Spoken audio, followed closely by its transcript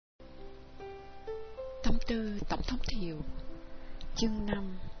tư Tổng thống Thiệu. Chương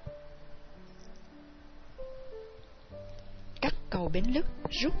 5. Các cầu bến lức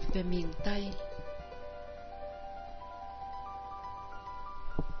rút về miền Tây.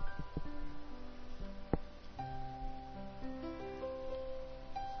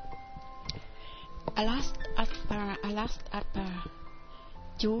 Alas Akbar.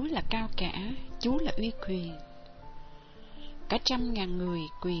 Chúa là cao cả, Chúa là uy quyền. Cả 100.000 người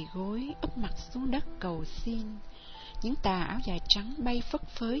quỳ gối úp mặt xuống đất cầu xin. Những tà áo dài trắng bay phất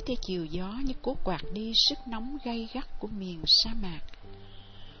phới theo chiều gió như cố quạt đi sức nóng gay gắt của miền sa mạc.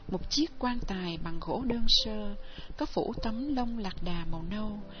 Một chiếc quan tài bằng gỗ đơn sơ, có phủ tấm lông lạc đà màu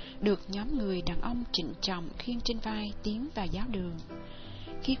nâu, được nhóm người đàn ông trịnh trọng khiêng trên vai tiến vào giáo đường.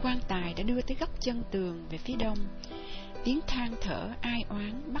 Khi quan tài đã đưa tới góc chân tường về phía đông, tiếng than thở ai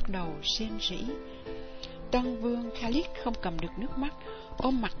oán bắt đầu rên rỉ. Tân vương Khalid không cầm được nước mắt,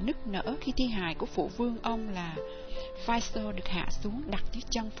 ôm mặt nức nở khi thi hài của phụ vương ông là Faisal được hạ xuống đặt dưới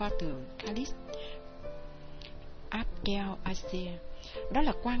chân pho tượng Khalid Abdel Aziz. Đó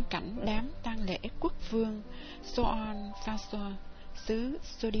là quang cảnh đám tang lễ quốc vương Soon Faisal xứ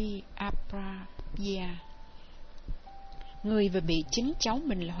Saudi Arabia, người vừa bị chính cháu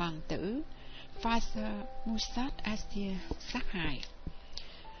mình là hoàng tử Faisal Musad Aziz sát hại.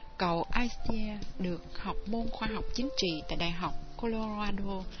 Cậu Aziz được học môn khoa học chính trị tại Đại học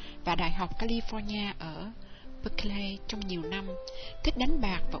Colorado và Đại học California ở Berkeley trong nhiều năm, thích đánh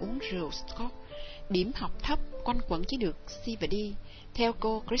bạc và uống rượu Scotch. Điểm học thấp, quanh quẩn chỉ được C và D. Theo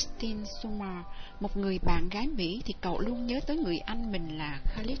cô Christine Summer, một người bạn gái Mỹ, thì cậu luôn nhớ tới người anh mình là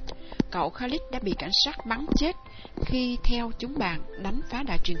Khalid. Cậu Khalid đã bị cảnh sát bắn chết khi theo chúng bạn đánh phá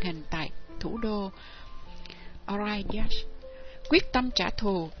đài truyền hình tại thủ đô Riyadh. Quyết tâm trả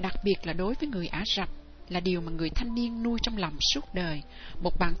thù, đặc biệt là đối với người Ả Rập, là điều mà người thanh niên nuôi trong lòng suốt đời.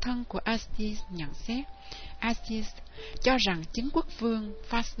 Một bạn thân của Aziz nhận xét, Aziz cho rằng chính quốc vương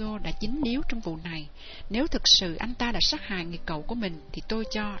Faisal đã dính líu trong vụ này. Nếu thực sự anh ta đã sát hại người cậu của mình, thì tôi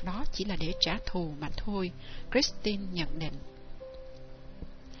cho đó chỉ là để trả thù mà thôi, Christine nhận định.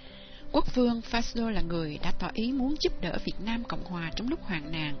 Quốc vương Faisal là người đã tỏ ý muốn giúp đỡ Việt Nam Cộng Hòa trong lúc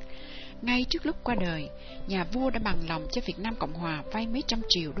hoạn nạn. Ngay trước lúc qua đời, nhà vua đã bằng lòng cho Việt Nam Cộng Hòa vay mấy trăm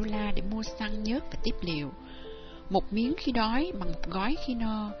triệu đô la để mua xăng, nhớt và tiếp liệu. Một miếng khi đói bằng một gói khi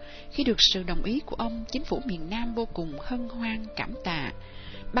no. Khi được sự đồng ý của ông, chính phủ miền Nam vô cùng hân hoan cảm tạ.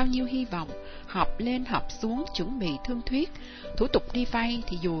 Bao nhiêu hy vọng, họp lên họp xuống chuẩn bị thương thuyết. Thủ tục đi vay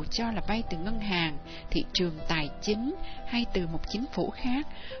thì dù cho là vay từ ngân hàng, thị trường tài chính hay từ một chính phủ khác,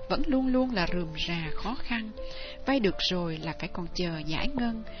 vẫn luôn luôn là rườm rà khó khăn. Vay được rồi là phải còn chờ giải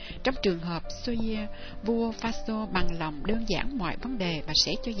ngân. Trong trường hợp Soye, vua Faisal bằng lòng đơn giản mọi vấn đề và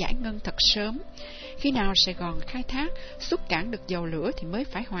sẽ cho giải ngân thật sớm. Khi nào Sài Gòn khai thác, xuất cảng được dầu lửa thì mới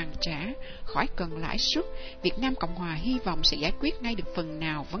phải hoàn trả, khỏi cần lãi suất. Việt Nam Cộng Hòa hy vọng sẽ giải quyết ngay được phần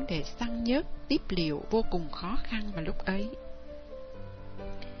nào vấn đề xăng nhớt, tiếp liệu vô cùng khó khăn vào lúc ấy.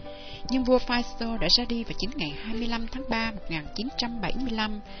 Nhưng vua Faisal đã ra đi vào chính ngày 25 tháng 3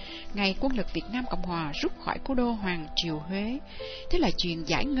 1975, ngày quân lực Việt Nam Cộng Hòa rút khỏi cố đô Hoàng Triều Huế. Thế là chuyện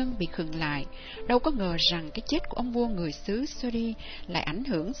giải ngân bị khựng lại. Đâu có ngờ rằng cái chết của ông vua người xứ Saudi lại ảnh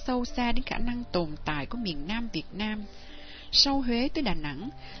hưởng sâu xa đến khả năng tồn tại của miền Nam Việt Nam. Sau Huế tới Đà Nẵng,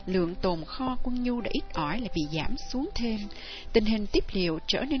 lượng tồn kho quân nhu đã ít ỏi lại bị giảm xuống thêm. Tình hình tiếp liệu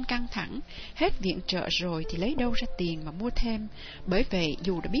trở nên căng thẳng, hết viện trợ rồi thì lấy đâu ra tiền mà mua thêm. Bởi vậy,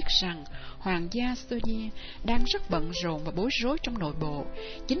 dù đã biết rằng Hoàng gia Saudi đang rất bận rộn và bối rối trong nội bộ,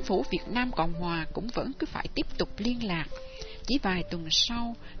 chính phủ Việt Nam Cộng Hòa cũng vẫn cứ phải tiếp tục liên lạc. Chỉ vài tuần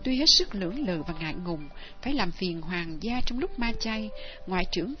sau, tuy hết sức lưỡng lự và ngại ngùng, phải làm phiền Hoàng gia trong lúc ma chay, Ngoại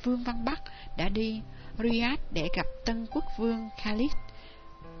trưởng Vương Văn Bắc đã đi Riyadh để gặp tân quốc vương Khalid.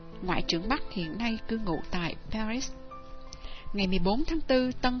 Ngoại trưởng Bắc hiện nay cư ngụ tại Paris. Ngày 14 tháng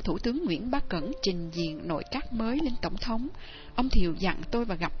 4, tân Thủ tướng Nguyễn Bá Cẩn trình diện nội các mới lên Tổng thống. Ông Thiệu dặn tôi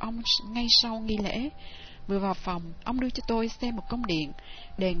và gặp ông ngay sau nghi lễ. Vừa vào phòng, ông đưa cho tôi xem một công điện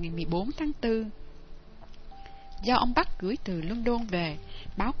đề ngày 14 tháng 4 do ông Bắc gửi từ London về,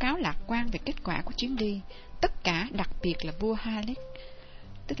 báo cáo lạc quan về kết quả của chuyến đi. Tất cả, đặc biệt là vua Khalid,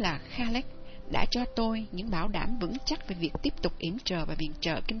 tức là Khalid, đã cho tôi những bảo đảm vững chắc về việc tiếp tục yểm trợ và viện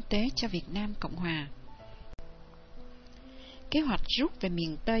trợ kinh tế cho Việt Nam Cộng Hòa. Kế hoạch rút về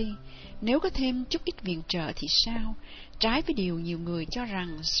miền Tây, nếu có thêm chút ít viện trợ thì sao? Trái với điều nhiều người cho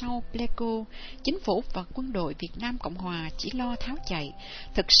rằng sau Pleiku, chính phủ và quân đội Việt Nam Cộng Hòa chỉ lo tháo chạy,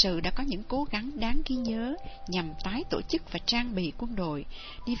 thực sự đã có những cố gắng đáng ghi nhớ nhằm tái tổ chức và trang bị quân đội,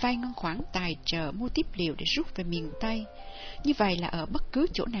 đi vay ngân khoản tài trợ mua tiếp liệu để rút về miền Tây. Như vậy là ở bất cứ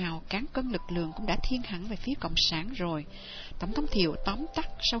chỗ nào, cán cân lực lượng cũng đã thiên hẳn về phía Cộng sản rồi. Tổng thống Thiệu tóm tắt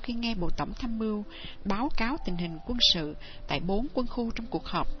sau khi nghe Bộ Tổng Tham mưu báo cáo tình hình quân sự tại 4 quân khu trong cuộc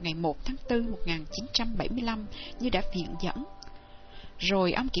họp ngày 1 tháng 4 1975 như đã viện dẫn.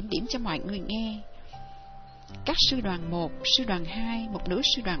 Rồi ông kiểm điểm cho mọi người nghe. Các sư đoàn 1, sư đoàn 2, một nửa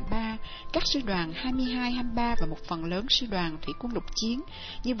sư đoàn 3, các sư đoàn 22, 23 và một phần lớn sư đoàn thủy quân lục chiến.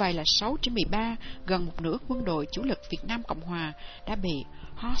 Như vậy là 6 trên 13, gần một nửa quân đội chủ lực Việt Nam Cộng Hòa đã bị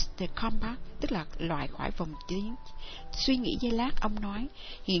hostile combat, tức là loại khỏi vòng chiến. Suy nghĩ giây lát, ông nói,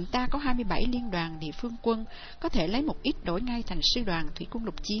 hiện ta có 27 liên đoàn địa phương quân, có thể lấy một ít đổi ngay thành sư đoàn thủy quân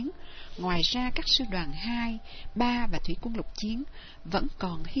lục chiến. Ngoài ra các sư đoàn 2, 3 và thủy quân lục chiến vẫn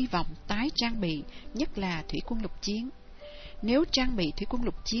còn hy vọng tái trang bị, nhất là thủy quân lục chiến. Nếu trang bị thủy quân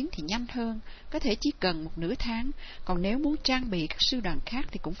lục chiến thì nhanh hơn, có thể chỉ cần một nửa tháng, còn nếu muốn trang bị các sư đoàn khác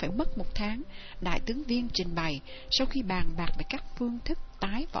thì cũng phải mất 1 tháng, đại tướng Viên trình bày sau khi bàn bạc về các phương thức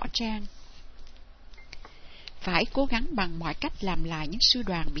tái võ trang. Phải cố gắng bằng mọi cách làm lại những sư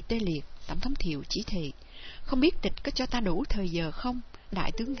đoàn bị tê liệt, Tổng thống Thiệu chỉ thị. Không biết địch có cho ta đủ thời giờ không?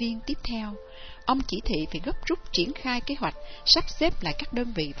 Đại tướng Viên tiếp theo. Ông chỉ thị phải gấp rút triển khai kế hoạch, sắp xếp lại các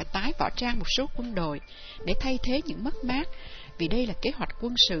đơn vị và tái võ trang một số quân đội để thay thế những mất mát, vì đây là kế hoạch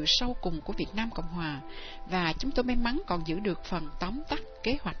quân sự sau cùng của Việt Nam Cộng Hòa, và chúng tôi may mắn còn giữ được phần tóm tắt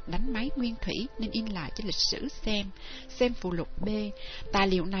kế hoạch đánh máy nguyên thủy nên in lại cho lịch sử xem phụ lục B. Tài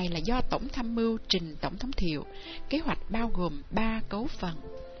liệu này là do Tổng Tham mưu trình Tổng thống Thiệu. Kế hoạch bao gồm 3 cấu phần: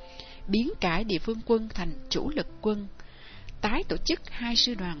 biến cải địa phương quân thành chủ lực quân, tái tổ chức 2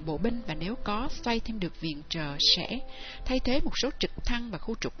 sư đoàn bộ binh và nếu có xoay thêm được viện trợ sẽ thay thế một số trực thăng và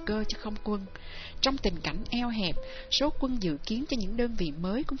khu trục cơ cho không quân. Trong tình cảnh eo hẹp, số quân dự kiến cho những đơn vị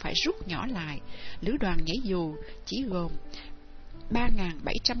mới cũng phải rút nhỏ lại. Lữ đoàn nhảy dù chỉ gồm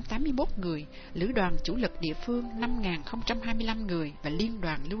 3.781 người, lữ đoàn chủ lực địa phương 5.025 người và liên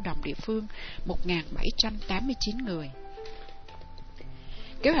đoàn lưu động địa phương 1.789 người.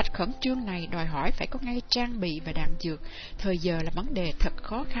 Kế hoạch khẩn trương này đòi hỏi phải có ngay trang bị và đạn dược. Thời giờ là vấn đề thật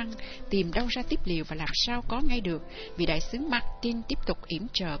khó khăn, tìm đâu ra tiếp liệu và làm sao có ngay được, vì đại sứ Martin tiếp tục yểm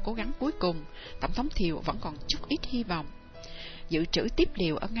trợ cố gắng cuối cùng. Tổng thống Thiệu vẫn còn chút ít hy vọng. Dự trữ tiếp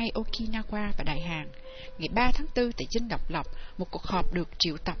liệu ở ngay Okinawa và Đại Hàn. Ngày 3 tháng 4 tại Dinh Độc Lập, một cuộc họp được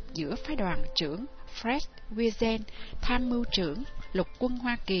triệu tập giữa phái đoàn trưởng Fred Wiesen, tham mưu trưởng lục quân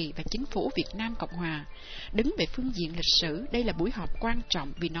Hoa Kỳ và chính phủ Việt Nam Cộng Hòa. Đứng về phương diện lịch sử, đây là buổi họp quan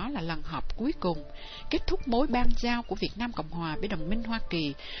trọng vì nó là lần họp cuối cùng, kết thúc mối ban giao của Việt Nam Cộng Hòa với đồng minh Hoa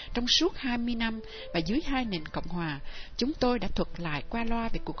Kỳ trong suốt 20 năm và dưới 2 nền Cộng Hòa. Chúng tôi đã thuật lại qua loa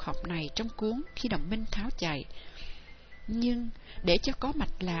về cuộc họp này trong cuốn Khi đồng minh tháo chạy. Nhưng, để cho có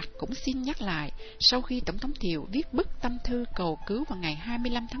mạch lạc, cũng xin nhắc lại, sau khi Tổng thống Thiệu viết bức tâm thư cầu cứu vào ngày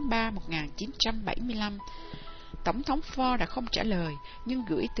 25 tháng 3 1975, Tổng thống Ford đã không trả lời, nhưng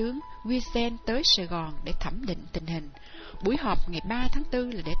gửi tướng Wiesen tới Sài Gòn để thẩm định tình hình. Buổi họp ngày 3 tháng 4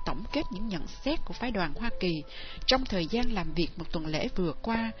 là để tổng kết những nhận xét của phái đoàn Hoa Kỳ trong thời gian làm việc một tuần lễ vừa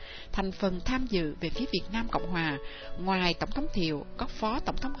qua. Thành phần tham dự về phía Việt Nam Cộng Hòa, ngoài Tổng thống Thiệu, có Phó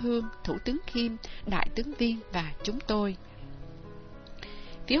Tổng thống Hưng, Thủ tướng Kim, Đại tướng Viên và chúng tôi.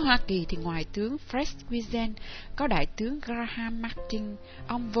 Phía Hoa Kỳ thì ngoài tướng Fred Wiesen, có Đại tướng Graham Martin,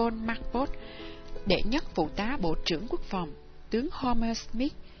 ông Von Marpot, đệ nhất phụ tá Bộ trưởng Quốc phòng, tướng Homer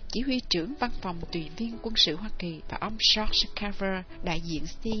Smith, chỉ huy trưởng văn phòng tùy viên quân sự Hoa Kỳ, và ông George Carver, đại diện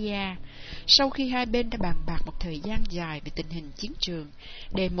CIA. Sau khi hai bên đã bàn bạc một thời gian dài về tình hình chiến trường,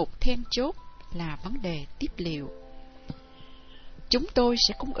 đề mục then chốt là vấn đề tiếp liệu. Chúng tôi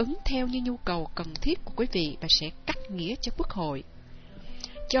sẽ cung ứng theo như nhu cầu cần thiết của quý vị và sẽ cắt nghĩa cho Quốc hội.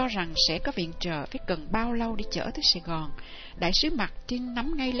 Cho rằng sẽ có viện trợ, phải cần bao lâu để chở tới Sài Gòn. Đại sứ Martin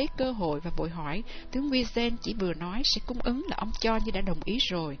nắm ngay lấy cơ hội và vội hỏi, tướng Wiesen chỉ vừa nói sẽ cung ứng là ông cho như đã đồng ý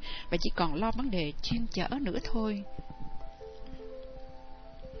rồi, và chỉ còn lo vấn đề chuyên chở nữa thôi.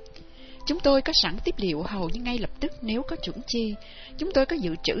 Chúng tôi có sẵn tiếp liệu hầu như ngay lập tức nếu có chuẩn chi. Chúng tôi có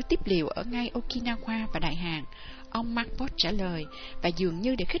dự trữ tiếp liệu ở ngay Okinawa và Đại Hàn. Ông Marpot trả lời, và dường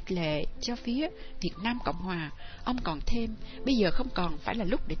như để khích lệ cho phía Việt Nam Cộng Hòa, ông còn thêm, bây giờ không còn phải là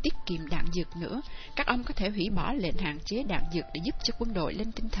lúc để tiết kiệm đạn dược nữa. Các ông có thể hủy bỏ lệnh hạn chế đạn dược để giúp cho quân đội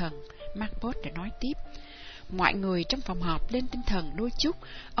lên tinh thần. Marpot đã nói tiếp, Mọi người trong phòng họp lên tinh thần đôi chút.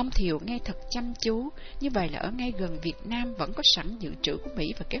 Ông Thiệu nghe thật chăm chú. Như vậy là ở ngay gần Việt Nam vẫn có sẵn dự trữ của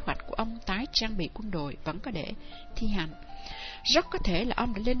Mỹ và kế hoạch của ông tái trang bị quân đội vẫn có để thi hành. Rất có thể là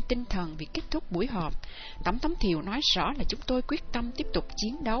ông đã lên tinh thần vì kết thúc buổi họp. Tổng thống Thiệu nói rõ là chúng tôi quyết tâm tiếp tục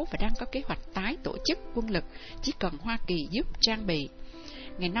chiến đấu và đang có kế hoạch tái tổ chức quân lực, chỉ cần Hoa Kỳ giúp trang bị.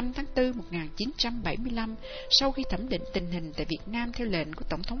 Ngày 5 tháng 4 1975, sau khi thẩm định tình hình tại Việt Nam theo lệnh của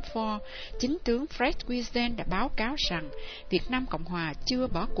Tổng thống Ford, chính tướng Fred Wilson đã báo cáo rằng Việt Nam Cộng Hòa chưa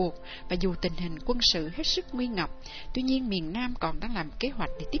bỏ cuộc và dù tình hình quân sự hết sức nguy ngập, tuy nhiên miền Nam còn đang làm kế hoạch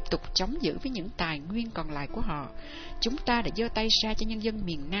để tiếp tục chống giữ với những tài nguyên còn lại của họ. Chúng ta đã giơ tay ra cho nhân dân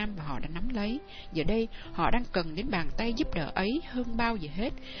miền Nam và họ đã nắm lấy. Giờ đây, họ đang cần đến bàn tay giúp đỡ ấy hơn bao giờ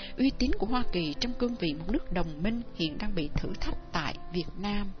hết. Uy tín của Hoa Kỳ trong cương vị một nước đồng minh hiện đang bị thử thách tại Việt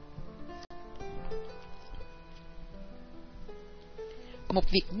Nam.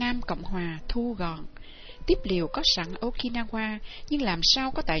 Một Việt Nam Cộng Hòa thu gọn. Tiếp liều có sẵn Okinawa, nhưng làm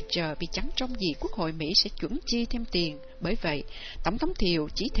sao có tài trợ vì chẳng trông gì Quốc hội Mỹ sẽ chuẩn chi thêm tiền. Bởi vậy, Tổng thống Thiệu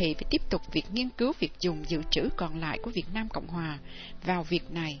chỉ thị phải tiếp tục việc nghiên cứu việc dùng dự trữ còn lại của Việt Nam Cộng Hòa vào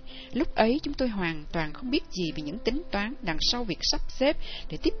việc này. Lúc ấy chúng tôi hoàn toàn không biết gì về những tính toán đằng sau việc sắp xếp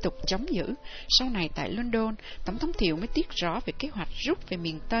để tiếp tục chống giữ. Sau này tại London, Tổng thống Thiệu mới tiết rõ về kế hoạch rút về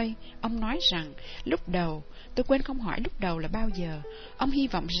miền Tây. Ông nói rằng, lúc đầu, tôi quên không hỏi lúc đầu là bao giờ, ông hy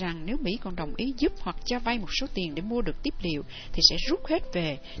vọng rằng nếu Mỹ còn đồng ý giúp hoặc cho vay một số tiền để mua được tiếp liệu thì sẽ rút hết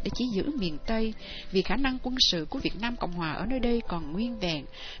về để chỉ giữ miền Tây, vì khả năng quân sự của Việt Nam Cộng Hòa ở nơi đây còn nguyên vẹn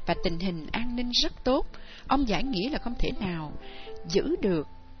và tình hình an ninh rất tốt. Ông giải nghĩa là không thể nào giữ được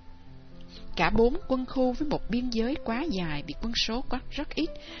cả 4 quân khu với một biên giới quá dài vì quân số quá rất ít.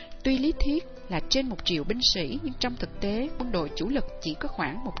 Tuy lý thuyết là trên 1 triệu binh sĩ, nhưng trong thực tế quân đội chủ lực chỉ có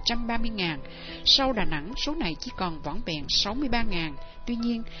khoảng 130.000. Sau Đà Nẵng, số này chỉ còn vỏn vẹn 63.000. Tuy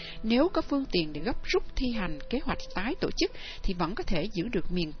nhiên, nếu có phương tiện để gấp rút thi hành kế hoạch tái tổ chức thì vẫn có thể giữ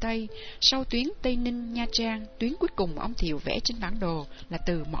được miền Tây. Sau tuyến Tây Ninh, Nha Trang, tuyến cuối cùng ông Thiệu vẽ trên bản đồ là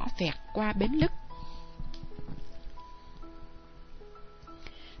từ Mỏ Vẹt qua Bến Lức.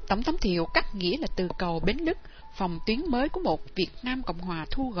 Tổng thống Thiệu cắt nghĩa là từ cầu Bến Lức. Phòng tuyến mới của một Việt Nam Cộng Hòa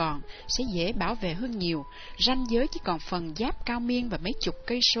thu gọn sẽ dễ bảo vệ hơn nhiều. Ranh giới chỉ còn phần giáp Cao Miên và mấy chục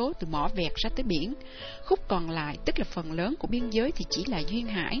cây số từ Mỏ Vẹt ra tới biển. Khúc còn lại, tức là phần lớn của biên giới thì chỉ là duyên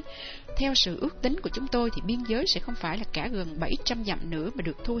hải. Theo sự ước tính của chúng tôi thì biên giới sẽ không phải là cả gần 700 dặm nữa mà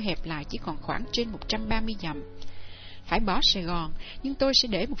được thu hẹp lại chỉ còn khoảng trên 130 dặm. Phải bỏ Sài Gòn, nhưng tôi sẽ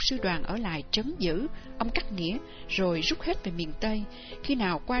để một sư đoàn ở lại trấn giữ, ông cắt nghĩa, rồi rút hết về miền Tây. Khi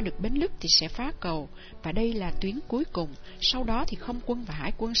nào qua được Bến Lức thì sẽ phá cầu, và đây là tuyến cuối cùng. Sau đó thì không quân và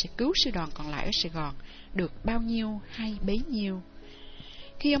hải quân sẽ cứu sư đoàn còn lại ở Sài Gòn, được bao nhiêu hay bấy nhiêu.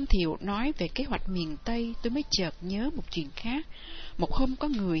 Khi ông Thiệu nói về kế hoạch miền Tây, tôi mới chợt nhớ một chuyện khác. Một hôm có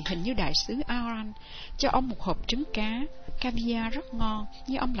người, hình như đại sứ Iran, cho ông một hộp trứng cá, caviar rất ngon,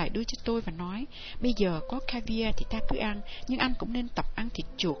 nhưng ông lại đưa cho tôi và nói, bây giờ có caviar thì ta cứ ăn, nhưng anh cũng nên tập ăn thịt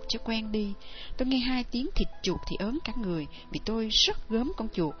chuột cho quen đi. Tôi nghe 2 tiếng thịt chuột thì ớn cả người, vì tôi rất gớm con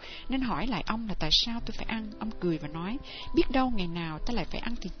chuột, nên hỏi lại ông là tại sao tôi phải ăn. Ông cười và nói, biết đâu ngày nào ta lại phải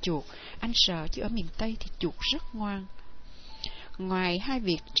ăn thịt chuột, anh sợ chứ ở miền Tây thịt chuột rất ngoan. Ngoài hai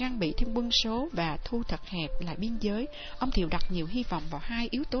việc trang bị thêm quân số và thu thật hẹp lại biên giới, ông Thiệu đặt nhiều hy vọng vào 2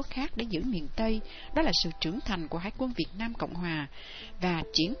 yếu tố khác để giữ miền Tây, đó là sự trưởng thành của Hải quân Việt Nam Cộng Hòa và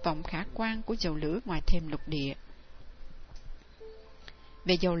triển vọng khả quan của dầu lửa ngoài thềm lục địa.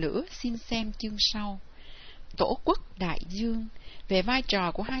 Về dầu lửa, xin xem chương sau. Tổ quốc đại dương. Về vai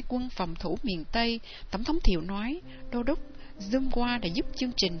trò của hai quân phòng thủ miền Tây, Tổng thống Thiệu nói, Đô đốc Zumwa đã giúp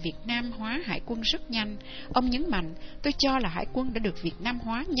chương trình Việt Nam hóa hải quân rất nhanh. Ông nhấn mạnh, tôi cho là hải quân đã được Việt Nam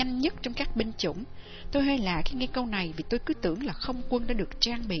hóa nhanh nhất trong các binh chủng. Tôi hơi lạ khi nghe câu này vì tôi cứ tưởng là không quân đã được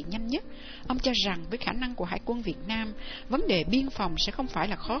trang bị nhanh nhất. Ông cho rằng với khả năng của hải quân Việt Nam, vấn đề biên phòng sẽ không phải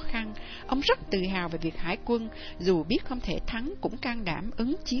là khó khăn. Ông rất tự hào về việc hải quân, dù biết không thể thắng, cũng can đảm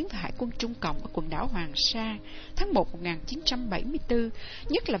ứng chiến với hải quân Trung Cộng ở quần đảo Hoàng Sa. Tháng 1 1974,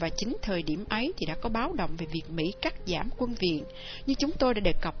 nhất là vào chính thời điểm ấy thì đã có báo động về việc Mỹ cắt giảm quân viện, như chúng tôi đã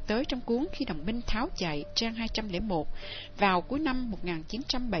đề cập tới trong cuốn Khi đồng minh tháo chạy, trang 201. Vào cuối năm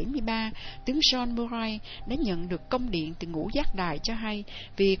 1973, tướng John Murray đã nhận được công điện từ Ngũ Giác Đài cho hay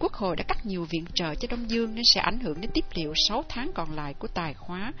vì Quốc hội đã cắt nhiều viện trợ cho Đông Dương nên sẽ ảnh hưởng đến tiếp liệu 6 tháng còn lại của tài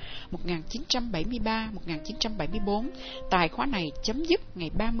khóa 1973-1974. Tài khóa này chấm dứt ngày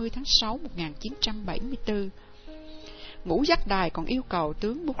 30 tháng 6 1974. Ngũ Giác Đài còn yêu cầu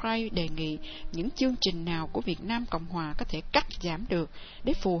tướng Murray đề nghị những chương trình nào của Việt Nam Cộng Hòa có thể cắt giảm được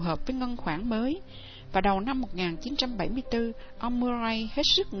để phù hợp với ngân khoản mới. Vào đầu năm 1974, ông Murray hết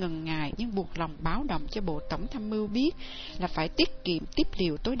sức ngần ngại nhưng buộc lòng báo động cho Bộ Tổng tham mưu biết là phải tiết kiệm tiếp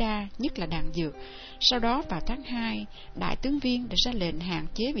liệu tối đa, nhất là đạn dược. Sau đó vào tháng 2, Đại tướng Viên đã ra lệnh hạn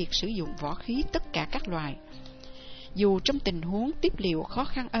chế việc sử dụng võ khí tất cả các loại. Dù trong tình huống tiếp liệu khó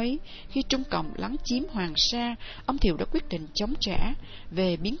khăn ấy, khi Trung Cộng lấn chiếm Hoàng Sa, ông Thiệu đã quyết định chống trả.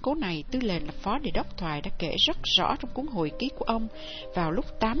 Về biến cố này, tư lệnh là Phó Đề đốc Thoại đã kể rất rõ trong cuốn hồi ký của ông. Vào lúc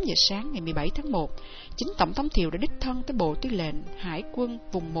 8 giờ sáng ngày 17 tháng 1, chính Tổng thống Thiệu đã đích thân tới Bộ Tư lệnh Hải quân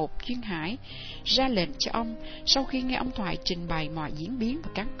vùng 1 Duyên Hải, ra lệnh cho ông. Sau khi nghe ông Thoại trình bày mọi diễn biến và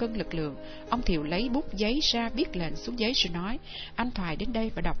cán cân lực lượng, ông Thiệu lấy bút giấy ra viết lệnh xuống giấy rồi nói: "Anh Thoại đến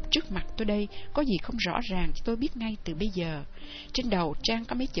đây và đọc trước mặt tôi đây, có gì không rõ ràng cho tôi biết ngay từ bây giờ." Trên đầu trang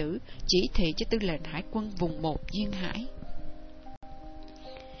có mấy chữ: "Chỉ thị cho Tư lệnh Hải quân vùng 1 Duyên Hải."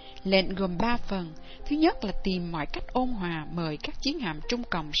 Lệnh gồm 3 phần. Thứ nhất là tìm mọi cách ôn hòa mời các chiến hạm Trung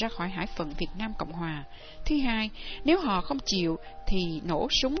Cộng ra khỏi hải phận Việt Nam Cộng Hòa. Thứ hai, nếu họ không chịu thì nổ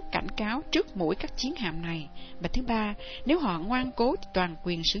súng cảnh cáo trước mũi các chiến hạm này. Và thứ ba, nếu họ ngoan cố thì toàn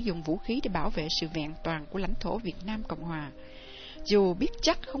quyền sử dụng vũ khí để bảo vệ sự vẹn toàn của lãnh thổ Việt Nam Cộng Hòa. Dù biết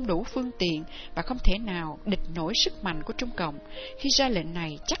chắc không đủ phương tiện và không thể nào địch nổi sức mạnh của Trung Cộng, khi ra lệnh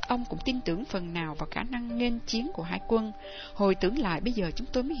này chắc ông cũng tin tưởng phần nào vào khả năng nghênh chiến của hải quân. Hồi tưởng lại bây giờ chúng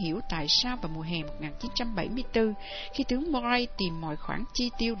tôi mới hiểu tại sao vào mùa hè 1974, khi tướng Murray tìm mọi khoản chi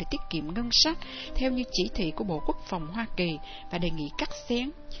tiêu để tiết kiệm ngân sách theo như chỉ thị của Bộ Quốc phòng Hoa Kỳ và đề nghị cắt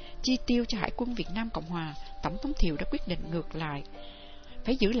xén chi tiêu cho Hải quân Việt Nam Cộng Hòa, Tổng thống Thiệu đã quyết định ngược lại,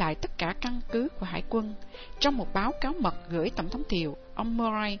 phải giữ lại tất cả căn cứ của hải quân. Trong một báo cáo mật gửi Tổng thống Thiệu, ông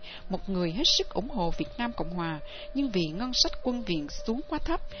Murray, một người hết sức ủng hộ Việt Nam Cộng Hòa, nhưng vì ngân sách quân viện xuống quá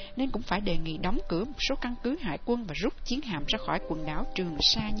thấp nên cũng phải đề nghị đóng cửa một số căn cứ hải quân và rút chiến hạm ra khỏi quần đảo Trường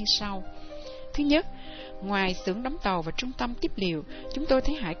Sa như sau. Thứ nhất, ngoài xưởng đóng tàu và trung tâm tiếp liệu, chúng tôi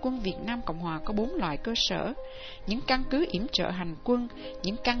thấy Hải quân Việt Nam Cộng Hòa có 4 loại cơ sở: những căn cứ yểm trợ hành quân,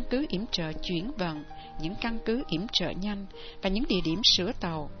 những căn cứ yểm trợ chuyển vận, những căn cứ yểm trợ nhanh và những địa điểm sửa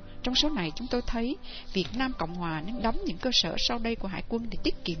tàu. Trong số này chúng tôi thấy Việt Nam Cộng Hòa nên đóng những cơ sở sau đây của Hải quân để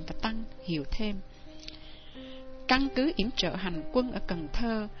tiết kiệm và tăng hiệu thêm. Căn cứ yểm trợ hành quân ở Cần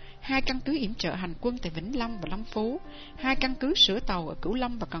Thơ, 2 căn cứ yểm trợ hành quân tại Vĩnh Long và Long Phú, 2 căn cứ sửa tàu ở Cửu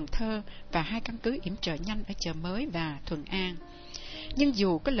Long và Cần Thơ và 2 căn cứ yểm trợ nhanh ở Chợ Mới và Thuận An. Nhưng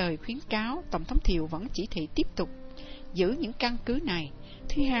dù có lời khuyến cáo, Tổng thống Thiệu vẫn chỉ thị tiếp tục giữ những căn cứ này.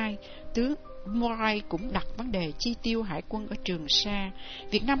 Thứ hai, tướng Murray cũng đặt vấn đề chi tiêu hải quân ở Trường Sa.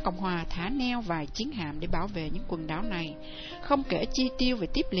 Việt Nam Cộng Hòa thả neo vài chiến hạm để bảo vệ những quần đảo này. Không kể chi tiêu về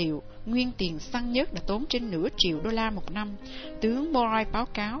tiếp liệu, nguyên tiền xăng nhất đã tốn trên nửa triệu đô la một năm. Tướng Murray báo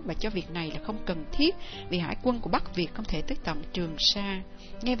cáo và cho việc này là không cần thiết vì hải quân của Bắc Việt không thể tới tận Trường Sa.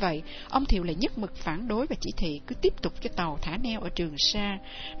 Nghe vậy, ông Thiệu lại nhất mực phản đối và chỉ thị cứ tiếp tục cho tàu thả neo ở Trường Sa.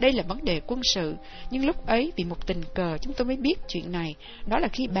 Đây là vấn đề quân sự, nhưng lúc ấy vì một tình cờ chúng tôi mới biết chuyện này. Đó là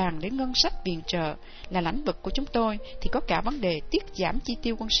khi bàn đến ngân sách viện trợ là lĩnh vực của chúng tôi thì có cả vấn đề tiết giảm chi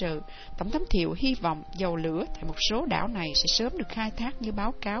tiêu quân sự. Tổng thống Thiệu hy vọng dầu lửa tại một số đảo này sẽ sớm được khai thác như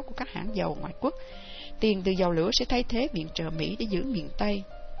báo cáo của các hãng dầu ngoại quốc. Tiền từ dầu lửa sẽ thay thế viện trợ Mỹ để giữ miền Tây.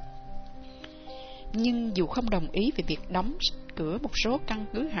 Nhưng dù không đồng ý về việc đóng cửa một số căn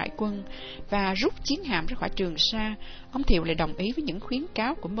cứ hải quân và rút chiến hạm ra khỏi Trường Sa, ông Thiệu lại đồng ý với những khuyến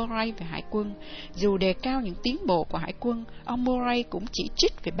cáo của Murray về hải quân. Dù đề cao những tiến bộ của hải quân, ông Murray cũng chỉ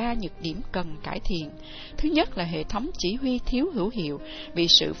trích về 3 nhược điểm cần cải thiện. Thứ nhất là hệ thống chỉ huy thiếu hữu hiệu vì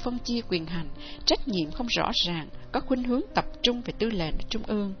sự phân chia quyền hành, trách nhiệm không rõ ràng, có khuynh hướng tập trung về tư lệnh trung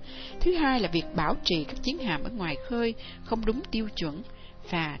ương. Thứ hai là việc bảo trì các chiến hạm ở ngoài khơi không đúng tiêu chuẩn.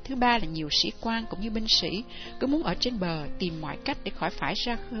 Và thứ ba là nhiều sĩ quan cũng như binh sĩ cứ muốn ở trên bờ tìm mọi cách để khỏi phải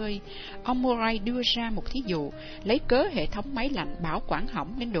ra khơi. Ông Murray đưa ra một thí dụ, lấy cớ hệ thống máy lạnh bảo quản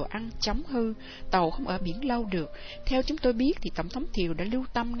hỏng nên đồ ăn chóng hư, tàu không ở biển lâu được. Theo chúng tôi biết thì Tổng thống Thiệu đã lưu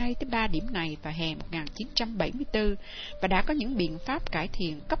tâm ngay tới 3 điểm này vào hè 1974 và đã có những biện pháp cải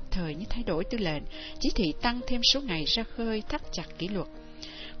thiện cấp thời như thay đổi tư lệnh, chỉ thị tăng thêm số ngày ra khơi, thắt chặt kỷ luật.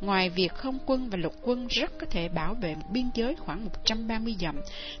 Ngoài việc không quân và lục quân rất có thể bảo vệ một biên giới khoảng 130 dặm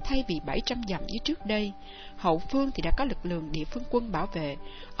thay vì 700 dặm như trước đây. Hậu phương thì đã có lực lượng địa phương quân bảo vệ.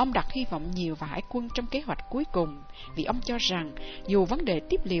 Ông đặt hy vọng nhiều vào hải quân trong kế hoạch cuối cùng, vì ông cho rằng dù vấn đề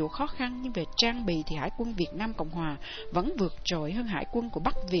tiếp liệu khó khăn nhưng về trang bị thì hải quân Việt Nam Cộng Hòa vẫn vượt trội hơn hải quân của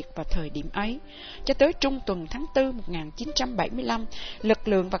Bắc Việt vào thời điểm ấy. Cho tới trung tuần tháng 4 1975, lực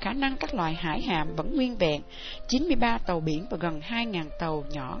lượng và khả năng các loại hải hạm vẫn nguyên vẹn, 93 tàu biển và gần 2.000 tàu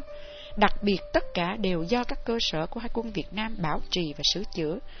nhỏ. Đặc biệt tất cả đều do các cơ sở của Hải quân Việt Nam bảo trì và sửa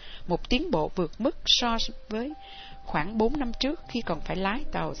chữa, một tiến bộ vượt mức so với khoảng 4 năm trước khi còn phải lái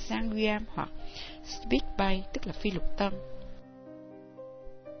tàu sang Guam hoặc Speedbay, tức là phi lục tân.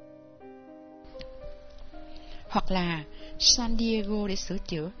 hoặc là San Diego để sửa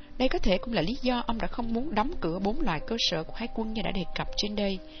chữa. Đây có thể cũng là lý do ông đã không muốn đóng cửa 4 loại cơ sở của Hải quân như đã đề cập trên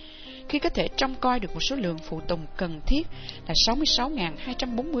đây. Khi có thể trông coi được một số lượng phụ tùng cần thiết là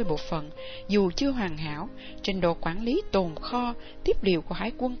 66.240 bộ phận, dù chưa hoàn hảo, trình độ quản lý tồn kho, tiếp liệu của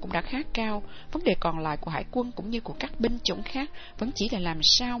Hải quân cũng đã khá cao. Vấn đề còn lại của Hải quân cũng như của các binh chủng khác vẫn chỉ là làm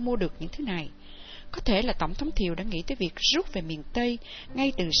sao mua được những thứ này. Có thể là Tổng thống Thiệu đã nghĩ tới việc rút về miền Tây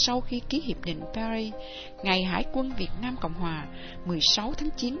ngay từ sau khi ký Hiệp định Paris. Ngày Hải quân Việt Nam Cộng Hòa 16 tháng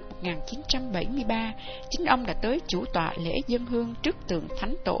 9 1973, chính ông đã tới chủ tọa lễ dân hương trước tượng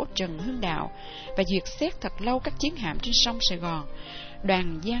Thánh Tổ Trần Hưng Đạo và duyệt xét thật lâu các chiến hạm trên sông Sài Gòn.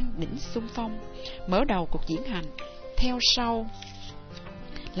 Đoàn Giang Đỉnh xung phong, mở đầu cuộc diễn hành. Theo sau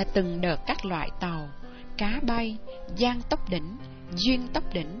là từng đợt các loại tàu, cá bay, Giang Tốc Đỉnh, Duyên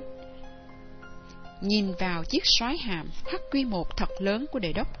Tốc Đỉnh. Nhìn vào chiếc soái hạm HQ-1 thật lớn của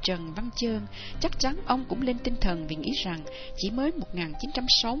đề đốc Trần Văn Chơn, chắc chắn ông cũng lên tinh thần vì nghĩ rằng chỉ mới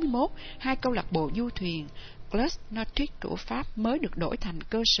 1961, 2 câu lạc bộ du thuyền Club Nautique của Pháp mới được đổi thành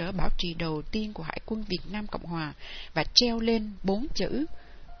cơ sở bảo trì đầu tiên của Hải quân Việt Nam Cộng Hòa và treo lên 4 chữ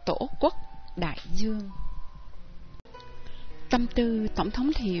Tổ quốc Đại Dương. Tâm tư Tổng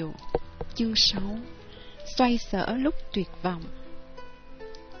thống Thiệu. Chương 6. Xoay sở lúc tuyệt vọng.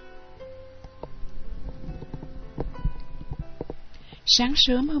 Sáng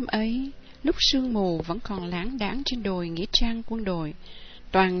sớm hôm ấy, lúc sương mù vẫn còn láng đãng trên đồi nghĩa trang quân đội,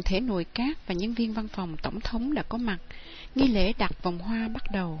 toàn thể nội các và nhân viên văn phòng Tổng thống đã có mặt. Nghi lễ đặt vòng hoa bắt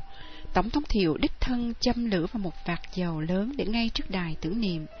đầu. Tổng thống Thiệu đích thân châm lửa vào một vạc dầu lớn để ngay trước đài tưởng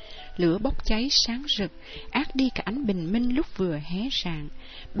niệm. Lửa bốc cháy sáng rực, át đi cả ánh bình minh lúc vừa hé rạng.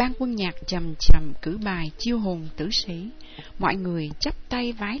 Ban quân nhạc chậm chậm cử bài chiêu hồn tử sĩ. Mọi người chắp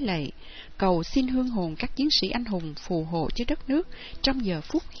tay vái lạy, cầu xin hương hồn các chiến sĩ anh hùng phù hộ cho đất nước trong giờ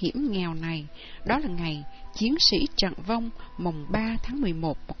phút hiểm nghèo này. Đó là ngày chiến sĩ trận vong mùng 3 tháng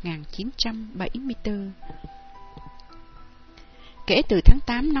 11 1974. Kể từ tháng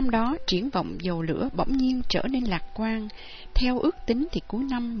 8 năm đó, triển vọng dầu lửa bỗng nhiên trở nên lạc quan. Theo ước tính thì cuối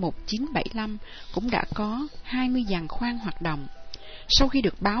năm 1975 cũng đã có 20 giàn khoan hoạt động. Sau khi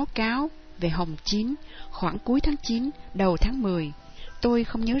được báo cáo về Hồng Chín, khoảng cuối tháng 9, đầu tháng 10, tôi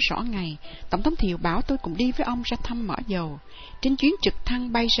không nhớ rõ ngày, Tổng thống Thiệu bảo tôi cùng đi với ông ra thăm mỏ dầu. Trên chuyến trực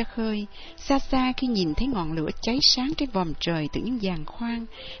thăng bay ra khơi, xa xa khi nhìn thấy ngọn lửa cháy sáng trên vòm trời từ những giàn khoan,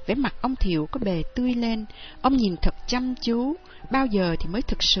 vẻ mặt ông Thiệu có bề tươi lên. Ông nhìn thật chăm chú. Bao giờ thì mới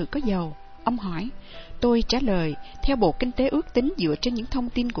thực sự có dầu? Ông hỏi. Tôi trả lời, theo Bộ Kinh tế ước tính dựa trên những thông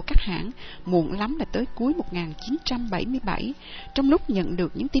tin của các hãng, muộn lắm là tới cuối 1977. Trong lúc nhận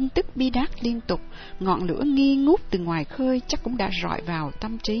được những tin tức bi đát liên tục, ngọn lửa nghi ngút từ ngoài khơi chắc cũng đã rọi vào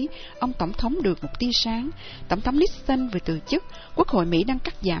tâm trí ông Tổng thống được một tia sáng. Tổng thống Nixon vừa từ chức, Quốc hội Mỹ đang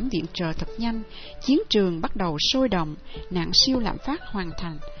cắt giảm viện trợ thật nhanh, chiến trường bắt đầu sôi động, nạn siêu lạm phát hoàn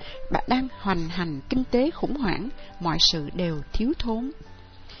thành, bạn đang hoành hành kinh tế khủng hoảng, mọi sự đều thiếu thốn.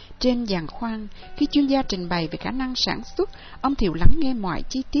 Trên giàn khoan, khi chuyên gia trình bày về khả năng sản xuất, ông Thiệu lắng nghe mọi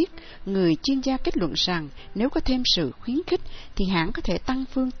chi tiết. Người chuyên gia kết luận rằng nếu có thêm sự khuyến khích thì hãng có thể tăng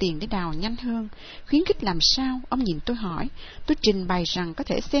phương tiền để đào nhanh hơn. Khuyến khích làm sao? Ông nhìn tôi hỏi. Tôi trình bày rằng có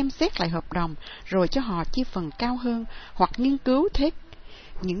thể xem xét lại hợp đồng rồi cho họ chia phần cao hơn, hoặc nghiên cứu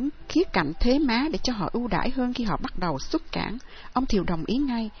những khía cạnh thế má để cho họ ưu đãi hơn khi họ bắt đầu xuất cảng. Ông Thiệu đồng ý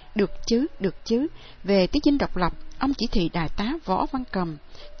ngay. Được chứ. Về tới dinh độc lập, ông chỉ thị đại tá Võ Văn Cầm,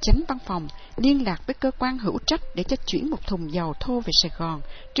 chánh văn phòng, liên lạc với cơ quan hữu trách để cho chuyển một thùng dầu thô về Sài Gòn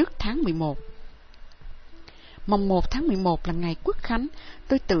trước tháng 11. Mùng 1 tháng 11 là ngày Quốc khánh.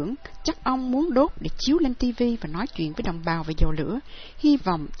 Tôi tưởng chắc ông muốn đốt để chiếu lên TV và nói chuyện với đồng bào về dầu lửa, hy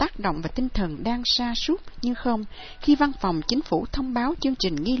vọng tác động và tinh thần đang sa sút. Nhưng không, khi văn phòng chính phủ thông báo chương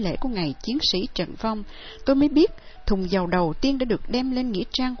trình nghi lễ của ngày chiến sĩ trận vong, tôi mới biết thùng dầu đầu tiên đã được đem lên nghĩa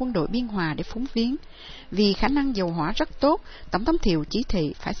trang quân đội Biên Hòa để phúng viếng. Vì khả năng dầu hỏa rất tốt, Tổng thống Thiệu chỉ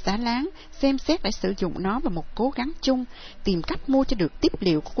thị phải xả láng, xem xét để sử dụng nó vào một cố gắng chung, tìm cách mua cho được tiếp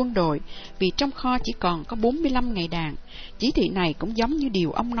liệu của quân đội, vì trong kho chỉ còn có 45 ngày đạn. Chỉ thị này cũng giống như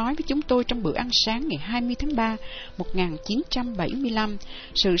điều ông nói với chúng tôi trong bữa ăn sáng ngày 20 tháng 3, 1975.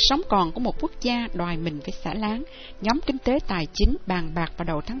 Sự sống còn của một quốc gia đòi mình phải xả láng. Nhóm kinh tế tài chính bàn bạc vào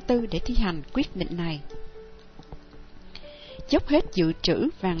đầu tháng 4 để thi hành quyết định này. Dốc hết dự trữ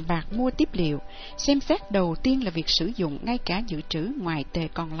vàng bạc mua tiếp liệu. Xem xét đầu tiên là việc sử dụng ngay cả dự trữ ngoại tệ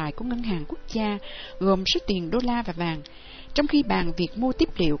còn lại của Ngân hàng Quốc gia, gồm số tiền đô la và vàng. Trong khi bàn việc mua tiếp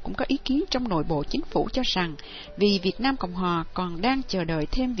liệu, cũng có ý kiến trong nội bộ chính phủ cho rằng vì Việt Nam Cộng Hòa còn đang chờ đợi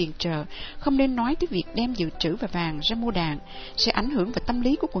thêm viện trợ, không nên nói tới việc đem dự trữ và vàng ra mua đạn, sẽ ảnh hưởng vào tâm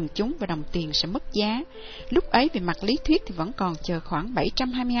lý của quần chúng và đồng tiền sẽ mất giá. Lúc ấy về mặt lý thuyết thì vẫn còn chờ khoảng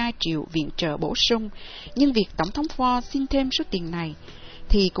 722 triệu viện trợ bổ sung, nhưng việc Tổng thống Ford xin thêm số tiền này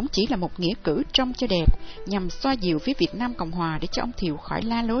thì cũng chỉ là một nghĩa cử trông cho đẹp, nhằm xoa dịu phía Việt Nam Cộng Hòa để cho ông Thiệu khỏi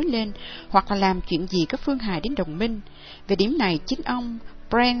la lối lên, hoặc là làm chuyện gì có phương hại đến đồng minh. Về điểm này, chính ông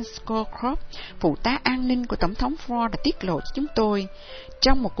Brent Scowcroft, phụ tá an ninh của Tổng thống Ford, đã tiết lộ cho chúng tôi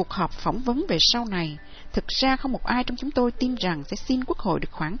trong một cuộc họp phỏng vấn về sau này. Thực ra không một ai trong chúng tôi tin rằng sẽ xin Quốc hội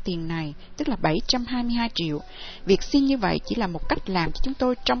được khoản tiền này, tức là 722 triệu. Việc xin như vậy chỉ là một cách làm cho chúng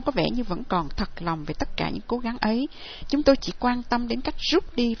tôi trông có vẻ như vẫn còn thật lòng về tất cả những cố gắng ấy. Chúng tôi chỉ quan tâm đến cách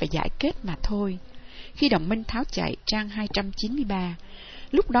rút đi và giải kết mà thôi. Khi đồng minh tháo chạy, trang 293.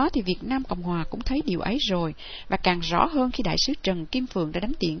 Lúc đó thì Việt Nam Cộng Hòa cũng thấy điều ấy rồi, và càng rõ hơn khi đại sứ Trần Kim Phượng đã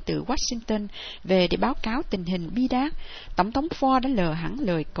đánh điện từ Washington về để báo cáo tình hình bi đát. Tổng thống Ford đã lờ hẳn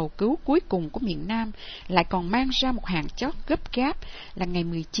lời cầu cứu cuối cùng của miền Nam, lại còn mang ra một hạn chót gấp gáp là ngày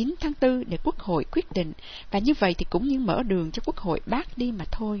 19 tháng 4 để Quốc hội quyết định, và như vậy thì cũng như mở đường cho Quốc hội bác đi mà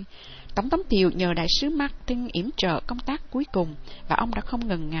thôi. Tổng thống Thiệu nhờ đại sứ Martin yểm trợ công tác cuối cùng, và ông đã không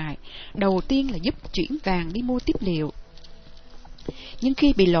ngần ngại. Đầu tiên là giúp chuyển vàng đi mua tiếp liệu. Nhưng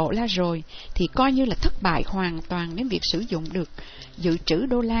khi bị lộ ra rồi thì coi như là thất bại hoàn toàn đến việc sử dụng được dự trữ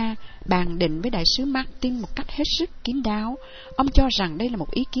đô la. Bàn định với đại sứ Martin một cách hết sức kín đáo. Ông cho rằng đây là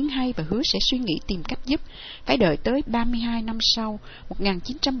một ý kiến hay và hứa sẽ suy nghĩ tìm cách giúp. Phải đợi tới 32 năm sau,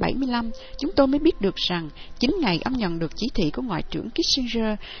 1975, chúng tôi mới biết được rằng chính ngày ông nhận được chỉ thị của Ngoại trưởng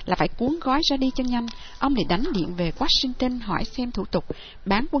Kissinger là phải cuốn gói ra đi cho nhanh, ông lại đánh điện về Washington hỏi xem thủ tục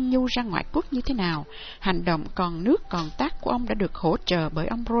bán quân nhu ra ngoại quốc như thế nào. Hành động còn nước còn tác của ông đã được hỗ trợ bởi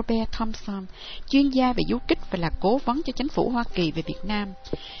ông Robert Thompson, chuyên gia về du kích và là cố vấn cho chính phủ Hoa Kỳ về Việt Nam.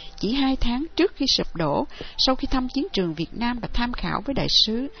 Chỉ 2 tháng trước khi sụp đổ, sau khi thăm chiến trường Việt Nam và tham khảo với đại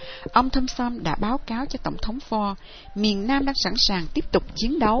sứ, ông Thompson đã báo cáo cho Tổng thống Ford, miền Nam đang sẵn sàng tiếp tục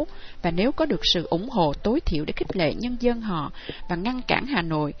chiến đấu, và nếu có được sự ủng hộ tối thiểu để khích lệ nhân dân họ và ngăn cản Hà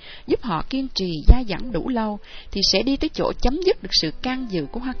Nội, giúp họ kiên trì dai dẳng đủ lâu, thì sẽ đi tới chỗ chấm dứt được sự can dự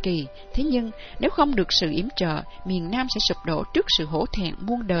của Hoa Kỳ. Thế nhưng, nếu không được sự yểm trợ, miền Nam sẽ sụp đổ trước sự hổ thẹn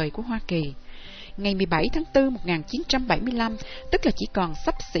muôn đời của Hoa Kỳ. Ngày 17 tháng 4 1975, tức là chỉ còn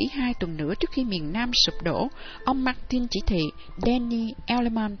xấp xỉ 2 tuần nữa trước khi miền Nam sụp đổ, ông Martin chỉ thị Danny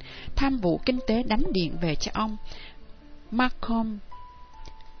Ellerman, tham vụ kinh tế, đánh điện về cho ông Malcolm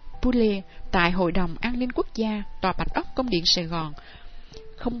Poulet tại Hội đồng An ninh Quốc gia, Tòa Bạch Ốc, Cung điện Sài Gòn.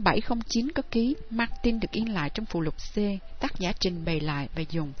 0709 có ký. Martin được in lại trong phụ lục C. Tác giả trình bày lại và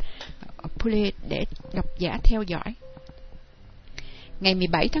dùng Poulet để độc giả theo dõi. Ngày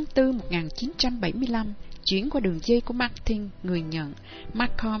 17 tháng 4 1975, chuyển qua đường dây của Martin, người nhận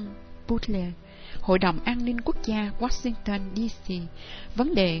Malcolm Butler, Hội đồng An ninh Quốc gia Washington DC,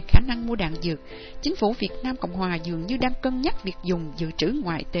 vấn đề khả năng mua đạn dược. Chính phủ Việt Nam Cộng Hòa dường như đang cân nhắc việc dùng dự trữ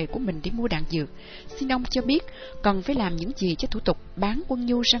ngoại tệ của mình để mua đạn dược. Xin ông cho biết cần phải làm những gì cho thủ tục bán quân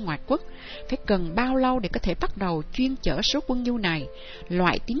nhu ra ngoại quốc, phải cần bao lâu để có thể bắt đầu chuyên chở số quân nhu này,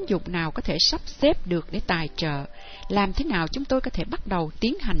 loại tín dụng nào có thể sắp xếp được để tài trợ, làm thế nào chúng tôi có thể bắt đầu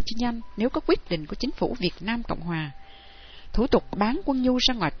tiến hành cho nhanh nếu có quyết định của chính phủ Việt Nam Cộng Hòa. Thủ tục bán quân nhu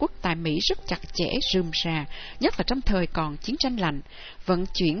ra ngoại quốc tại Mỹ rất chặt chẽ, rườm rà, nhất là trong thời còn chiến tranh lạnh. Vận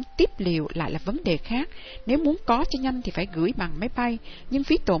chuyển tiếp liệu lại là vấn đề khác. Nếu muốn có cho nhanh thì phải gửi bằng máy bay, nhưng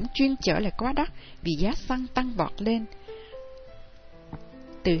phí tổn chuyên chở lại quá đắt vì giá xăng tăng vọt lên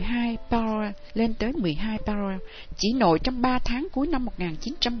từ 2 barrel lên tới 12 barrel. Chỉ nội trong 3 tháng cuối năm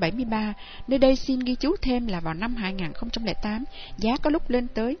 1973, nơi đây xin ghi chú thêm là vào năm 2008, giá có lúc lên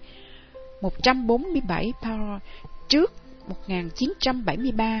tới 147 barrel. Trước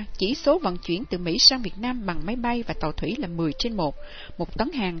 1973, chỉ số vận chuyển từ Mỹ sang Việt Nam bằng máy bay và tàu thủy là 10/1. Một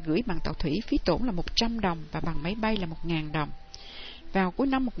tấn hàng gửi bằng tàu thủy phí tổn là 100 đồng và bằng máy bay là 1.000 đồng. Vào cuối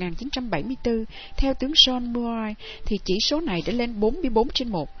năm 1974, theo tướng John Murray, thì chỉ số này đã lên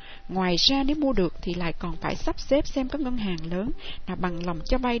 44/1. Ngoài ra, nếu mua được thì lại còn phải sắp xếp xem các ngân hàng lớn nào bằng lòng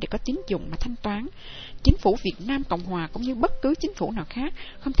cho vay để có tín dụng mà thanh toán. Chính phủ Việt Nam Cộng Hòa cũng như bất cứ chính phủ nào khác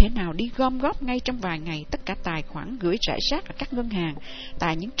không thể nào đi gom góp ngay trong vài ngày tất cả tài khoản gửi rải rác ở các ngân hàng,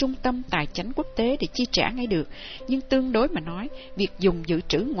 tại những trung tâm tài chánh quốc tế để chi trả ngay được. Nhưng tương đối mà nói, việc dùng dự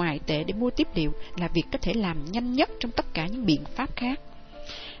trữ ngoại tệ để mua tiếp liệu là việc có thể làm nhanh nhất trong tất cả những biện pháp khác.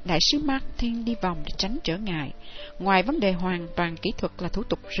 đại sứ Martin đi vòng để tránh trở ngại. Ngoài vấn đề hoàn toàn kỹ thuật là thủ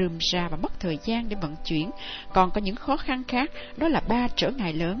tục rườm rà và mất thời gian để vận chuyển, còn có những khó khăn khác, đó là 3 trở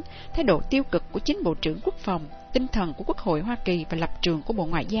ngại lớn: thái độ tiêu cực của chính Bộ trưởng Quốc phòng, tinh thần của Quốc hội Hoa Kỳ và lập trường của Bộ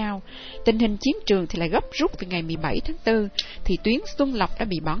Ngoại giao. Tình hình chiến trường thì lại gấp rút vì ngày 17 tháng 4 thì tuyến Xuân Lộc đã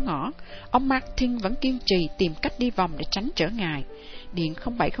bị bỏ ngỏ. Ông Martin vẫn kiên trì tìm cách đi vòng để tránh trở ngại. Điện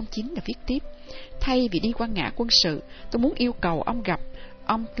 0709 đã viết tiếp: thay vì đi qua ngã quân sự, tôi muốn yêu cầu ông gặp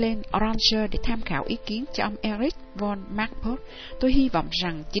ông Glenn Oranger để tham khảo ý kiến cho ông Erich von Markport. Tôi hy vọng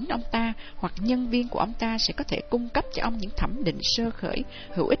rằng chính ông ta hoặc nhân viên của ông ta sẽ có thể cung cấp cho ông những thẩm định sơ khởi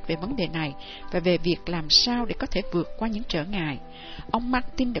hữu ích về vấn đề này và về việc làm sao để có thể vượt qua những trở ngại. Ông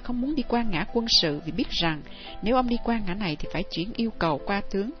Martin đã không muốn đi qua ngã quân sự vì biết rằng nếu ông đi qua ngã này thì phải chuyển yêu cầu qua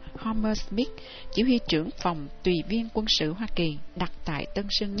tướng Homer Smith, chỉ huy trưởng phòng tùy viên quân sự Hoa Kỳ đặt tại Tân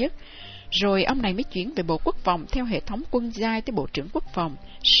Sơn Nhất. Rồi ông này mới chuyển về Bộ Quốc phòng theo hệ thống quân giai tới Bộ trưởng Quốc phòng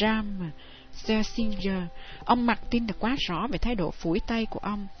Sam Schlesinger. Ông Martin đã quá rõ về thái độ phủi tay của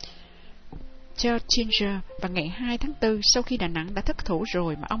ông Schlesinger, và ngày 2 tháng 4, sau khi Đà Nẵng đã thất thủ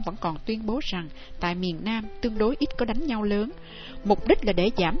rồi mà ông vẫn còn tuyên bố rằng tại miền Nam tương đối ít có đánh nhau lớn. Mục đích là để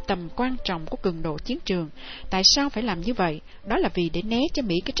giảm tầm quan trọng của cường độ chiến trường. Tại sao phải làm như vậy? Đó là vì để né cho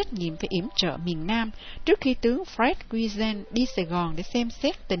Mỹ cái trách nhiệm phải yểm trợ miền Nam trước khi tướng Fred Guizen đi Sài Gòn để xem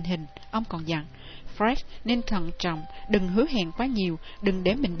xét tình hình. Ông còn dặn Fred nên thận trọng, đừng hứa hẹn quá nhiều, đừng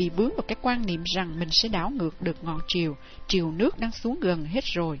để mình bị vướng vào cái quan niệm rằng mình sẽ đảo ngược được ngọn triều nước đang xuống gần hết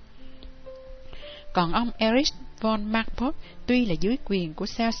rồi. Còn ông Erich von Markport tuy là dưới quyền của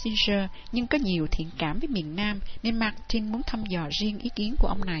Schlesinger nhưng có nhiều thiện cảm với miền Nam, nên Martin muốn thăm dò riêng ý kiến của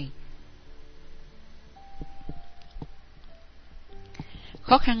ông này.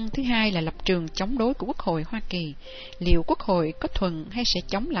 Khó khăn thứ hai là lập trường chống đối của Quốc hội Hoa Kỳ. Liệu Quốc hội có thuận hay sẽ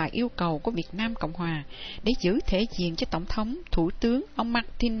chống lại yêu cầu của Việt Nam Cộng Hòa để giữ thể diện cho Tổng thống, Thủ tướng? Ông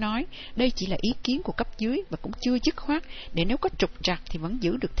Martin nói đây chỉ là ý kiến của cấp dưới và cũng chưa dứt khoát, để nếu có trục trặc thì vẫn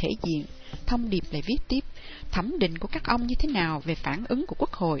giữ được thể diện. Thông điệp lại viết tiếp: thẩm định của các ông như thế nào về phản ứng của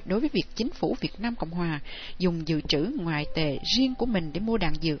Quốc hội đối với việc chính phủ Việt Nam Cộng Hòa dùng dự trữ ngoại tệ riêng của mình để mua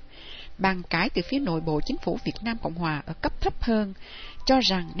đạn dược? Bàn cãi từ phía nội bộ chính phủ Việt Nam Cộng Hòa ở cấp thấp hơn, cho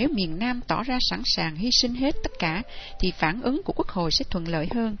rằng nếu miền Nam tỏ ra sẵn sàng hy sinh hết tất cả thì phản ứng của Quốc hội sẽ thuận lợi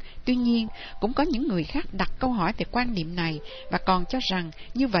hơn. Tuy nhiên, cũng có những người khác đặt câu hỏi về quan niệm này và còn cho rằng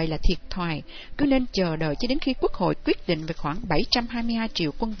như vậy là thiệt thòi, cứ nên chờ đợi cho đến khi Quốc hội quyết định về khoảng 722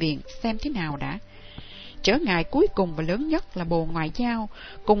 triệu quân viện xem thế nào đã. Trở ngại cuối cùng và lớn nhất là Bộ Ngoại giao.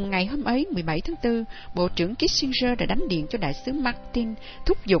 Cùng ngày hôm ấy, 17 tháng 4, Bộ trưởng Kissinger đã đánh điện cho đại sứ Martin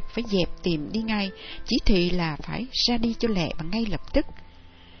thúc giục phải dẹp tìm đi ngay, chỉ thị là phải ra đi cho lẹ và ngay lập tức.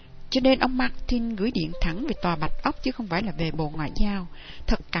 Cho nên ông Martin gửi điện thẳng về Tòa Bạch Ốc chứ không phải là về Bộ Ngoại giao.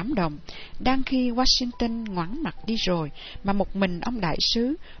 Thật cảm động, đang khi Washington ngoảnh mặt đi rồi mà một mình ông đại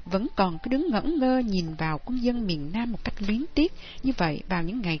sứ vẫn còn cứ đứng ngẩn ngơ nhìn vào quân dân miền Nam một cách luyến tiếc. Như vậy, vào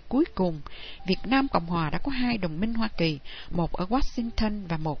những ngày cuối cùng, Việt Nam Cộng Hòa đã có 2 đồng minh Hoa Kỳ, một ở Washington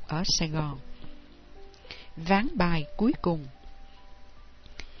và một ở Sài Gòn. Ván bài cuối cùng.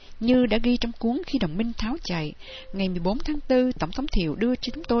 Như đã ghi trong cuốn Khi đồng minh tháo chạy, ngày 14 tháng 4, Tổng thống Thiệu đưa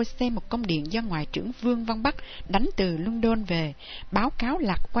cho chúng tôi xem một công điện do Ngoại trưởng Vương Văn Bắc đánh từ London về, báo cáo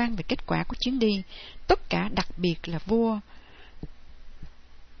lạc quan về kết quả của chuyến đi, tất cả đặc biệt là vua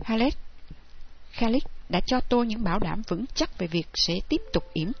Khalid đã cho tôi những bảo đảm vững chắc về việc sẽ tiếp tục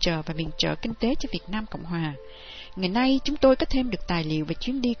yểm trợ và viện trợ kinh tế cho Việt Nam Cộng Hòa. Ngày nay, chúng tôi có thêm được tài liệu về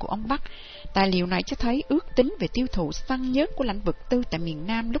chuyến đi của ông Bắc. Tài liệu này cho thấy ước tính về tiêu thụ xăng nhớt của lãnh vực tư tại miền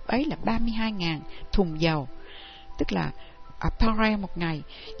Nam lúc ấy là 32.000 thùng dầu, tức là barrel một ngày.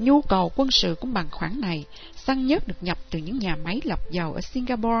 Nhu cầu quân sự cũng bằng khoản này. Xăng nhớt được nhập từ những nhà máy lọc dầu ở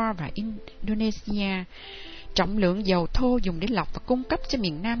Singapore và Indonesia. Trọng lượng dầu thô dùng để lọc và cung cấp cho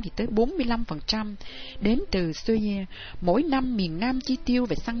miền Nam thì tới 45% đến từ Syria. Mỗi năm miền Nam chi tiêu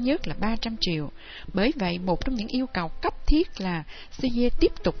về xăng nhớt là 300 triệu. Bởi vậy, một trong những yêu cầu cấp thiết là Syria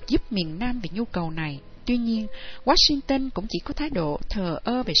tiếp tục giúp miền Nam về nhu cầu này. Tuy nhiên, Washington cũng chỉ có thái độ thờ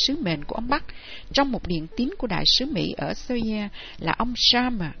ơ về sứ mệnh của ông Bắc. Trong một điện tín của đại sứ Mỹ ở Syria là ông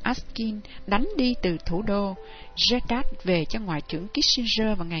Sam Askin đánh đi từ thủ đô Jeddah về cho Ngoại trưởng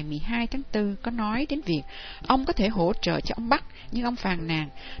Kissinger vào ngày 12 tháng 4 có nói đến việc ông có thể hỗ trợ cho ông Bắc, nhưng ông phàn nàn: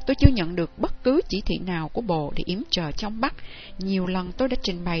 tôi chưa nhận được bất cứ chỉ thị nào của Bộ để yểm trợ cho ông Bắc. Nhiều lần tôi đã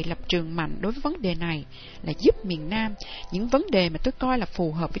trình bày lập trường mạnh đối với vấn đề này là giúp miền Nam, những vấn đề mà tôi coi là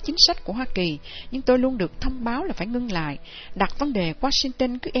phù hợp với chính sách của Hoa Kỳ, nhưng tôi luôn được thông báo là phải ngưng lại. Đặt vấn đề,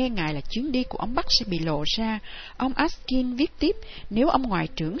 Washington cứ e ngại là chuyến đi của ông Bắc sẽ bị lộ ra. Ông Askin viết tiếp, nếu ông ngoại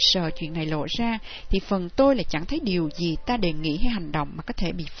trưởng sợ chuyện này lộ ra, thì phần tôi là chẳng thấy điều gì ta đề nghị hay hành động mà có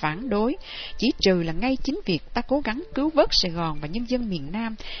thể bị phản đối. Chỉ trừ là ngay chính việc ta cố gắng cứu vớt Sài Gòn và nhân dân miền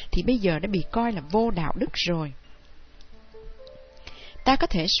Nam, thì bây giờ đã bị coi là vô đạo đức rồi. Ta có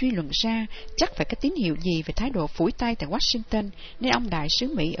thể suy luận ra chắc phải có tín hiệu gì về thái độ phủi tay tại Washington, nên ông đại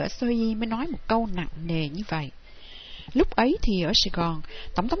sứ Mỹ ở Seoul mới nói một câu nặng nề như vậy. Lúc ấy thì ở Sài Gòn,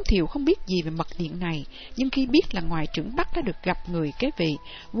 Tổng thống Thiệu không biết gì về mật điện này, nhưng khi biết là ngoại trưởng Bắc đã được gặp người kế vị,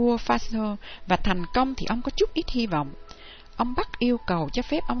 vua Faso, và thành công thì ông có chút ít hy vọng. Ông Bắc yêu cầu cho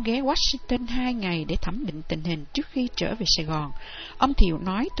phép ông ghé Washington 2 ngày để thẩm định tình hình trước khi trở về Sài Gòn. Ông Thiệu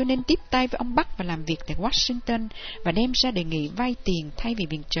nói tôi nên tiếp tay với ông Bắc và làm việc tại Washington và đem ra đề nghị vay tiền thay vì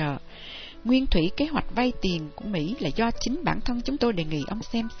viện trợ. Nguyên thủy kế hoạch vay tiền của Mỹ là do chính bản thân chúng tôi đề nghị ông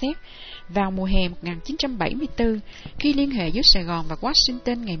xem xét. Vào mùa hè 1974, khi liên hệ giữa Sài Gòn và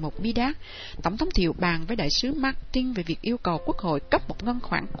Washington ngày một bi đát, Tổng thống Thiệu bàn với đại sứ Martin về việc yêu cầu Quốc hội cấp một ngân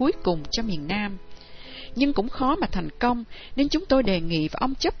khoản cuối cùng cho miền Nam. Nhưng cũng khó mà thành công, nên chúng tôi đề nghị và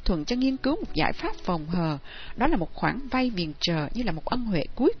ông chấp thuận cho nghiên cứu một giải pháp phòng hờ, đó là một khoản vay viện trợ như là một ân huệ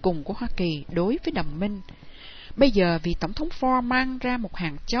cuối cùng của Hoa Kỳ đối với đồng minh. Bây giờ vì Tổng thống Ford mang ra một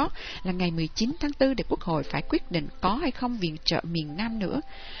hàng chót là ngày 19 tháng 4 để Quốc hội phải quyết định có hay không viện trợ miền Nam nữa.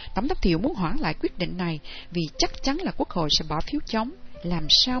 Tổng thống Thiệu muốn hoãn lại quyết định này vì chắc chắn là Quốc hội sẽ bỏ phiếu chống. Làm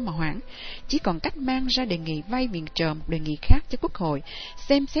sao mà hoãn? Chỉ còn cách mang ra đề nghị vay viện trợ một đề nghị khác cho Quốc hội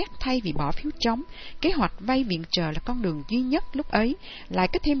xem xét thay vì bỏ phiếu chống. Kế hoạch vay viện trợ là con đường duy nhất lúc ấy, lại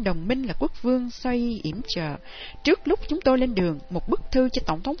có thêm đồng minh là quốc vương xoay yểm trợ. Trước lúc chúng tôi lên đường, một bức thư cho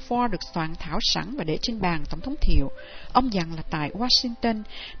Tổng thống Ford được soạn thảo sẵn và để trên bàn Tổng thống Thiệu. Ông dặn là tại Washington,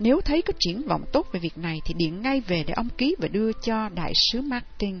 nếu thấy có triển vọng tốt về việc này thì điện ngay về để ông ký và đưa cho đại sứ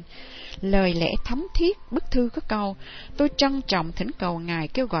Martin. Lời lẽ thấm thiết, bức thư có câu: tôi trân trọng thỉnh cầu ngài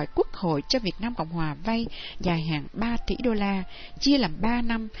kêu gọi Quốc hội cho Việt Nam Cộng Hòa vay dài hạn 3 tỷ đô la, chia làm 3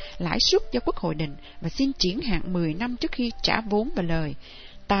 năm, lãi suất do Quốc hội định, và xin triển hạn 10 năm trước khi trả vốn và lời.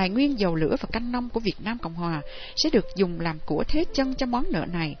 Tài nguyên dầu lửa và canh nông của Việt Nam Cộng Hòa sẽ được dùng làm của thế chân cho món nợ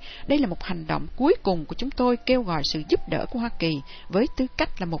này. Đây là một hành động cuối cùng của chúng tôi kêu gọi sự giúp đỡ của Hoa Kỳ với tư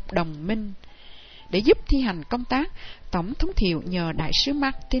cách là một đồng minh. Để giúp thi hành công tác, Tổng thống Thiệu nhờ đại sứ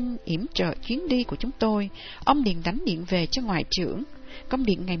Martin yểm trợ chuyến đi của chúng tôi. Ông liền đánh điện về cho ngoại trưởng. Công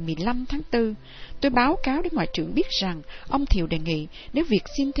điện ngày 15 tháng 4, tôi báo cáo đến ngoại trưởng biết rằng ông Thiệu đề nghị nếu việc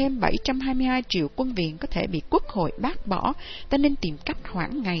xin thêm 722 triệu quân viện có thể bị Quốc hội bác bỏ, ta nên tìm cách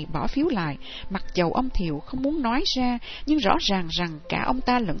hoãn ngày bỏ phiếu lại. Mặc dầu ông Thiệu không muốn nói ra, nhưng rõ ràng rằng cả ông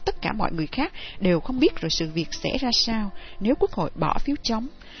ta lẫn tất cả mọi người khác đều không biết rồi sự việc sẽ ra sao nếu Quốc hội bỏ phiếu chống.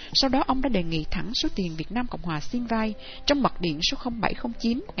 Sau đó ông đã đề nghị thẳng số tiền Việt Nam Cộng Hòa xin vay trong mật điện số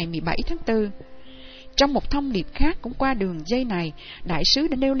 0709 ngày 17 tháng 4. Trong một thông điệp khác cũng qua đường dây này, đại sứ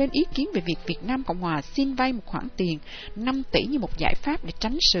đã nêu lên ý kiến về việc Việt Nam Cộng Hòa xin vay một khoản tiền 5 tỷ như một giải pháp để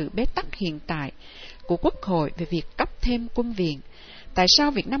tránh sự bế tắc hiện tại của Quốc hội về việc cấp thêm quân viện. Tại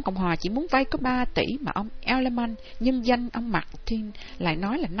sao Việt Nam Cộng Hòa chỉ muốn vay có 3 tỷ mà ông Elleman, nhân danh ông Martin, lại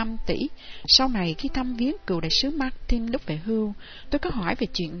nói là 5 tỷ? Sau này khi thăm viếng cựu đại sứ Martin lúc về hưu, tôi có hỏi về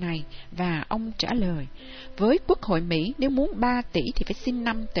chuyện này và ông trả lời: với Quốc hội Mỹ, nếu muốn 3 tỷ thì phải xin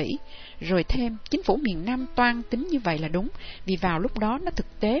 5 tỷ. Rồi thêm, chính phủ miền Nam toan tính như vậy là đúng, vì vào lúc đó nó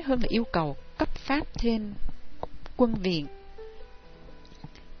thực tế hơn là yêu cầu cấp phát thêm quân viện.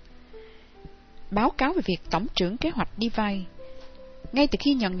 Báo cáo về việc Tổng trưởng kế hoạch đi vay. Ngay từ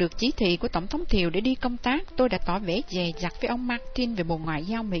khi nhận được chỉ thị của Tổng thống Thiệu để đi công tác, tôi đã tỏ vẻ dè dặt với ông Martin về Bộ Ngoại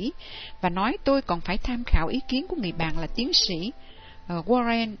giao Mỹ và nói tôi còn phải tham khảo ý kiến của người bạn là tiến sĩ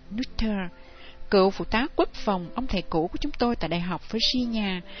Warren Nutter, cựu phụ tá quốc phòng, ông thầy cũ của chúng tôi tại Đại học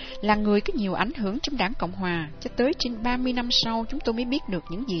Virginia, là người có nhiều ảnh hưởng trong đảng Cộng Hòa. Cho tới trên 30 năm sau, chúng tôi mới biết được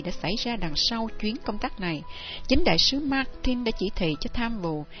những gì đã xảy ra đằng sau chuyến công tác này. Chính đại sứ Martin đã chỉ thị cho tham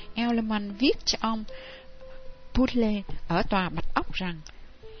vụ Elleman viết cho ông Putle ở tòa Bạch Ốc rằng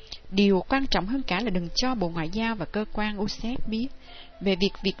điều quan trọng hơn cả là đừng cho Bộ Ngoại giao và cơ quan USAID biết về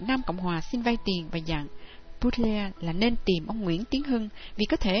việc Việt Nam Cộng Hòa xin vay tiền, và dặn Putle là nên tìm ông Nguyễn Tiến Hưng, vì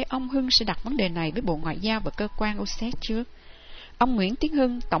có thể ông Hưng sẽ đặt vấn đề này với Bộ Ngoại giao và cơ quan USAID trước. Ông Nguyễn Tiến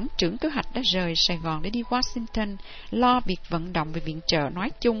Hưng, Tổng trưởng kế hoạch, đã rời Sài Gòn để đi Washington lo việc vận động về viện trợ nói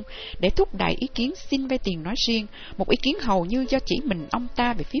chung để thúc đẩy ý kiến xin vay tiền nói riêng, một ý kiến hầu như do chỉ mình ông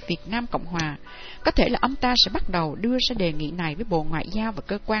ta về phía Việt Nam Cộng Hòa. Có thể là ông ta sẽ bắt đầu đưa ra đề nghị này với Bộ Ngoại giao và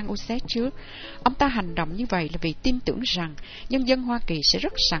cơ quan USAID trước. Ông ta hành động như vậy là vì tin tưởng rằng nhân dân Hoa Kỳ sẽ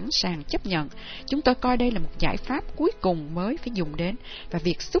rất sẵn sàng chấp nhận. Chúng tôi coi đây là một giải pháp cuối cùng mới phải dùng đến, và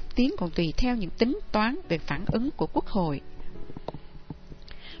việc xúc tiến còn tùy theo những tính toán về phản ứng của Quốc hội.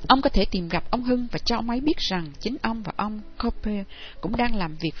 Ông có thể tìm gặp ông Hưng và cho ông ấy biết rằng chính ông và ông Cooper cũng đang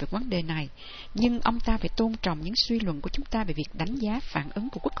làm việc về vấn đề này, nhưng ông ta phải tôn trọng những suy luận của chúng ta về việc đánh giá phản ứng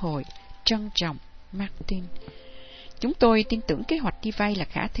của Quốc hội. Trân trọng, Martin. Chúng tôi tin tưởng kế hoạch đi vay là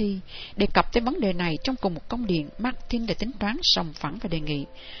khả thi. Đề cập tới vấn đề này trong cùng một công điện, Martin đã tính toán sòng phẳng và đề nghị.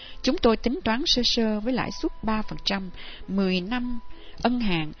 Chúng tôi tính toán sơ sơ với lãi suất 3%, 10 năm ân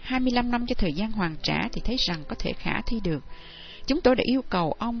hạn, 25 năm cho thời gian hoàn trả thì thấy rằng có thể khả thi được. Chúng tôi đã yêu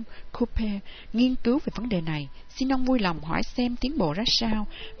cầu ông Cooper nghiên cứu về vấn đề này. Xin ông vui lòng hỏi xem tiến bộ ra sao,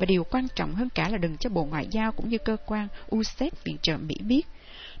 và điều quan trọng hơn cả là đừng cho Bộ Ngoại giao cũng như cơ quan USAID viện trợ Mỹ biết.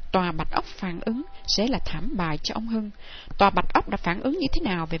 Tòa Bạch Ốc phản ứng sẽ là thảm bại cho ông Hưng. Tòa Bạch Ốc đã phản ứng như thế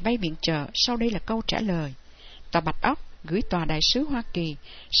nào về vay viện trợ? Sau đây là câu trả lời. Tòa Bạch Ốc gửi Tòa Đại sứ Hoa Kỳ,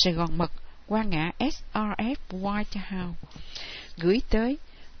 Sài Gòn mật qua ngã SRF White House, gửi tới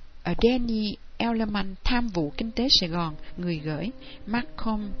Danny Ellerman, tham vụ kinh tế Sài Gòn, người gửi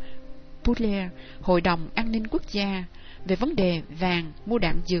Malcolm Butler, Hội đồng An ninh Quốc gia, về vấn đề vàng, mua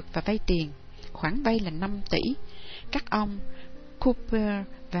đạn dược và vay tiền. Khoản vay là 5 tỷ. Các ông Cooper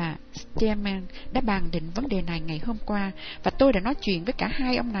và Stearman đã bàn định vấn đề này ngày hôm qua, và tôi đã nói chuyện với cả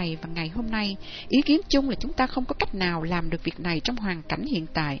hai ông này vào ngày hôm nay. Ý kiến chung là chúng ta không có cách nào làm được việc này trong hoàn cảnh hiện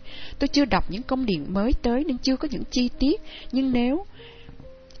tại. Tôi chưa đọc những công điện mới tới nên chưa có những chi tiết, nhưng nếu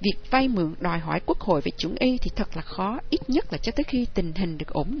việc vay mượn đòi hỏi Quốc hội về chuẩn y thì thật là khó, ít nhất là cho tới khi tình hình được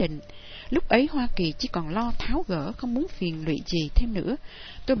ổn định. Lúc ấy Hoa Kỳ chỉ còn lo tháo gỡ, không muốn phiền lụy gì thêm nữa.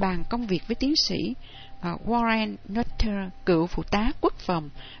 Tôi bàn công việc với tiến sĩ Warren Nutter, cựu phụ tá quốc phòng.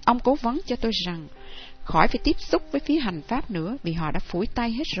 Ông cố vấn cho tôi rằng khỏi phải tiếp xúc với phía hành pháp nữa vì họ đã phủi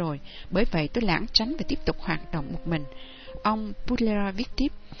tay hết rồi. Bởi vậy tôi lảng tránh và tiếp tục hoạt động một mình. Ông Butler viết tiếp,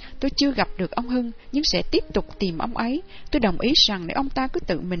 tôi chưa gặp được ông Hưng nhưng sẽ tiếp tục tìm ông ấy. Tôi đồng ý rằng nếu ông ta cứ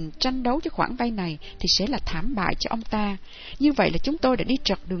tự mình tranh đấu cho khoản vay này thì sẽ là thảm bại cho ông ta. Như vậy là chúng tôi đã đi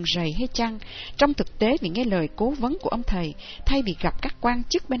trật đường rầy hay chăng? Trong thực tế, vì nghe lời cố vấn của ông thầy, thay vì gặp các quan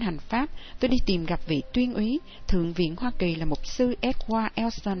chức bên hành pháp, tôi đi tìm gặp vị tuyên úy Thượng viện Hoa Kỳ là mục sư Edward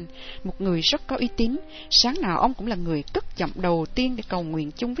Elson, một người rất có uy tín. Sáng nào ông cũng là người cất giọng đầu tiên để cầu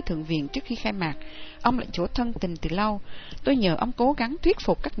nguyện chung với Thượng viện trước khi khai mạc. Ông là chỗ thân tình từ lâu. Tôi nhờ ông cố gắng thuyết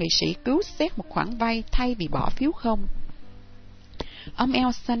phục các nghị sĩ cứu xét một khoản vay thay vì bỏ phiếu không. Ông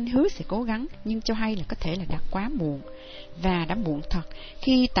Elson hứa sẽ cố gắng, nhưng cho hay là có thể là đã quá muộn. Và đã muộn thật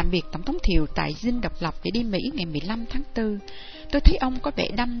khi tạm biệt Tổng thống Thiệu tại dinh độc lập để đi Mỹ ngày 15 tháng 4. Tôi thấy ông có vẻ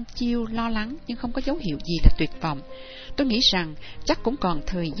đăm chiêu lo lắng nhưng không có dấu hiệu gì là tuyệt vọng. Tôi nghĩ rằng chắc cũng còn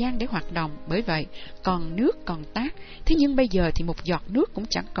thời gian để hoạt động, bởi vậy còn nước còn tát. Thế nhưng bây giờ thì một giọt nước cũng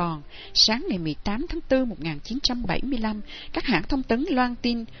chẳng còn. Sáng ngày 18 tháng 4 1975, các hãng thông tấn loan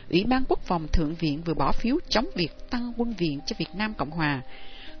tin Ủy ban Quốc phòng Thượng viện vừa bỏ phiếu chống việc tăng quân viện cho Việt Nam Cộng Hòa.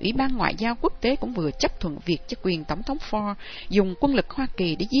 Ủy ban Ngoại giao Quốc tế cũng vừa chấp thuận việc cho quyền Tổng thống Ford dùng quân lực Hoa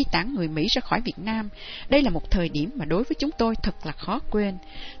Kỳ để di tản người Mỹ ra khỏi Việt Nam. Đây là một thời điểm mà đối với chúng tôi thật là khó quên.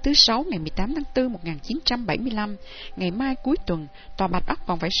 Thứ Sáu ngày 18 tháng 4 1975, ngày mai cuối tuần, Tòa Bạch Ốc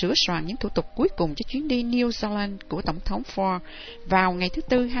còn phải sửa soạn những thủ tục cuối cùng cho chuyến đi New Zealand của Tổng thống Ford. Vào ngày thứ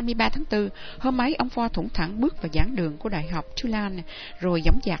Tư 23 tháng 4, hôm ấy ông Ford thủng thẳng bước vào giảng đường của Đại học Tulane, rồi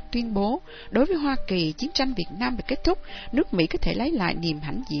dõng dạc tuyên bố, đối với Hoa Kỳ, chiến tranh Việt Nam đã kết thúc, nước Mỹ có thể lấy lại niềm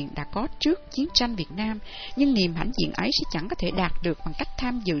hãnh diện đã có trước chiến tranh Việt Nam, nhưng niềm hãnh diện ấy sẽ chẳng có thể đạt được bằng cách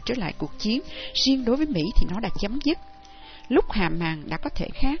tham dự trở lại cuộc chiến. Riêng đối với Mỹ thì nó đã chấm dứt. Lúc hạ màn đã có thể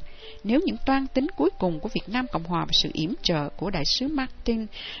khác. Nếu những toan tính cuối cùng của Việt Nam Cộng Hòa và sự yểm trợ của đại sứ Martin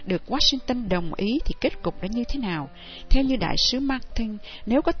được Washington đồng ý thì kết cục đã như thế nào? Theo như đại sứ Martin,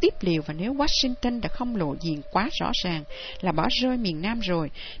 nếu có tiếp liệu và nếu Washington đã không lộ diện quá rõ ràng là bỏ rơi miền Nam rồi,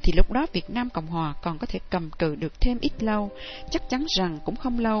 thì lúc đó Việt Nam Cộng Hòa còn có thể cầm cự được thêm ít lâu. Chắc chắn rằng cũng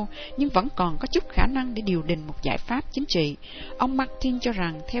không lâu, nhưng vẫn còn có chút khả năng để điều đình một giải pháp chính trị. Ông Martin cho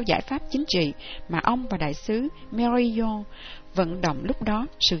rằng theo giải pháp chính trị mà ông và đại sứ Marion vận động lúc đó,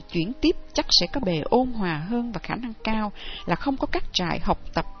 sự chuyển tiếp chắc sẽ có bề ôn hòa hơn và khả năng cao là không có các trại học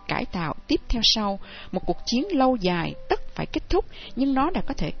tập cải tạo tiếp theo sau. Một cuộc chiến lâu dài tất phải kết thúc, nhưng nó đã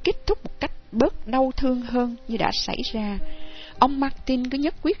có thể kết thúc một cách bớt đau thương hơn như đã xảy ra. Ông Martin cứ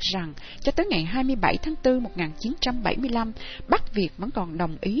nhất quyết rằng cho tới ngày 27 tháng 4 1975, Bắc Việt vẫn còn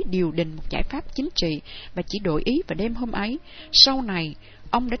đồng ý điều đình một giải pháp chính trị và chỉ đổi ý vào đêm hôm ấy. Sau này,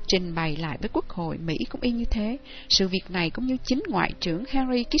 ông đã trình bày lại với Quốc hội Mỹ cũng y như thế. Sự việc này cũng như chính Ngoại trưởng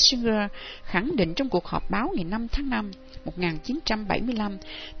Henry Kissinger khẳng định trong cuộc họp báo ngày 5 tháng 5 1975,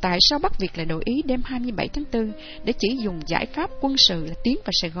 tại sao Bắc Việt lại đổi ý đêm 27 tháng 4 để chỉ dùng giải pháp quân sự là tiến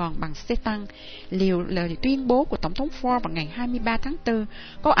vào Sài Gòn bằng xe tăng. Liệu lời tuyên bố của Tổng thống Ford vào ngày 23 tháng 4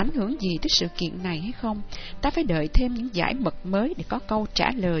 có ảnh hưởng gì tới sự kiện này hay không? Ta phải đợi thêm những giải mật mới để có câu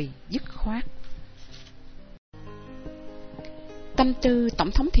trả lời dứt khoát. Tâm tư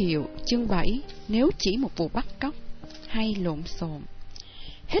Tổng thống Thiệu, chương 7, nếu chỉ một vụ bắt cóc hay lộn xộn.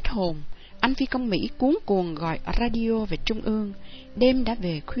 Hết hồn, anh phi công Mỹ cuống cuồng gọi radio về Trung ương. Đêm đã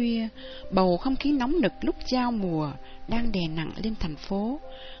về khuya, bầu không khí nóng nực lúc giao mùa đang đè nặng lên thành phố.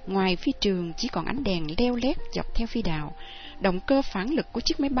 Ngoài phi trường chỉ còn ánh đèn leo lét dọc theo phi đạo. Động cơ phản lực của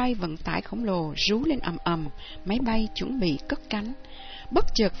chiếc máy bay vận tải khổng lồ rú lên ầm ầm, máy bay chuẩn bị cất cánh. Bất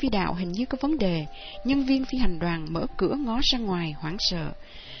chợt phi đạo hình như có vấn đề, nhân viên phi hành đoàn mở cửa ngó ra ngoài hoảng sợ.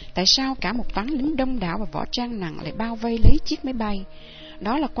 Tại sao cả một toán lính đông đảo và võ trang nặng lại bao vây lấy chiếc máy bay?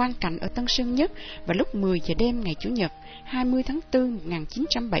 Đó là quang cảnh ở Tân Sơn Nhất vào lúc 10 giờ đêm ngày Chủ nhật 20 tháng 4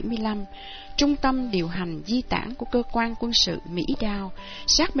 1975. Trung tâm điều hành di tản của cơ quan quân sự Mỹ Đao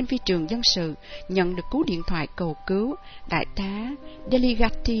sát bên phi trường dân sự nhận được cú điện thoại cầu cứu. Đại tá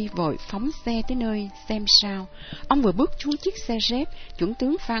Delegati vội phóng xe tới nơi xem sao. Ông vừa bước xuống chiếc xe Jeep, chuẩn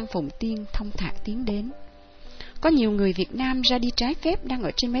tướng Phan Phụng Tiên thông thả tiến đến. Có nhiều người Việt Nam ra đi trái phép đang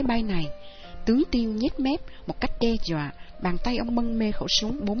ở trên máy bay này. Tướng Tiên nhếch mép một cách đe dọa, bàn tay ông mân mê khẩu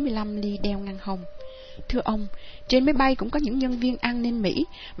súng 45 ly đeo ngang hông. Thưa ông, trên máy bay cũng có những nhân viên an ninh Mỹ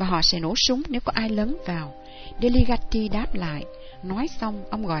và họ sẽ nổ súng nếu có ai lấn vào. Delegati đáp lại. Nói xong,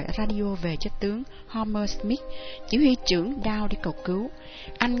 ông gọi radio về cho tướng Homer Smith, chỉ huy trưởng Dow để cầu cứu.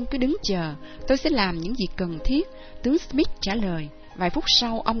 Anh cứ đứng chờ, tôi sẽ làm những gì cần thiết, tướng Smith trả lời. Vài phút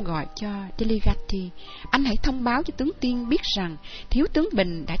sau, ông gọi cho Delegati. Anh hãy thông báo cho tướng Tiên biết rằng thiếu tướng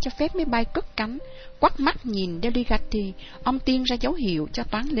Bình đã cho phép máy bay cất cánh. Quắt mắt nhìn Delegati, ông Tiên ra dấu hiệu cho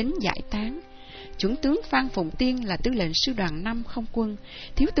toán lính giải tán. Chuẩn tướng Phan Phụng Tiên là tư lệnh sư đoàn 5 không quân,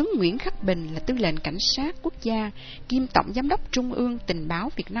 thiếu tướng Nguyễn Khắc Bình là tư lệnh cảnh sát quốc gia, kiêm tổng giám đốc Trung ương Tình báo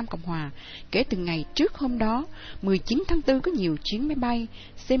Việt Nam Cộng Hòa. Kể từ ngày trước hôm đó, 19 tháng 4 có nhiều chuyến máy bay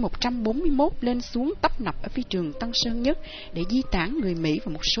C-141 lên xuống tấp nập ở phi trường Tân Sơn Nhất để di tản người Mỹ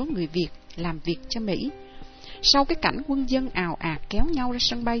và một số người Việt làm việc cho Mỹ. Sau cái cảnh quân dân ào ạt kéo nhau ra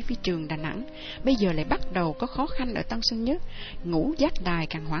sân bay phi trường Đà Nẵng, bây giờ lại bắt đầu có khó khăn ở Tân Sơn Nhất. Ngũ Giác Đài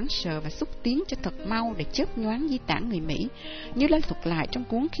càng hoảng sợ và xúc tiến cho thật mau để chớp nhoáng di tản người Mỹ. Như đã thuật lại trong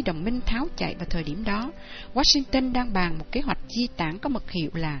cuốn Khi đồng minh tháo chạy vào thời điểm đó, Washington đang bàn một kế hoạch di tản có mật hiệu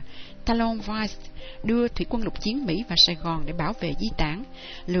là Talon Vice, đưa thủy quân lục chiến Mỹ vào Sài Gòn để bảo vệ di tản.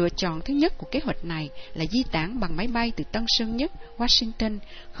 Lựa chọn thứ nhất của kế hoạch này là di tản bằng máy bay từ Tân Sơn Nhất, Washington,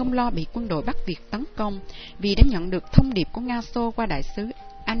 không lo bị quân đội Bắc Việt tấn công, vì đã nhận được thông điệp của Nga Xô qua đại sứ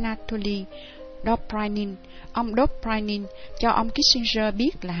Anatoly Dobrynin. Ông Dobrynin cho ông Kissinger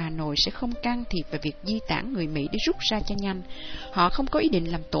biết là Hà Nội sẽ không can thiệp vào việc di tản người Mỹ để rút ra cho nhanh. Họ không có ý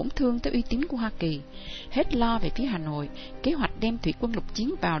định làm tổn thương tới uy tín của Hoa Kỳ. Hết lo về phía Hà Nội, kế hoạch đem thủy quân lục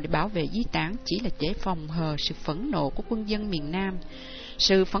chiến vào để bảo vệ di tản chỉ là để phòng hờ sự phẫn nộ của quân dân miền Nam.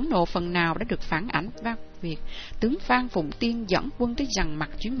 Sự phẫn nộ phần nào đã được phản ảnh qua việc tướng Phan Phụng Tiên dẫn quân tới dằn mặt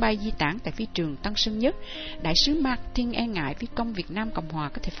chuyến bay di tản tại phi trường Tân Sơn Nhất. Đại sứ Martin e ngại phi công Việt Nam Cộng Hòa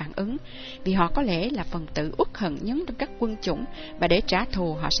có thể phản ứng, vì họ có lẽ là phần tử uất hận nhấn trong các quân chủng, và để trả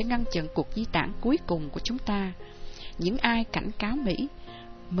thù họ sẽ ngăn chặn cuộc di tản cuối cùng của chúng ta. Những ai cảnh cáo Mỹ?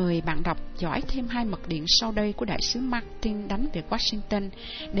 Mời bạn đọc dõi thêm 2 mật điện sau đây của đại sứ Martin đánh về Washington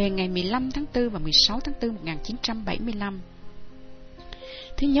đề ngày 15 tháng 4 và 16 tháng 4 1975.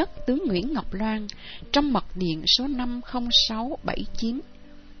 Thứ nhất, tướng Nguyễn Ngọc Loan trong mật điện số 50679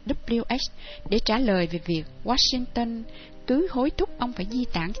 WS để trả lời về việc Washington cứ hối thúc ông phải di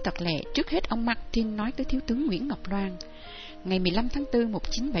tản cho thật lẹ. Trước hết, ông Martin nói tới thiếu tướng Nguyễn Ngọc Loan. Ngày 15 tháng 4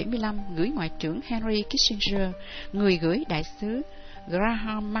 1975, gửi Ngoại trưởng Henry Kissinger, người gửi đại sứ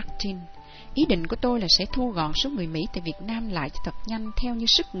Graham Martin. Ý định của tôi là sẽ thu gọn số người Mỹ tại Việt Nam lại cho thật nhanh theo như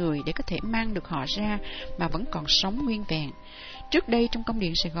sức người để có thể mang được họ ra mà vẫn còn sống nguyên vẹn. Trước đây trong công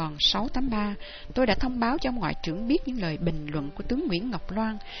điện Sài Gòn 683, tôi đã thông báo cho ông Ngoại trưởng biết những lời bình luận của tướng Nguyễn Ngọc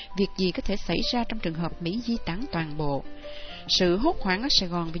Loan, việc gì có thể xảy ra trong trường hợp Mỹ di tản toàn bộ. Sự hốt hoảng ở Sài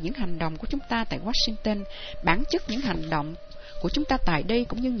Gòn vì những hành động của chúng ta tại Washington, bản chất những hành động của chúng ta tại đây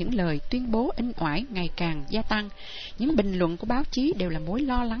cũng như những lời tuyên bố inh oải ngày càng gia tăng. Những bình luận của báo chí đều là mối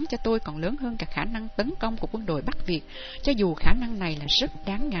lo lắng cho tôi còn lớn hơn cả khả năng tấn công của quân đội Bắc Việt, cho dù khả năng này là rất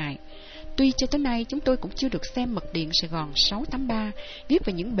đáng ngại. Tuy cho tới nay chúng tôi cũng chưa được xem mật điện Sài Gòn 683 viết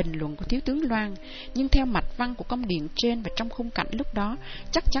về những bình luận của thiếu tướng Loan, nhưng theo mạch văn của công điện trên và trong khung cảnh lúc đó,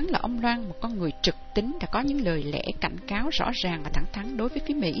 chắc chắn là ông Loan, một con người trực tính, đã có những lời lẽ cảnh cáo rõ ràng và thẳng thắn đối với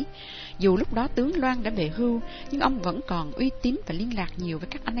phía Mỹ. Dù lúc đó tướng Loan đã về hưu, nhưng ông vẫn còn uy tín và liên lạc nhiều với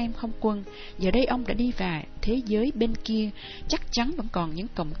các anh em không quân. Giờ đây ông đã đi vào thế giới bên kia, chắc chắn vẫn còn những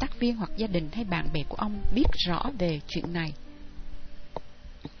cộng tác viên hoặc gia đình hay bạn bè của ông biết rõ về chuyện này.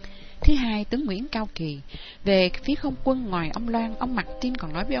 Thứ thứ hai, tướng Nguyễn Cao Kỳ. Về phía không quân, ngoài ông Loan, ông Martin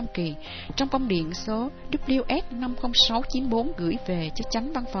còn nói với ông Kỳ trong công điện số WS50694 gửi về cho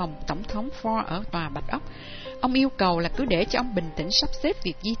chánh văn phòng Tổng thống Ford ở tòa Bạch Ốc. Ông yêu cầu là cứ để cho ông bình tĩnh sắp xếp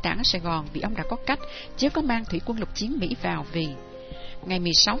việc di tản ở Sài Gòn, vì ông đã có cách, chứ có mang thủy quân lục chiến Mỹ vào. Vì ngày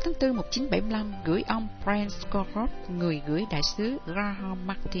 16 tháng 4 1975 gửi ông Brian Scott, người gửi đại sứ Graham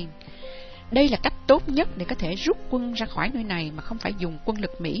Martin. Đây là cách tốt nhất để có thể rút quân ra khỏi nơi này mà không phải dùng quân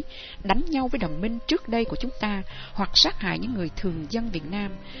lực Mỹ đánh nhau với đồng minh trước đây của chúng ta hoặc sát hại những người thường dân Việt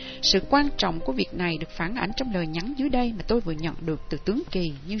Nam. Sự quan trọng của việc này được phản ánh trong lời nhắn dưới đây mà tôi vừa nhận được từ tướng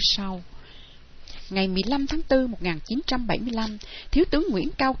Kỳ như sau. Ngày 15 tháng 4 1975, Thiếu tướng Nguyễn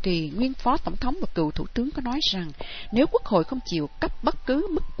Cao Kỳ, nguyên Phó Tổng thống và cựu Thủ tướng có nói rằng nếu Quốc hội không chịu cấp bất cứ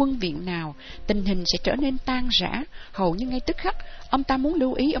mức quân viện nào, tình hình sẽ trở nên tan rã. Hầu như ngay tức khắc, ông ta muốn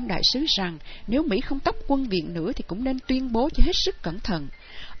lưu ý ông đại sứ rằng nếu Mỹ không cấp quân viện nữa thì cũng nên tuyên bố cho hết sức cẩn thận.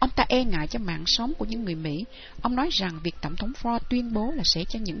 Ông ta e ngại cho mạng sống của những người Mỹ. Ông nói rằng việc Tổng thống Ford tuyên bố là sẽ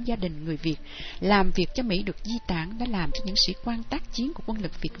cho những gia đình người Việt làm việc cho Mỹ được di tản đã làm cho những sĩ quan tác chiến của quân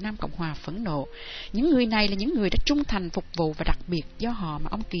lực Việt Nam Cộng Hòa phẫn nộ. Những người này là những người đã trung thành phục vụ và đặc biệt do họ mà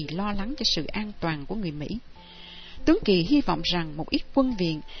ông Kỳ lo lắng cho sự an toàn của người Mỹ. Tướng Kỳ hy vọng rằng một ít quân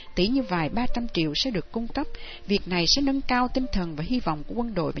viện, tỷ như vài 300 triệu sẽ được cung cấp. Việc này sẽ nâng cao tinh thần và hy vọng của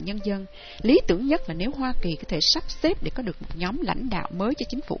quân đội và nhân dân. Lý tưởng nhất là nếu Hoa Kỳ có thể sắp xếp để có được một nhóm lãnh đạo mới cho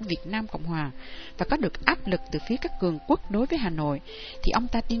chính phủ Việt Nam Cộng Hòa và có được áp lực từ phía các cường quốc đối với Hà Nội, thì ông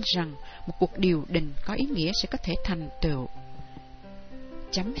ta tin rằng một cuộc điều đình có ý nghĩa sẽ có thể thành tựu.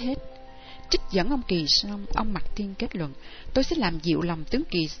 Chấm hết. Trích dẫn ông Kỳ xong, ông Martin kết luận, tôi sẽ làm dịu lòng tướng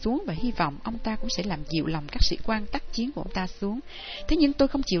Kỳ xuống và hy vọng ông ta cũng sẽ làm dịu lòng các sĩ quan tác chiến của ông ta xuống. Thế nhưng tôi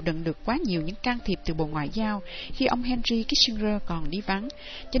không chịu đựng được quá nhiều những can thiệp từ Bộ Ngoại giao khi ông Henry Kissinger còn đi vắng,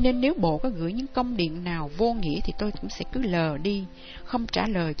 cho nên nếu Bộ có gửi những công điện nào vô nghĩa thì tôi cũng sẽ cứ lờ đi, không trả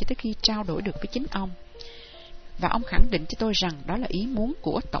lời cho tới khi trao đổi được với chính ông. Và ông khẳng định cho tôi rằng đó là ý muốn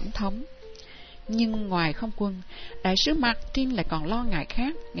của Tổng thống. Nhưng ngoài không quân, đại sứ Martin lại còn lo ngại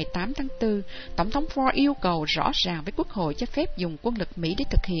khác. Ngày 8 tháng 4, Tổng thống Ford yêu cầu rõ ràng với Quốc hội cho phép dùng quân lực Mỹ để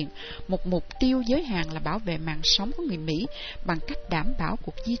thực hiện một mục tiêu giới hạn là bảo vệ mạng sống của người Mỹ bằng cách đảm bảo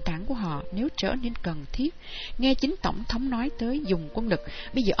cuộc di tản của họ nếu trở nên cần thiết. Nghe chính Tổng thống nói tới dùng quân lực,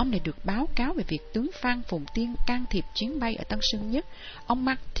 bây giờ ông lại được báo cáo về việc tướng Phan Phùng Tiên can thiệp chuyến bay ở Tân Sơn Nhất. Ông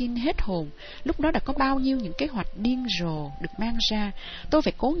Martin hết hồn. Lúc đó đã có bao nhiêu những kế hoạch điên rồ được mang ra. Tôi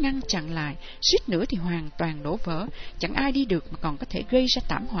phải cố ngăn chặn lại, suýt nữa thì hoàn toàn đổ vỡ, chẳng ai đi được mà còn có thể gây ra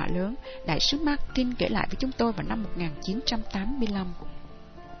thảm họa lớn. Đại sứ Martin kể lại với chúng tôi vào năm 1985.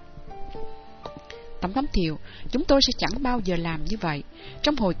 Tổng thống Thiệu, chúng tôi sẽ chẳng bao giờ làm như vậy.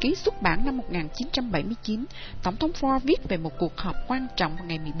 Trong hồi ký xuất bản năm 1979, Tổng thống Ford viết về một cuộc họp quan trọng vào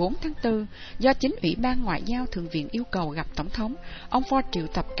ngày 14 tháng 4 do chính Ủy ban Ngoại giao Thượng viện yêu cầu gặp Tổng thống. Ông Ford triệu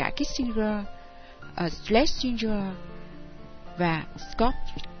tập cả Kissinger, Schlesinger và Scott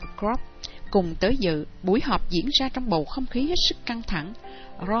cùng tới dự. Buổi họp diễn ra trong bầu không khí hết sức căng thẳng.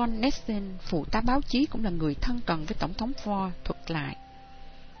 Ron Nessen, phụ tá báo chí cũng là người thân cận với Tổng thống Ford, thuật lại.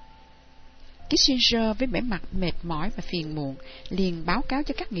 Kissinger với vẻ mặt mệt mỏi và phiền muộn liền báo cáo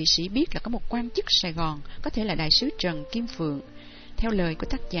cho các nghị sĩ biết là có một quan chức Sài Gòn, có thể là đại sứ Trần Kim Phượng, theo lời của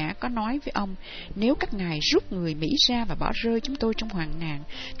tác giả, có nói với ông, nếu các ngài rút người Mỹ ra và bỏ rơi chúng tôi trong hoạn nạn,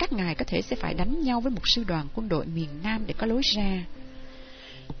 các ngài có thể sẽ phải đánh nhau với một sư đoàn quân đội miền Nam để có lối ra.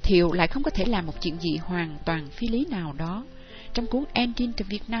 Thiệu lại không có thể làm một chuyện gì hoàn toàn phi lý nào đó. Trong cuốn Ending the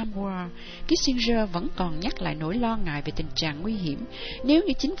Vietnam War, Kissinger vẫn còn nhắc lại nỗi lo ngại về tình trạng nguy hiểm nếu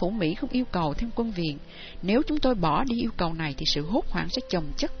như chính phủ Mỹ không yêu cầu thêm quân viện. Nếu chúng tôi bỏ đi yêu cầu này thì sự hốt hoảng sẽ chồng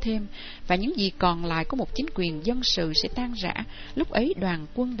chất thêm, và những gì còn lại của một chính quyền dân sự sẽ tan rã. Lúc ấy đoàn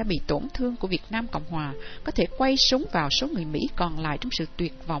quân đã bị tổn thương của Việt Nam Cộng Hòa có thể quay súng vào số người Mỹ còn lại trong sự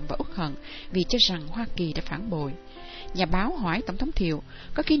tuyệt vọng và uất hận vì cho rằng Hoa Kỳ đã phản bội. Nhà báo hỏi Tổng thống Thiệu,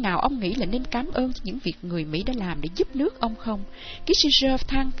 có khi nào ông nghĩ là nên cảm ơn những việc người Mỹ đã làm để giúp nước ông không? Kissinger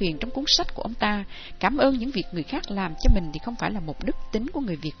than phiền trong cuốn sách của ông ta, cảm ơn những việc người khác làm cho mình thì không phải là một đức tính của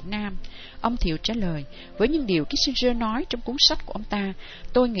người Việt Nam. Ông Thiệu trả lời, với những điều Kissinger nói trong cuốn sách của ông ta,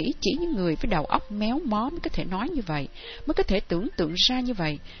 tôi nghĩ chỉ những người với đầu óc méo mó mới có thể nói như vậy, mới có thể tưởng tượng ra như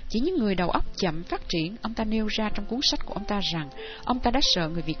vậy. Chỉ những người đầu óc chậm phát triển. Ông ta nêu ra trong cuốn sách của ông ta rằng ông ta đã sợ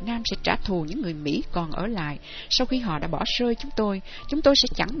người Việt Nam sẽ trả thù những người Mỹ còn ở lại sau khi họ đã bỏ rơi chúng tôi. Chúng tôi sẽ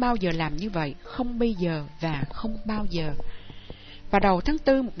chẳng bao giờ làm như vậy, không bây giờ và không bao giờ. Vào đầu tháng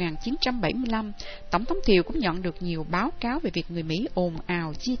 4 1975, Tổng thống Thiệu cũng nhận được nhiều báo cáo về việc người Mỹ ồn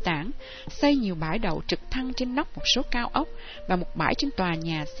ào di tản, xây nhiều bãi đậu trực thăng trên nóc một số cao ốc và một bãi trên tòa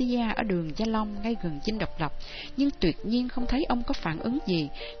nhà CIA ở đường Gia Long ngay gần Dinh Độc Lập, nhưng tuyệt nhiên không thấy ông có phản ứng gì,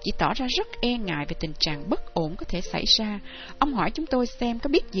 chỉ tỏ ra rất e ngại về tình trạng bất ổn có thể xảy ra. Ông hỏi chúng tôi xem có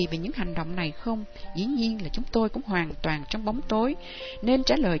biết gì về những hành động này không. Dĩ nhiên là chúng tôi cũng hoàn toàn trong bóng tối, nên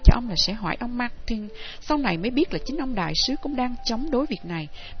trả lời cho ông là sẽ hỏi ông Martin. Sau này mới biết là chính ông đại sứ cũng đang chống đối việc này,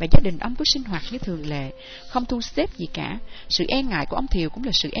 và gia đình ông cứ sinh hoạt như thường lệ, không thu xếp gì cả. Sự e ngại của ông Thiệu cũng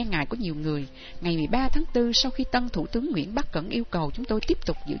là sự e ngại của nhiều người. Ngày 13 tháng 4, sau khi tân Thủ tướng Nguyễn Bắc Cẩn yêu cầu chúng tôi tiếp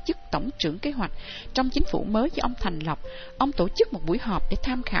tục giữ chức Tổng trưởng Kế hoạch trong chính phủ mới do ông thành lập, ông tổ chức một buổi họp để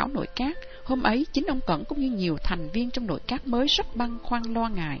tham khảo nội các. Hôm ấy, chính ông Cẩn cũng như nhiều thành viên trong nội các mới rất băn khoăn lo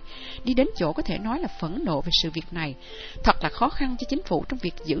ngại, đi đến chỗ có thể nói là phẫn nộ về sự việc này. Thật là khó khăn cho chính phủ trong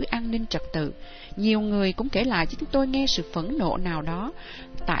việc giữ an ninh trật tự. Nhiều người cũng kể lại cho chúng tôi nghe sự phẫn nộ nào đó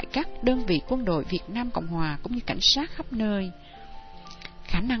tại các đơn vị quân đội Việt Nam Cộng Hòa cũng như cảnh sát khắp nơi.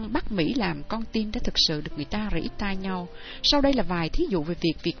 Khả năng Bắc Mỹ làm con tin đã thực sự được người ta rỉ tai nhau. Sau đây là vài thí dụ về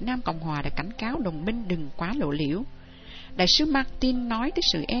việc Việt Nam Cộng Hòa đã cảnh cáo đồng minh đừng quá lộ liễu. Đại sứ Martin nói tới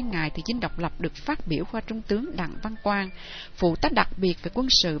sự e ngại từ Dinh Độc Lập được phát biểu qua Trung tướng Đặng Văn Quang, phụ tá đặc biệt về quân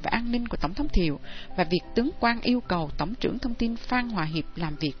sự và an ninh của Tổng thống Thiệu, và việc tướng Quang yêu cầu Tổng trưởng Thông tin Phan Hòa Hiệp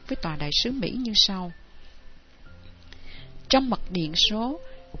làm việc với tòa đại sứ Mỹ như sau. Trong mật điện số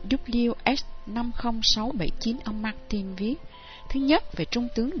WS50679, ông Martin viết: Thứ nhất, về Trung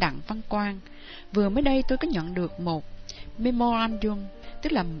tướng Đặng Văn Quang. Vừa mới đây tôi có nhận được một memorandum,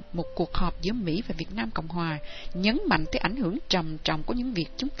 tức là một cuộc họp giữa Mỹ và Việt Nam Cộng Hòa, nhấn mạnh tới ảnh hưởng trầm trọng của những việc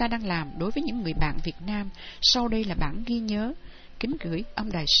chúng ta đang làm đối với những người bạn Việt Nam. Sau đây là bản ghi nhớ kính gửi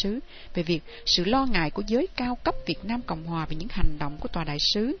ông đại sứ về việc sự lo ngại của giới cao cấp Việt Nam Cộng Hòa về những hành động của tòa đại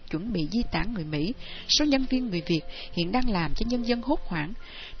sứ chuẩn bị di tản người Mỹ, số nhân viên người Việt hiện đang làm cho nhân dân hốt hoảng.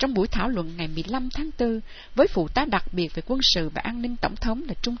 Trong buổi thảo luận ngày 15 tháng 4 với phụ tá đặc biệt về quân sự và an ninh tổng thống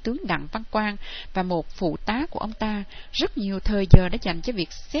là Trung tướng Đặng Văn Quang và một phụ tá của ông ta, rất nhiều thời giờ đã dành cho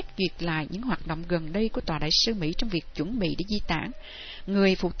việc xét duyệt lại những hoạt động gần đây của tòa đại sứ Mỹ trong việc chuẩn bị để di tản.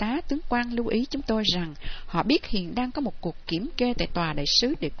 Người phụ tá tướng Quang lưu ý chúng tôi rằng họ biết hiện đang có một cuộc kiểm kê tại tòa đại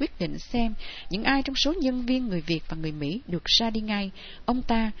sứ để quyết định xem những ai trong số nhân viên người Việt và người Mỹ được ra đi ngay. Ông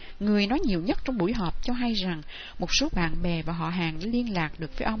ta, người nói nhiều nhất trong buổi họp, cho hay rằng một số bạn bè và họ hàng đã liên lạc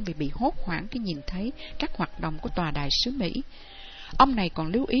được với ông vì bị hốt hoảng khi nhìn thấy các hoạt động của tòa đại sứ Mỹ. Ông này còn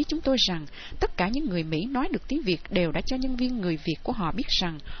lưu ý chúng tôi rằng tất cả những người Mỹ nói được tiếng Việt đều đã cho nhân viên người Việt của họ biết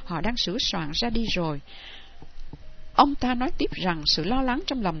rằng họ đang sửa soạn ra đi rồi. Ông ta nói tiếp rằng sự lo lắng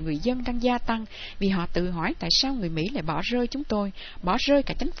trong lòng người dân đang gia tăng vì họ tự hỏi tại sao người Mỹ lại bỏ rơi chúng tôi, bỏ rơi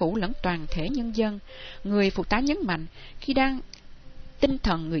cả chính phủ lẫn toàn thể nhân dân. Người phụ tá nhấn mạnh khi đang tinh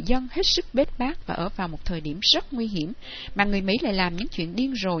thần người dân hết sức bết bát và ở vào một thời điểm rất nguy hiểm mà người Mỹ lại làm những chuyện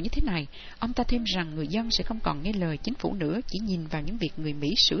điên rồ như thế này. Ông ta thêm rằng người dân sẽ không còn nghe lời chính phủ nữa, chỉ nhìn vào những việc người Mỹ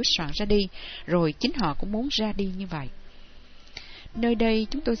sửa soạn ra đi, rồi chính họ cũng muốn ra đi như vậy. Nơi đây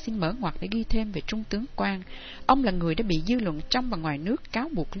chúng tôi xin mở ngoặc để ghi thêm về Trung tướng Quang. Ông là người đã bị dư luận trong và ngoài nước cáo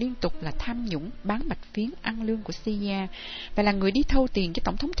buộc liên tục là tham nhũng, bán bạch phiến, ăn lương của CIA và là người đi thâu tiền cho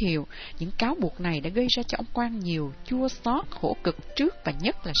Tổng thống Thiệu. Những cáo buộc này đã gây ra cho ông Quang nhiều chua xót, khổ cực trước và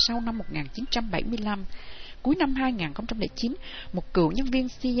nhất là sau năm 1975. Cuối năm 2009, một cựu nhân viên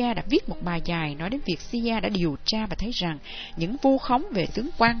CIA đã viết một bài dài nói đến việc CIA đã điều tra và thấy rằng những vu khống về tướng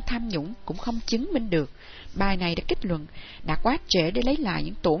Quang tham nhũng cũng không chứng minh được. Bài này đã kết luận đã quá trễ để lấy lại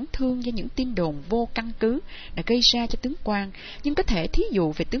những tổn thương do những tin đồn vô căn cứ đã gây ra cho tướng Quang, nhưng có thể thí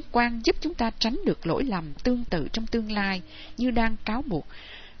dụ về tướng Quang giúp chúng ta tránh được lỗi lầm tương tự trong tương lai, như đang cáo buộc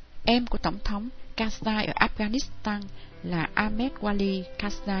em của Tổng thống Karzai ở Afghanistan là Ahmed Wali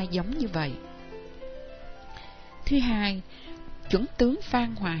Karzai giống như vậy. Thứ hai, chuẩn tướng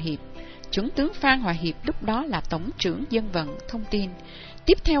Phan Hòa Hiệp. Chuẩn tướng Phan Hòa Hiệp lúc đó là Tổng trưởng Dân vận Thông tin.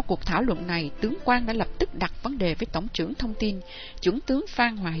 Tiếp theo cuộc thảo luận này, tướng Quang đã lập tức đặt vấn đề với Tổng trưởng Thông tin, chuẩn tướng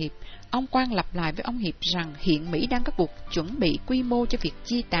Phan Hòa Hiệp. Ông Quang lặp lại với ông Hiệp rằng hiện Mỹ đang có cuộc chuẩn bị quy mô cho việc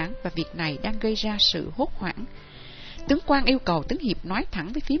di tản và việc này đang gây ra sự hốt hoảng. Tướng Quang yêu cầu tướng Hiệp nói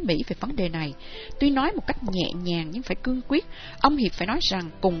thẳng với phía Mỹ về vấn đề này. Tuy nói một cách nhẹ nhàng nhưng phải cương quyết, ông Hiệp phải nói rằng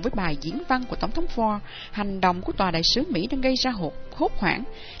cùng với bài diễn văn của Tổng thống Ford, hành động của tòa đại sứ Mỹ đang gây ra hốt hoảng,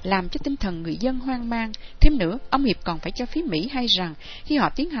 làm cho tinh thần người dân hoang mang. Thêm nữa, ông Hiệp còn phải cho phía Mỹ hay rằng khi họ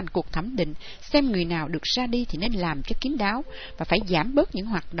tiến hành cuộc thẩm định, xem người nào được ra đi thì nên làm cho kín đáo và phải giảm bớt những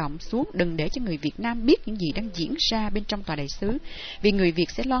hoạt động xuống, đừng để cho người Việt Nam biết những gì đang diễn ra bên trong tòa đại sứ, vì người Việt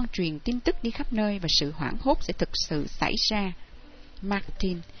sẽ loan truyền tin tức đi khắp nơi và sự hoảng hốt sẽ thực sự xảy ra.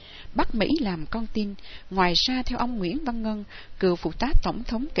 Martin. Bắc Mỹ làm con tin. Ngoài ra, theo ông Nguyễn Văn Ngân, cựu phụ tá Tổng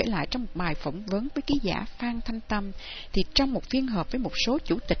thống kể lại trong một bài phỏng vấn với ký giả Phan Thanh Tâm, thì trong một phiên họp với một số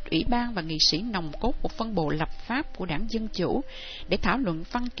chủ tịch ủy ban và nghị sĩ nòng cốt của phân bộ lập pháp của đảng Dân Chủ để thảo luận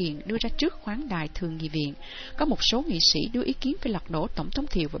văn kiện đưa ra trước khoáng đài thường nghị viện, có một số nghị sĩ đưa ý kiến phải lật đổ Tổng thống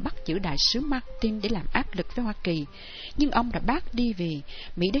Thiệu và bắt giữ đại sứ Martin để làm áp lực với Hoa Kỳ. Nhưng ông đã bác đi vì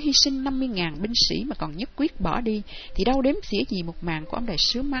Mỹ đã hy sinh 50.000 binh sĩ mà còn nhất quyết bỏ đi, thì đâu đếm xỉa gì một mạng của ông đại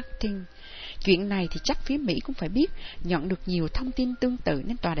sứ Martin. Chuyện này thì chắc phía Mỹ cũng phải biết, nhận được nhiều thông tin tương tự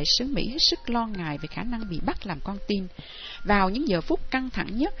nên tòa đại sứ Mỹ hết sức lo ngại về khả năng bị bắt làm con tin. Vào những giờ phút căng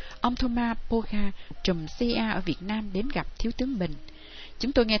thẳng nhất, ông Thomas Poga, trùm CIA ở Việt Nam đến gặp Thiếu tướng Bình.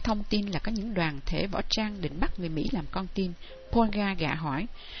 Chúng tôi nghe thông tin là có những đoàn thể võ trang định bắt người Mỹ làm con tin. Poga gạ hỏi.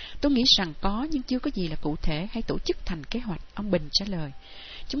 Tôi nghĩ rằng có, nhưng chưa có gì là cụ thể hay tổ chức thành kế hoạch, ông Bình trả lời.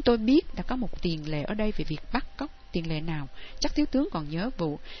 Chúng tôi biết đã có một tiền lệ ở đây về việc bắt cóc. Tiền lệ nào? Chắc thiếu tướng còn nhớ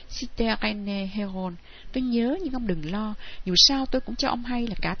vụ Citerene Heron. Tôi nhớ, nhưng ông đừng lo. Dù sao tôi cũng cho ông hay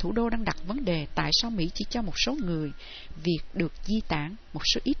là cả thủ đô đang đặt vấn đề tại sao Mỹ chỉ cho một số người Việt được di tản, một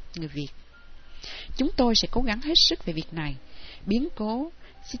số ít người Việt. Chúng tôi sẽ cố gắng hết sức về việc này. Biến cố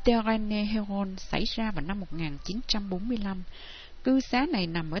Citerene Heron xảy ra vào năm 1945. Cư xá này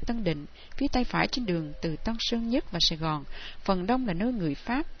nằm ở Tân Định, phía tay phải trên đường từ Tân Sơn Nhất và Sài Gòn. Phần đông là nơi người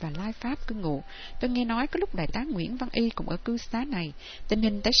Pháp và Lai Pháp cư ngụ. Tôi nghe nói có lúc đại tá Nguyễn Văn Y cũng ở cư xá này. Tình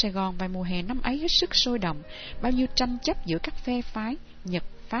hình tại Sài Gòn vào mùa hè năm ấy hết sức sôi động, bao nhiêu tranh chấp giữa các phe phái Nhật,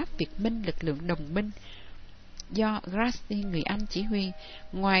 Pháp, Việt Minh, lực lượng đồng minh do Grassi người Anh chỉ huy.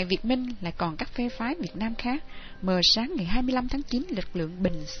 Ngoài Việt Minh lại còn các phe phái Việt Nam khác. Mờ sáng ngày 25 tháng 9, lực lượng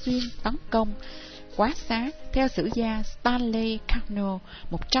Bình Xuyên tấn công Quá Xá. Theo sử gia Stanley Carnot,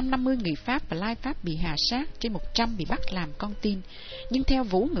 150 người Pháp và Lai Pháp bị hạ sát, trên 100 bị bắt làm con tin. Nhưng theo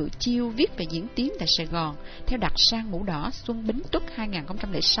Vũ Ngự Chiêu viết về diễn tiến tại Sài Gòn, theo đặc sang Mũ Đỏ Xuân Bính Tuất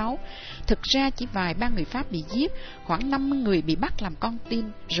 2006, thực ra chỉ vài ba người Pháp bị giết, khoảng 50 người bị bắt làm con tin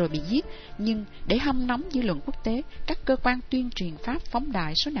rồi bị giết. Nhưng để hâm nóng dư luận quốc tế, các cơ quan tuyên truyền Pháp phóng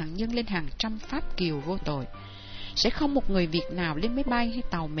đại số nạn nhân lên hàng trăm Pháp kiều vô tội. Sẽ không một người Việt nào lên máy bay hay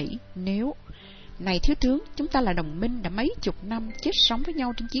tàu Mỹ nếu... Này thiếu tướng, chúng ta là đồng minh đã mấy chục năm chết sống với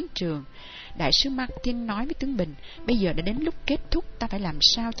nhau trên chiến trường. Đại sứ Martin nói với tướng Bình, bây giờ đã đến lúc kết thúc, ta phải làm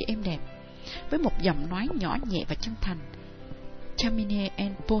sao cho êm đẹp. Với một giọng nói nhỏ nhẹ và chân thành. Termine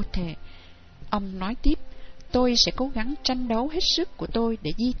en pote. Ông nói tiếp, tôi sẽ cố gắng tranh đấu hết sức của tôi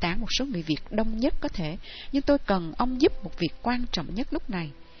để di tản một số người Việt đông nhất có thể, nhưng tôi cần ông giúp một việc quan trọng nhất lúc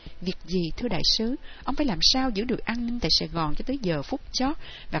này. Việc gì thưa đại sứ? Ông phải làm sao giữ được an ninh tại Sài Gòn cho tới giờ phút chót,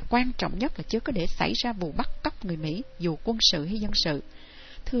 và quan trọng nhất là chớ có để xảy ra vụ bắt cóc người Mỹ, dù quân sự hay dân sự.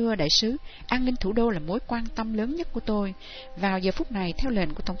 Thưa đại sứ, an ninh thủ đô là mối quan tâm lớn nhất của tôi. Vào giờ phút này, theo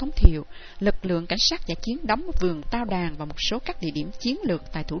lệnh của Tổng thống Thiệu, lực lượng cảnh sát giả chiến đóng một vườn tao đàn và một số các địa điểm chiến lược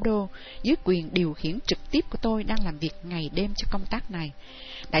tại thủ đô, dưới quyền điều khiển trực tiếp của tôi đang làm việc ngày đêm cho công tác này.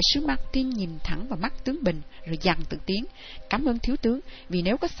 Đại sứ Martin nhìn thẳng vào mắt tướng Bình rồi dằn từng tiếng, cảm ơn thiếu tướng, vì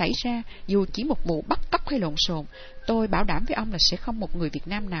nếu có xảy ra dù chỉ một vụ bắt cóc hay lộn xộn, tôi bảo đảm với ông là sẽ không một người Việt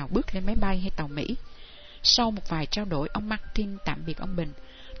Nam nào bước lên máy bay hay tàu Mỹ. Sau một vài trao đổi, ông Martin tạm biệt ông Bình.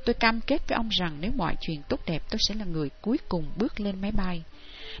 Tôi cam kết với ông rằng nếu mọi chuyện tốt đẹp, tôi sẽ là người cuối cùng bước lên máy bay.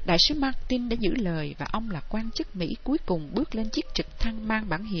 Đại sứ Martin đã giữ lời và ông là quan chức Mỹ cuối cùng bước lên chiếc trực thăng mang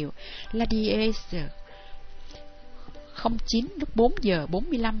bản hiệu Gladiator 09 lúc 4 giờ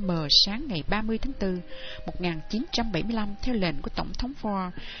 45 m sáng ngày 30 tháng 4, 1975 theo lệnh của Tổng thống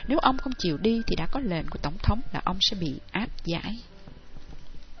Ford. Nếu ông không chịu đi thì đã có lệnh của Tổng thống là ông sẽ bị áp giải.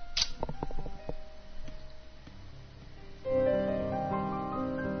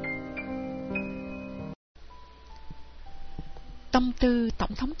 Tâm tư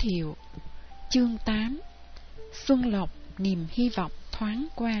Tổng thống Thiệu. Chương 8. Xuân lộc, niềm hy vọng thoáng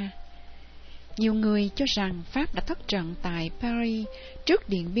qua. Nhiều người cho rằng Pháp đã thất trận tại Paris trước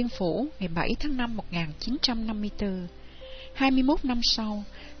Điện Biên Phủ ngày 7 tháng 5 1954. 21 năm sau,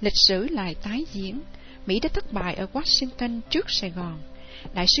 lịch sử lại tái diễn. Mỹ đã thất bại ở Washington trước Sài Gòn.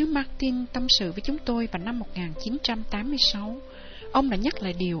 Đại sứ Martin tâm sự với chúng tôi vào năm 1986. Ông đã nhắc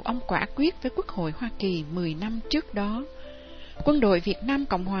lại điều ông quả quyết với Quốc hội Hoa Kỳ 10 năm trước đó. Quân đội Việt Nam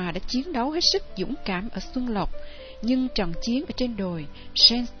Cộng Hòa đã chiến đấu hết sức dũng cảm ở Xuân Lộc, nhưng trận chiến ở trên đồi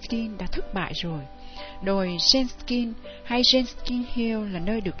Jenskin đã thất bại rồi. Đồi Jenskin hay Jenskin Hill là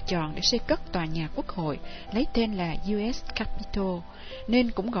nơi được chọn để xây cất tòa nhà Quốc hội, lấy tên là US Capitol,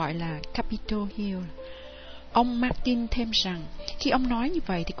 nên cũng gọi là Capitol Hill. Ông Martin thêm rằng, khi ông nói như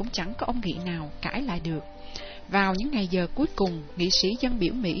vậy thì cũng chẳng có ông nghị nào cãi lại được. Vào những ngày giờ cuối cùng, nghị sĩ dân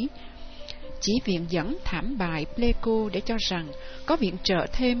biểu Mỹ chỉ viện dẫn thảm bại Pleiku để cho rằng có viện trợ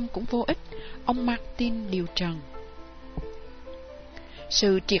thêm cũng vô ích. Ông Martin điều trần.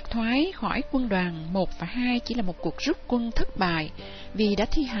 Sự triệt thoái khỏi quân đoàn 1 và 2 chỉ là một cuộc rút quân thất bại vì đã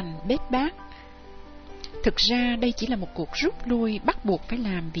thi hành bết bát. Thực ra đây chỉ là một cuộc rút lui bắt buộc phải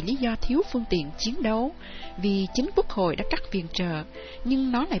làm vì lý do thiếu phương tiện chiến đấu, vì chính Quốc hội đã cắt viện trợ,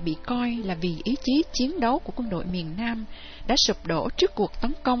 nhưng nó lại bị coi là vì ý chí chiến đấu của quân đội miền Nam đã sụp đổ trước cuộc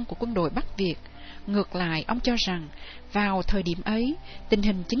tấn công của quân đội Bắc Việt. Ngược lại, ông cho rằng vào thời điểm ấy, tình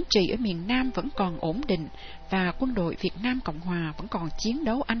hình chính trị ở miền Nam vẫn còn ổn định và quân đội Việt Nam Cộng Hòa vẫn còn chiến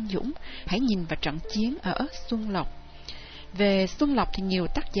đấu anh dũng. Hãy nhìn vào trận chiến ở Xuân Lộc. Về Xuân Lộc thì nhiều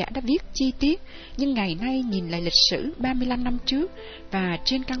tác giả đã viết chi tiết, nhưng ngày nay nhìn lại lịch sử 35 năm trước và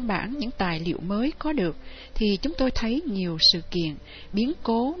trên căn bản những tài liệu mới có được, thì chúng tôi thấy nhiều sự kiện, biến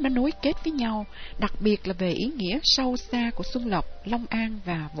cố nó nối kết với nhau, đặc biệt là về ý nghĩa sâu xa của Xuân Lộc, Long An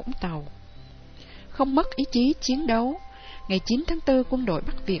và Vũng Tàu. Không mất ý chí chiến đấu, ngày 9 tháng 4 quân đội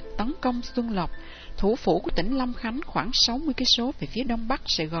Bắc Việt tấn công Xuân Lộc, thủ phủ của tỉnh Long Khánh khoảng 60 cây số về phía đông bắc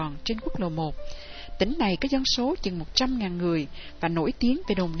Sài Gòn trên quốc lộ 1. Tỉnh này có dân số chừng 100.000 người và nổi tiếng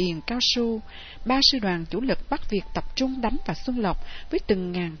về đồn điền cao su. 3 sư đoàn chủ lực Bắc Việt tập trung đánh vào Xuân Lộc với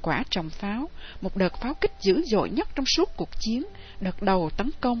từng ngàn quả trồng pháo, một đợt pháo kích dữ dội nhất trong suốt cuộc chiến. Đợt đầu tấn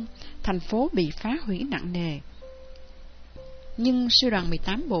công, thành phố bị phá hủy nặng nề. Nhưng sư đoàn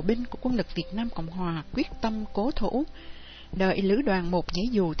 18 bộ binh của quân lực Việt Nam Cộng Hòa quyết tâm cố thủ, đợi lữ đoàn 1 nhảy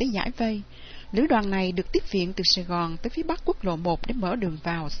dù tới giải vây. Lữ đoàn này được tiếp viện từ Sài Gòn tới phía bắc quốc lộ 1 để mở đường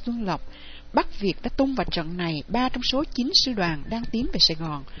vào Xuân Lộc. Bắc Việt đã tung vào trận này 3 trong số 9 sư đoàn đang tiến về Sài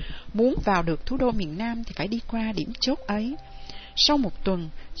Gòn. Muốn vào được thủ đô miền Nam thì phải đi qua điểm chốt ấy. Sau một tuần,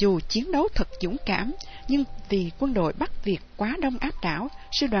 dù chiến đấu thật dũng cảm, nhưng vì quân đội Bắc Việt quá đông áp đảo,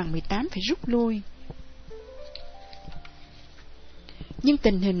 sư đoàn 18 phải rút lui. Nhưng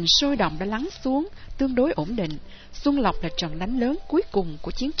tình hình sôi động đã lắng xuống, tương đối ổn định. Xuân Lộc là trận đánh lớn cuối cùng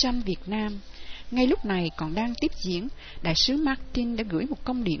của chiến tranh Việt Nam. Ngay lúc này còn đang tiếp diễn, đại sứ Martin đã gửi một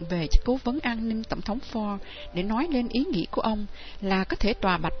công điện về cho cố vấn an ninh Tổng thống Ford để nói lên ý nghĩ của ông là có thể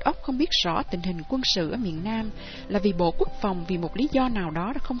tòa Bạch Ốc không biết rõ tình hình quân sự ở miền Nam, là vì Bộ Quốc phòng vì một lý do nào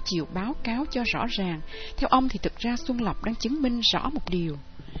đó đã không chịu báo cáo cho rõ ràng. Theo ông thì thực ra Xuân Lộc đang chứng minh rõ một điều.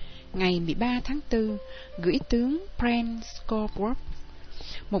 Ngày 13 tháng 4, gửi tướng Brent Scarborough.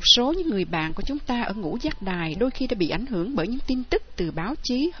 Một số những người bạn của chúng ta ở Ngũ Giác Đài đôi khi đã bị ảnh hưởng bởi những tin tức từ báo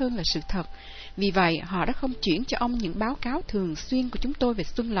chí hơn là sự thật. Vì vậy, họ đã không chuyển cho ông những báo cáo thường xuyên của chúng tôi về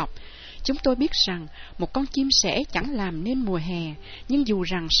Xuân Lộc. Chúng tôi biết rằng một con chim sẻ chẳng làm nên mùa hè, nhưng dù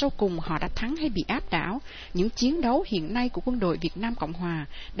rằng sau cùng họ đã thắng hay bị áp đảo, những chiến đấu hiện nay của quân đội Việt Nam Cộng Hòa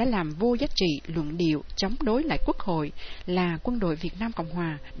đã làm vô giá trị luận điệu chống đối lại Quốc hội là quân đội Việt Nam Cộng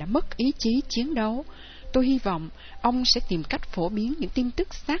Hòa đã mất ý chí chiến đấu. Tôi hy vọng ông sẽ tìm cách phổ biến những tin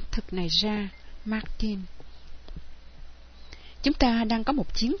tức xác thực này ra. Martin. Chúng ta đang có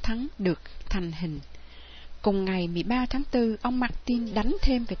một chiến thắng được thành hình. Cùng ngày 13 tháng 4, ông Martin đánh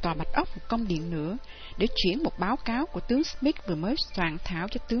thêm về tòa Bạch Ốc một công điện nữa để chuyển một báo cáo của tướng Smith vừa mới soạn thảo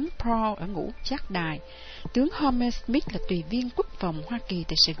cho tướng Paul ở Ngũ Giác Đài. Tướng Homer Smith là tùy viên quốc phòng Hoa Kỳ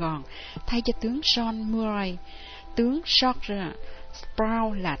tại Sài Gòn, thay cho tướng John Murray. Tướng George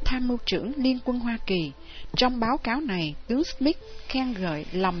Sproul là tham mưu trưởng Liên quân Hoa Kỳ. Trong báo cáo này, tướng Smith khen ngợi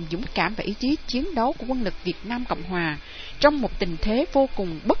lòng dũng cảm và ý chí chiến đấu của quân lực Việt Nam Cộng Hòa trong một tình thế vô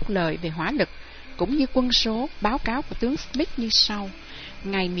cùng bất lợi về hỏa lực cũng như quân số. Báo cáo của tướng Smith như sau.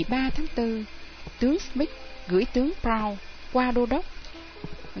 Ngày 13 tháng 4, tướng Smith gửi tướng Brown qua đô đốc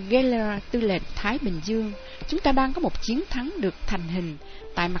Geller tư lệnh Thái Bình Dương. Chúng ta đang có một chiến thắng được thành hình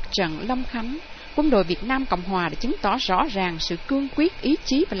tại mặt trận Long Khánh. Quân đội Việt Nam Cộng Hòa đã chứng tỏ rõ ràng sự cương quyết, ý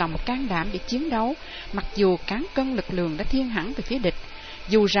chí và lòng can đảm để chiến đấu, mặc dù cán cân lực lượng đã thiên hẳn về phía địch.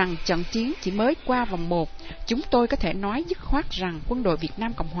 Dù rằng trận chiến chỉ mới qua vòng 1, chúng tôi có thể nói dứt khoát rằng quân đội Việt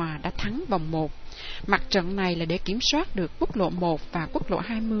Nam Cộng Hòa đã thắng vòng 1. Mặt trận này là để kiểm soát được quốc lộ 1 và quốc lộ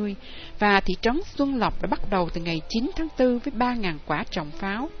 20, và thị trấn Xuân Lộc đã bắt đầu từ ngày 9 tháng 4 với 3.000 quả trọng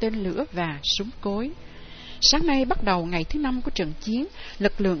pháo, tên lửa và súng cối. Sáng nay bắt đầu ngày thứ 5 của trận chiến,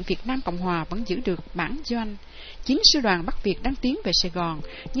 lực lượng Việt Nam Cộng Hòa vẫn giữ được bản doanh. 9 sư đoàn Bắc Việt đang tiến về Sài Gòn,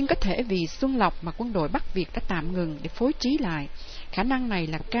 nhưng có thể vì Xuân Lộc mà quân đội Bắc Việt đã tạm ngừng để phối trí lại. Khả năng này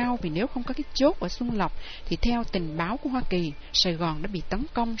là cao vì nếu không có cái chốt ở Xuân Lộc thì theo tình báo của Hoa Kỳ, Sài Gòn đã bị tấn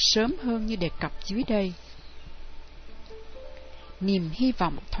công sớm hơn như đề cập dưới đây. Niềm hy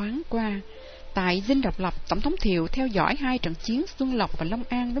vọng thoáng qua. Tại Dinh Độc Lập, Tổng thống Thiệu theo dõi 2 trận chiến Xuân Lộc và Long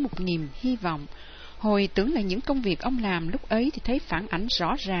An với một niềm hy vọng. Hồi tưởng lại những công việc ông làm lúc ấy thì thấy phản ảnh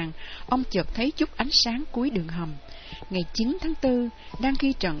rõ ràng, ông chợt thấy chút ánh sáng cuối đường hầm. Ngày 9 tháng 4, đang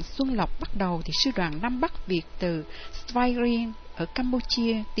khi trận Xuân Lộc bắt đầu thì sư đoàn 5 Bắc Việt từ Svayrian ở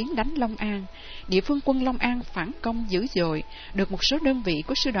Campuchia tiến đánh Long An. Địa phương quân Long An phản công dữ dội, được một số đơn vị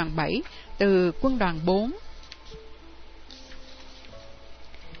của sư đoàn 7 từ quân đoàn 4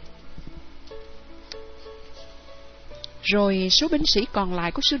 Rồi số binh sĩ còn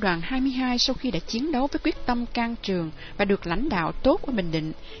lại của sư đoàn 22 sau khi đã chiến đấu với quyết tâm can trường và được lãnh đạo tốt ở Bình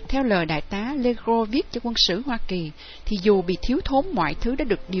Định, theo lời đại tá Legro viết cho quân sử Hoa Kỳ, thì dù bị thiếu thốn mọi thứ đã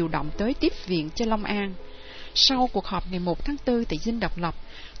được điều động tới tiếp viện cho Long An. Sau cuộc họp ngày 1 tháng 4 tại Dinh Độc Lập,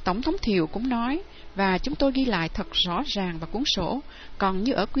 Tổng thống Thiệu cũng nói, và chúng tôi ghi lại thật rõ ràng vào cuốn sổ, còn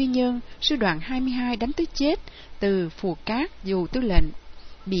như ở Quy Nhơn, sư đoàn 22 đánh tới chết, từ Phù Cát dù tư lệnh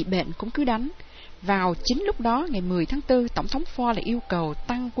bị bệnh cũng cứ đánh. Vào chính lúc đó, ngày 10 tháng 4, Tổng thống Ford lại yêu cầu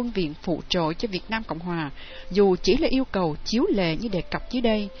tăng quân viện phụ trợ cho Việt Nam Cộng Hòa, dù chỉ là yêu cầu chiếu lệ như đề cập dưới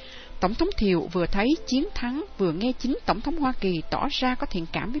đây. Tổng thống Thiệu vừa thấy chiến thắng, vừa nghe chính Tổng thống Hoa Kỳ tỏ ra có thiện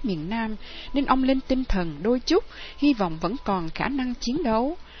cảm với miền Nam, nên ông lên tinh thần đôi chút, hy vọng vẫn còn khả năng chiến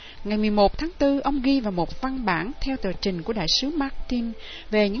đấu. Ngày 11 tháng 4, ông ghi vào một văn bản theo tờ trình của đại sứ Martin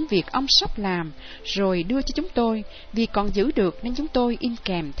về những việc ông sắp làm, rồi đưa cho chúng tôi, vì còn giữ được nên chúng tôi in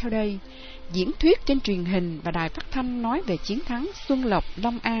kèm theo đây. Diễn thuyết trên truyền hình và đài phát thanh nói về chiến thắng Xuân Lộc,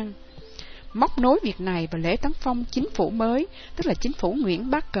 Long An. Móc nối việc này vào lễ tấn phong chính phủ mới, tức là chính phủ Nguyễn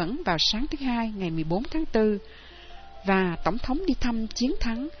Bá Cẩn vào sáng thứ Hai ngày 14 tháng 4. Và Tổng thống đi thăm chiến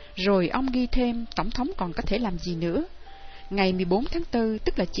thắng, rồi ông ghi thêm Tổng thống còn có thể làm gì nữa. Ngày 14 tháng 4,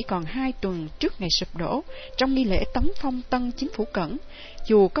 tức là chỉ còn 2 tuần trước ngày sụp đổ, trong nghi lễ tấn phong tân chính phủ Cẩn,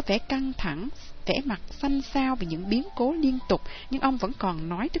 dù có vẻ căng thẳng, vẻ mặt xanh xao vì những biến cố liên tục, nhưng ông vẫn còn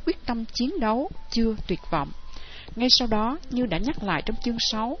nói tới quyết tâm chiến đấu, chưa tuyệt vọng. Ngay sau đó, như đã nhắc lại trong chương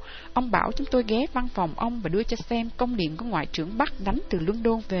 6, ông bảo chúng tôi ghé văn phòng ông và đưa cho xem công điện của Ngoại trưởng Bắc đánh từ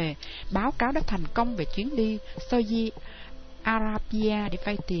London về, báo cáo đã thành công về chuyến đi Saudi Arabia để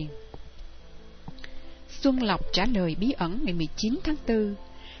vay tiền. Xuân Lộc trả lời bí ẩn ngày 19 tháng 4.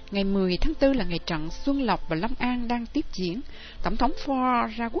 Ngày 10 tháng 4 là ngày trận Xuân Lộc và Long An đang tiếp diễn. Tổng thống Ford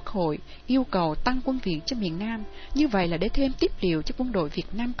ra quốc hội yêu cầu tăng quân viện cho miền Nam. Như vậy là để thêm tiếp liệu cho quân đội Việt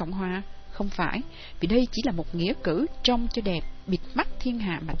Nam Cộng Hòa? Không phải, vì đây chỉ là một nghĩa cử trông cho đẹp, bịt mắt thiên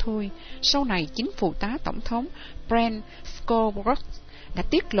hạ mà thôi. Sau này, chính phụ tá Tổng thống Brent Scowcroft đã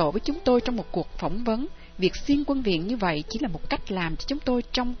tiết lộ với chúng tôi trong một cuộc phỏng vấn, việc xin quân viện như vậy chỉ là một cách làm cho chúng tôi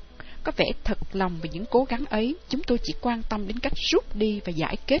trông có vẻ thật lòng về những cố gắng ấy. Chúng tôi chỉ quan tâm đến cách rút đi và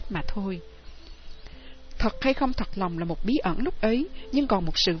giải kết mà thôi. Thật hay không thật lòng là một bí ẩn lúc ấy, nhưng còn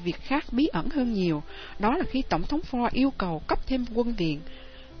một sự việc khác bí ẩn hơn nhiều. Đó là khi Tổng thống Ford yêu cầu cấp thêm quân viện,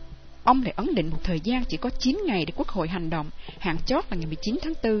 ông lại ấn định một thời gian chỉ có 9 ngày để Quốc hội hành động. Hạn chót là ngày 19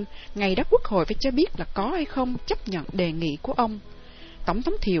 tháng 4, ngày đó Quốc hội phải cho biết là có hay không chấp nhận đề nghị của ông. Tổng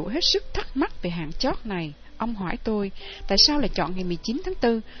thống Thiệu hết sức thắc mắc về hạn chót này. Ông hỏi tôi, tại sao lại chọn ngày 19 tháng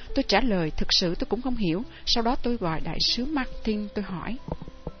 4? Tôi trả lời, thực sự tôi cũng không hiểu. Sau đó tôi gọi đại sứ Martin, tôi hỏi.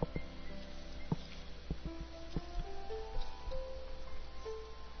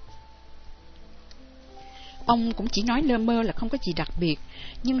 Ông cũng chỉ nói lơ mơ là không có gì đặc biệt,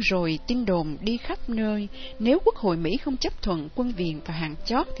 nhưng rồi tin đồn đi khắp nơi, nếu Quốc hội Mỹ không chấp thuận quân viện và hạn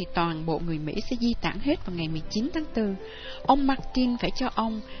chót thì toàn bộ người Mỹ sẽ di tản hết vào ngày 19 tháng 4. Ông Martin phải cho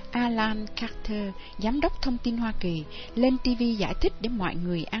ông Alan Carter, giám đốc thông tin Hoa Kỳ, lên TV giải thích để mọi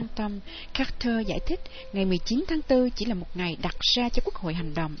người an tâm. Carter giải thích, ngày 19 tháng 4 chỉ là một ngày đặt ra cho Quốc hội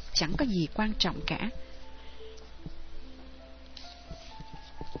hành động, chẳng có gì quan trọng cả.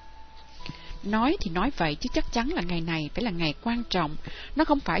 Nói thì nói vậy chứ chắc chắn là ngày này phải là ngày quan trọng. Nó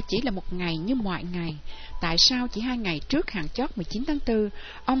không phải chỉ là một ngày như mọi ngày. Tại sao chỉ 2 ngày trước hạn chót 19 tháng 4,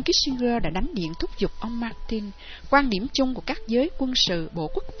 ông Kissinger đã đánh điện thúc giục ông Martin? Quan điểm chung của các giới quân sự, Bộ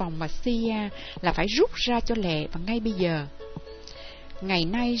Quốc phòng và CIA là phải rút ra cho lẹ và ngay bây giờ. Ngày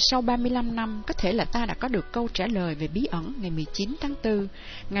nay, sau 35 năm, có thể là ta đã có được câu trả lời về bí ẩn ngày 19 tháng 4.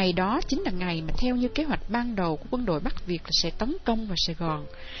 Ngày đó chính là ngày mà theo như kế hoạch ban đầu của quân đội Bắc Việt là sẽ tấn công vào Sài Gòn.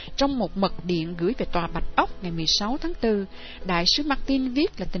 Trong một mật điện gửi về tòa Bạch Ốc ngày 16 tháng 4, đại sứ Martin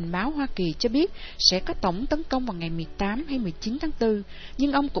viết là tình báo Hoa Kỳ cho biết sẽ có tổng tấn công vào ngày 18 hay 19 tháng 4,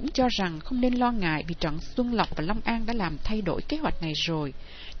 nhưng ông cũng cho rằng không nên lo ngại vì trận Xuân Lộc và Long An đã làm thay đổi kế hoạch này rồi.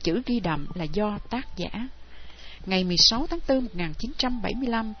 Chữ ghi đậm là do tác giả. Ngày 16 tháng 4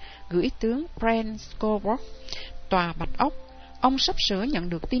 1975, gửi tướng Brent Scowcroft, tòa Bạch Ốc. Ông sắp sửa nhận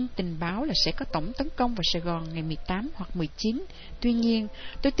được tin tình báo là sẽ có tổng tấn công vào Sài Gòn ngày 18 hoặc 19. Tuy nhiên,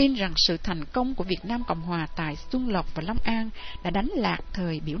 tôi tin rằng sự thành công của Việt Nam Cộng Hòa tại Xuân Lộc và Long An đã đánh lạc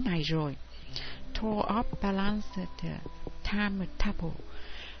thời biểu này rồi. Tour of Balance Time Table.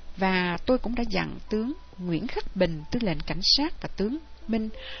 Và tôi cũng đã dặn tướng Nguyễn Khắc Bình, tư lệnh cảnh sát, và tướng Minh,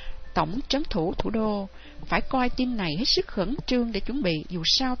 Tổng trấn thủ thủ đô, phải coi tin này hết sức khẩn trương để chuẩn bị. Dù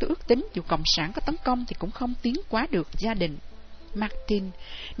sao tôi ước tính, dù Cộng sản có tấn công thì cũng không tiến quá được gia đình. Martin.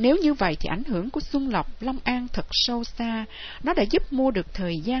 Nếu như vậy thì ảnh hưởng của Xuân Lộc, Long An thật sâu xa. Nó đã giúp mua được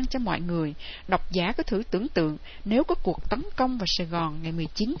thời gian cho mọi người. Độc giả có thử tưởng tượng nếu có cuộc tấn công vào Sài Gòn ngày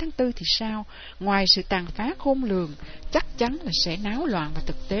 19 tháng 4 thì sao? Ngoài sự tàn phá khôn lường, chắc chắn là sẽ náo loạn, và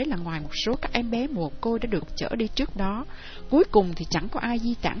thực tế là ngoài một số các em bé mồ côi đã được chở đi trước đó, cuối cùng thì chẳng có ai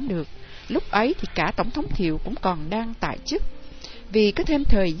di tản được. Lúc ấy thì cả Tổng thống Thiệu cũng còn đang tại chức. Vì có thêm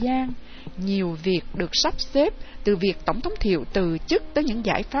thời gian, nhiều việc được sắp xếp, từ việc Tổng thống Thiệu từ chức tới những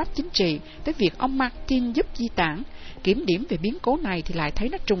giải pháp chính trị, tới việc ông Martin giúp di tản. Kiểm điểm về biến cố này thì lại thấy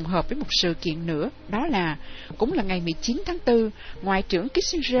nó trùng hợp với một sự kiện nữa, đó là cũng là ngày 19 tháng 4, Ngoại trưởng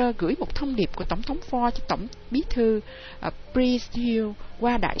Kissinger gửi một thông điệp của Tổng thống Ford cho Tổng bí thư Thiệu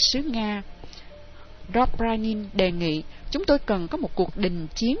qua đại sứ Nga Dobrynin, đề nghị chúng tôi cần có một cuộc đình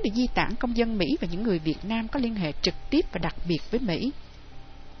chiến để di tản công dân Mỹ và những người Việt Nam có liên hệ trực tiếp và đặc biệt với Mỹ.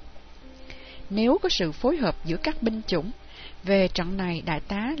 Nếu có sự phối hợp giữa các binh chủng. Về trận này, Đại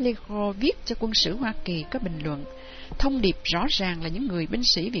tá Legro viết cho Quân sử Hoa Kỳ có bình luận: thông điệp rõ ràng là những người binh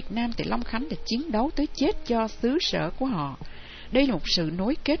sĩ Việt Nam tại Long Khánh đã chiến đấu tới chết cho xứ sở của họ. Đây là một sự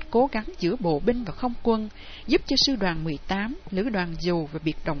nối kết cố gắng giữa bộ binh và không quân, giúp cho sư đoàn 18, lữ đoàn dù và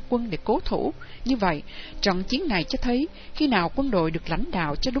biệt động quân để cố thủ. Như vậy, trận chiến này cho thấy khi nào quân đội được lãnh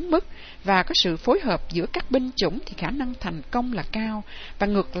đạo cho đúng mức và có sự phối hợp giữa các binh chủng thì khả năng thành công là cao, và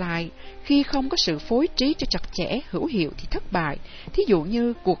ngược lại, khi không có sự phối trí cho chặt chẽ, hữu hiệu thì thất bại. Thí dụ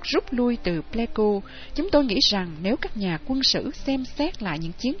như cuộc rút lui từ Pleiku, chúng tôi nghĩ rằng nếu các nhà quân sự xem xét lại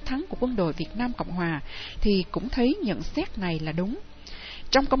những chiến thắng của quân đội Việt Nam Cộng Hòa thì cũng thấy nhận xét này là đúng.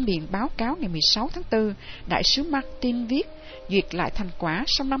 Trong công điện báo cáo ngày 16 tháng 4, Đại sứ Martin viết, duyệt lại thành quả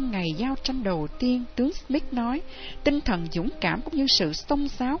sau 5 ngày giao tranh đầu tiên, tướng Smith nói, tinh thần dũng cảm cũng như sự xông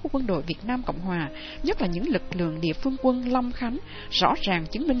xáo của quân đội Việt Nam Cộng Hòa, nhất là những lực lượng địa phương quân Long Khánh, rõ ràng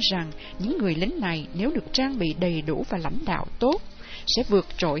chứng minh rằng những người lính này nếu được trang bị đầy đủ và lãnh đạo tốt, sẽ vượt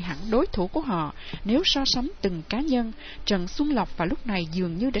trội hẳn đối thủ của họ. Nếu so sánh từng cá nhân, Trần Xuân Lộc vào lúc này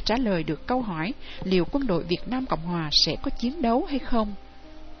dường như đã trả lời được câu hỏi liệu quân đội Việt Nam Cộng Hòa sẽ có chiến đấu hay không.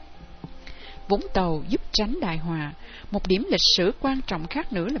 Vũng Tàu giúp tránh đại hòa. Một điểm lịch sử quan trọng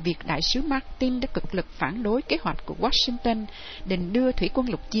khác nữa là việc đại sứ Martin đã cực lực phản đối kế hoạch của Washington định đưa thủy quân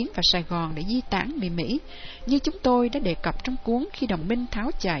lục chiến vào Sài Gòn để di tản người Mỹ. Như chúng tôi đã đề cập trong cuốn Khi đồng minh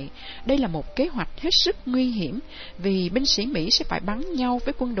tháo chạy, đây là một kế hoạch hết sức nguy hiểm vì binh sĩ Mỹ sẽ phải bắn nhau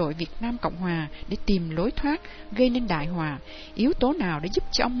với quân đội Việt Nam Cộng Hòa để tìm lối thoát, gây nên đại hòa. Yếu tố nào đã giúp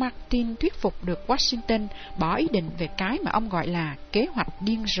cho ông Martin thuyết phục được Washington bỏ ý định về cái mà ông gọi là kế hoạch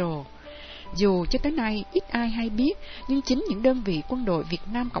điên rồ? Dù cho tới nay ít ai hay biết, nhưng chính những đơn vị quân đội Việt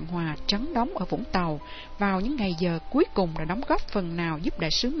Nam Cộng Hòa trấn đóng ở Vũng Tàu vào những ngày giờ cuối cùng đã đóng góp phần nào giúp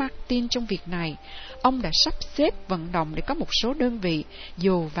đại sứ Martin trong việc này. Ông đã sắp xếp vận động để có một số đơn vị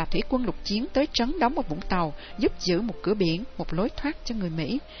dù và thủy quân lục chiến tới trấn đóng ở Vũng Tàu, giúp giữ một cửa biển, một lối thoát cho người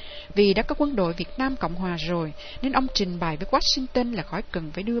Mỹ. Vì đã có quân đội Việt Nam Cộng Hòa rồi, nên ông trình bày với Washington là khỏi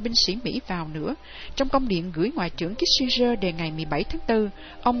cần phải đưa binh sĩ Mỹ vào nữa. Trong công điện gửi Ngoại trưởng Kissinger đề ngày 17 tháng 4,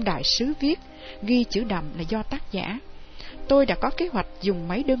 ông đại sứ viết, ghi chữ đậm là do tác giả: tôi đã có kế hoạch dùng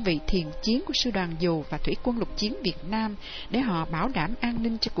mấy đơn vị thiền chiến của sư đoàn dù và thủy quân lục chiến Việt Nam để họ bảo đảm an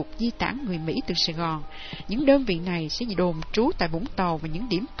ninh cho cuộc di tản người Mỹ từ Sài Gòn. Những đơn vị này sẽ đồn trú tại Vũng Tàu và những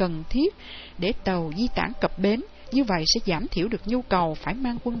điểm cần thiết để tàu di tản cập bến. Như vậy sẽ giảm thiểu được nhu cầu phải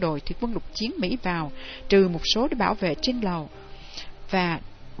mang quân đội thủy quân lục chiến Mỹ vào, trừ một số để bảo vệ trên lầu và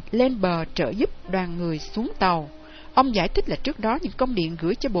lên bờ trợ giúp đoàn người xuống tàu. Ông giải thích là trước đó những công điện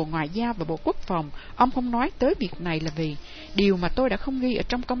gửi cho Bộ Ngoại giao và Bộ Quốc phòng, ông không nói tới việc này là vì điều mà tôi đã không ghi ở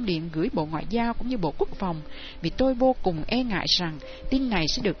trong công điện gửi Bộ Ngoại giao cũng như Bộ Quốc phòng, vì tôi vô cùng e ngại rằng tin này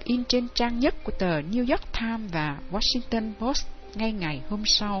sẽ được in trên trang nhất của tờ New York Times và Washington Post ngay ngày hôm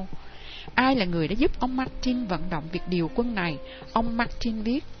sau. Ai là người đã giúp ông Martin vận động việc điều quân này? Ông Martin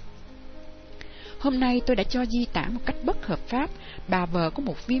viết, hôm nay tôi đã cho di tản một cách bất hợp pháp bà vợ của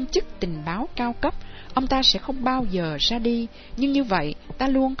một viên chức tình báo cao cấp. Ông ta sẽ không bao giờ ra đi, nhưng như vậy ta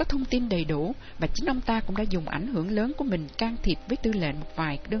luôn có thông tin đầy đủ, và chính ông ta cũng đã dùng ảnh hưởng lớn của mình can thiệp với tư lệnh một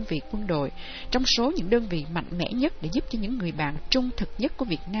vài đơn vị quân đội, trong số những đơn vị mạnh mẽ nhất để giúp cho những người bạn trung thực nhất của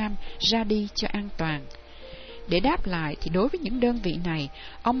Việt Nam ra đi cho an toàn. Để đáp lại thì đối với những đơn vị này,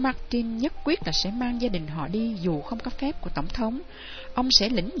 ông Martin nhất quyết là sẽ mang gia đình họ đi dù không có phép của Tổng thống. Ông sẽ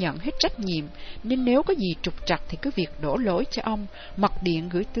lĩnh nhận hết trách nhiệm, nên nếu có gì trục trặc thì cứ việc đổ lỗi cho ông. Mật điện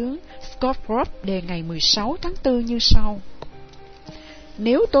gửi tướng Scott Roth đề ngày 16 tháng 4 như sau.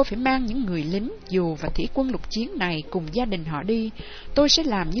 Nếu tôi phải mang những người lính, dù và thủy quân lục chiến này cùng gia đình họ đi, tôi sẽ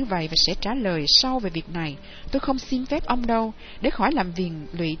làm như vậy và sẽ trả lời sau về việc này. Tôi không xin phép ông đâu, để khỏi làm phiền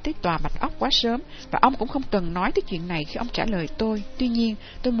lụy tới tòa Bạch Ốc quá sớm, và ông cũng không cần nói tới chuyện này khi ông trả lời tôi. Tuy nhiên,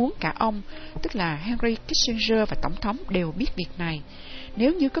 tôi muốn cả ông, tức là Henry Kissinger và Tổng thống đều biết việc này.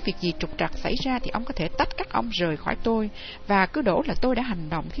 Nếu như có việc gì trục trặc xảy ra thì ông có thể tách các ông rời khỏi tôi, và cứ đổ là tôi đã hành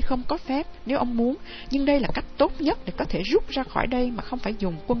động khi không có phép nếu ông muốn, nhưng đây là cách tốt nhất để có thể rút ra khỏi đây mà không phải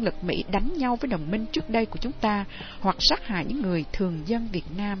dùng quân lực Mỹ đánh nhau với đồng minh trước đây của chúng ta, hoặc sát hại những người thường dân Việt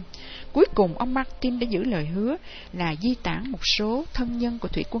Nam. Cuối cùng, ông Martin đã giữ lời hứa là di tản một số thân nhân của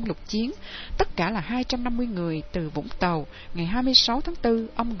thủy quân lục chiến, tất cả là 250 người từ Vũng Tàu. Ngày 26 tháng 4,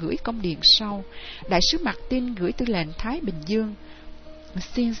 ông gửi công điện sau. Đại sứ Martin gửi tư lệnh Thái Bình Dương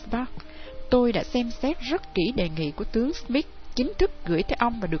Sinsbach. Tôi đã xem xét rất kỹ đề nghị của tướng Smith chính thức gửi tới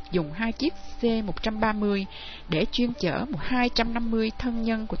ông và được dùng 2 chiếc C-130 để chuyên chở 250 thân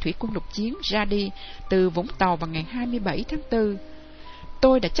nhân của thủy quân lục chiến ra đi từ Vũng Tàu vào ngày 27 tháng 4.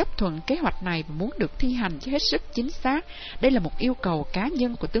 Tôi đã chấp thuận kế hoạch này và muốn được thi hành cho hết sức chính xác. Đây là một yêu cầu cá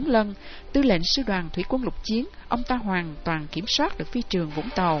nhân của tướng Lân, tư lệnh sư đoàn thủy quân lục chiến. Ông ta hoàn toàn kiểm soát được phi trường Vũng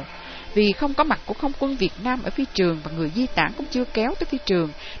Tàu. Vì không có mặt của không quân Việt Nam ở phi trường và người di tản cũng chưa kéo tới phi trường,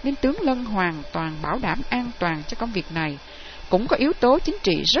 nên tướng Lân hoàn toàn bảo đảm an toàn cho công việc này. Cũng có yếu tố chính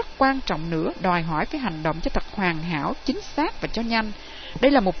trị rất quan trọng nữa, đòi hỏi phải hành động cho thật hoàn hảo, chính xác và cho nhanh.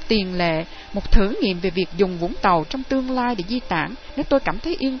 Đây là một tiền lệ, một thử nghiệm về việc dùng Vũng Tàu trong tương lai để di tản, nếu tôi cảm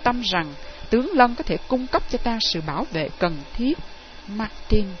thấy yên tâm rằng tướng Lân có thể cung cấp cho ta sự bảo vệ cần thiết.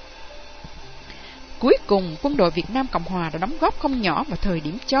 Martin. Cuối cùng, quân đội Việt Nam Cộng Hòa đã đóng góp không nhỏ vào thời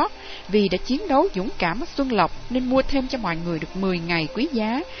điểm chót, vì đã chiến đấu dũng cảm ở Xuân Lộc nên mua thêm cho mọi người được 10 ngày quý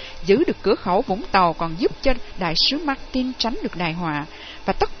giá, giữ được cửa khẩu Vũng Tàu, còn giúp cho đại sứ Martin tránh được đại họa,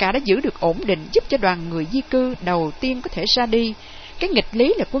 và tất cả đã giữ được ổn định, giúp cho đoàn người di cư đầu tiên có thể ra đi. Cái nghịch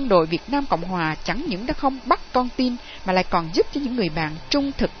lý là quân đội Việt Nam Cộng Hòa chẳng những đã không bắt con tin mà lại còn giúp cho những người bạn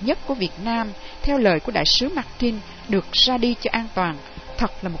trung thực nhất của Việt Nam, theo lời của đại sứ Martin, được ra đi cho an toàn.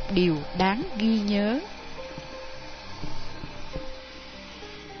 Thật là một điều đáng ghi nhớ.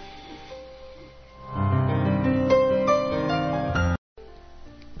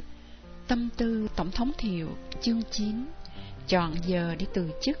 Tâm tư Tổng thống Thiệu, chương 9. Chọn giờ để từ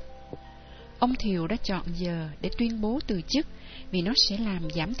chức. Ông Thiệu đã chọn giờ để tuyên bố từ chức vì nó sẽ làm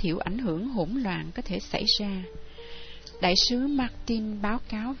giảm thiểu ảnh hưởng hỗn loạn có thể xảy ra. Đại sứ Martin báo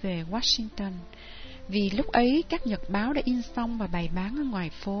cáo về Washington. Vì lúc ấy các nhật báo đã in xong và bày bán ở ngoài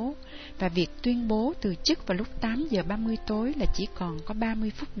phố, và việc tuyên bố từ chức vào lúc 8 giờ 30 tối là chỉ còn có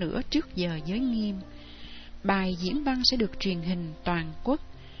 30 phút nữa trước giờ giới nghiêm. Bài diễn văn sẽ được truyền hình toàn quốc.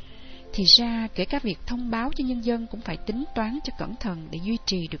 Thì ra kể cả việc thông báo cho nhân dân cũng phải tính toán cho cẩn thận để duy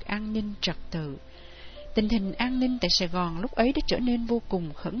trì được an ninh trật tự. Tình hình an ninh tại Sài Gòn lúc ấy đã trở nên vô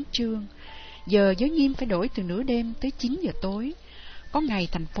cùng khẩn trương. Giờ giới nghiêm phải đổi từ nửa đêm tới 9 giờ tối. Có ngày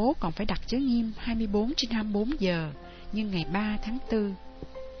thành phố còn phải đặt giới nghiêm 24/24 giờ, như ngày 3 tháng 4.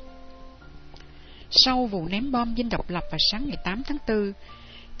 Sau vụ ném bom Dinh Độc Lập vào sáng ngày 8 tháng 4,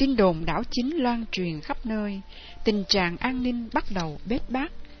 tin đồn đảo chính loan truyền khắp nơi, tình trạng an ninh bắt đầu bết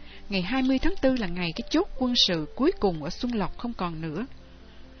bát. Ngày 20 tháng 4 là ngày cái chốt quân sự cuối cùng ở Xuân Lộc không còn nữa.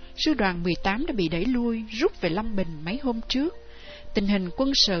 Sư đoàn 18 đã bị đẩy lui, rút về Lâm Bình mấy hôm trước. Tình hình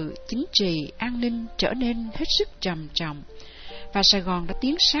quân sự, chính trị, an ninh trở nên hết sức trầm trọng, và Sài Gòn đã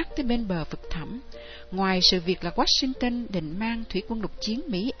tiến sát tới bên bờ vực thẳm. Ngoài sự việc là Washington định mang thủy quân lục chiến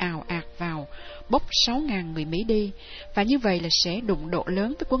Mỹ ào ạt vào, bốc 6.000 người Mỹ đi, và như vậy là sẽ đụng độ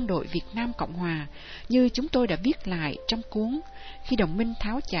lớn với quân đội Việt Nam Cộng Hòa, như chúng tôi đã viết lại trong cuốn Khi đồng minh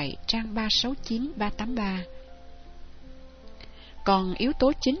tháo chạy, trang 369-383. Còn yếu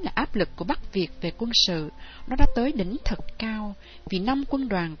tố chính là áp lực của Bắc Việt về quân sự. Nó đã tới đỉnh thật cao, vì 5 quân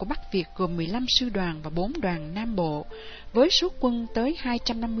đoàn của Bắc Việt gồm 15 sư đoàn và 4 đoàn Nam Bộ, với số quân tới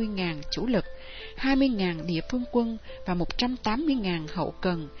 250.000 chủ lực, 20.000 địa phương quân và 180.000 hậu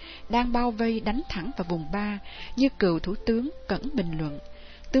cần, đang bao vây đánh thẳng vào vùng 3, như cựu Thủ tướng Cẩn bình luận.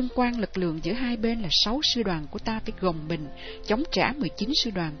 Tương quan lực lượng giữa hai bên là 6 sư đoàn của ta phải gồng mình, chống trả 19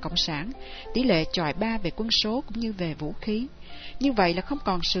 sư đoàn Cộng sản, tỷ lệ chọi 3 về quân số cũng như về vũ khí. Như vậy là không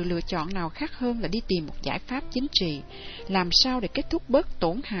còn sự lựa chọn nào khác hơn là đi tìm một giải pháp chính trị, làm sao để kết thúc bớt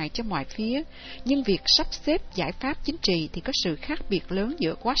tổn hại cho mọi phía. Nhưng việc sắp xếp giải pháp chính trị thì có sự khác biệt lớn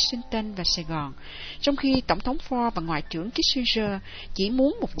giữa Washington và Sài Gòn. Trong khi Tổng thống Ford và Ngoại trưởng Kissinger chỉ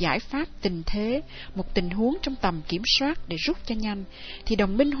muốn một giải pháp tình thế, một tình huống trong tầm kiểm soát để rút cho nhanh, thì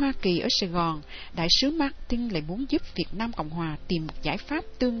đồng minh Hoa Kỳ ở Sài Gòn, đại sứ Martin lại muốn giúp Việt Nam Cộng Hòa tìm một giải pháp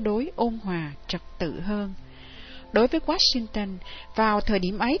tương đối ôn hòa, trật tự hơn. Đối với Washington, vào thời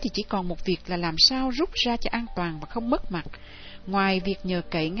điểm ấy thì chỉ còn một việc là làm sao rút ra cho an toàn và không mất mặt. Ngoài việc nhờ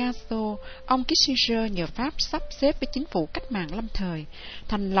cậy Nga Xô, ông Kissinger nhờ Pháp sắp xếp với chính phủ cách mạng lâm thời,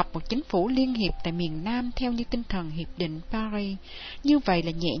 thành lập một chính phủ liên hiệp tại miền Nam theo như tinh thần Hiệp định Paris. Như vậy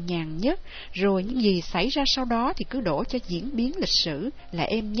là nhẹ nhàng nhất, rồi những gì xảy ra sau đó thì cứ đổ cho diễn biến lịch sử là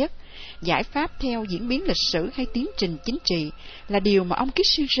êm nhất. Giải pháp theo diễn biến lịch sử hay tiến trình chính trị là điều mà ông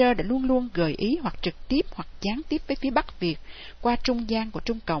Kissinger đã luôn luôn gợi ý hoặc trực tiếp hoặc gián tiếp với phía Bắc Việt qua trung gian của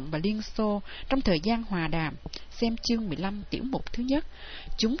Trung Cộng và Liên Xô trong thời gian hòa đàm. Xem chương 15 tiểu mục thứ nhất,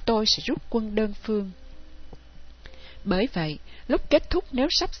 chúng tôi sẽ rút quân đơn phương. Bởi vậy, lúc kết thúc nếu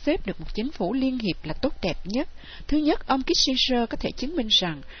sắp xếp được một chính phủ liên hiệp là tốt đẹp nhất. Thứ nhất, ông Kissinger có thể chứng minh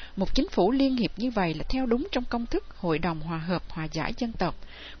rằng một chính phủ liên hiệp như vậy là theo đúng trong công thức Hội đồng Hòa hợp Hòa giải dân tộc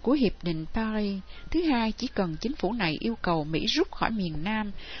của Hiệp định Paris. Thứ hai, chỉ cần chính phủ này yêu cầu Mỹ rút khỏi miền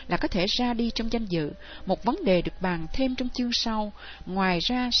Nam là có thể ra đi trong danh dự, một vấn đề được bàn thêm trong chương sau. Ngoài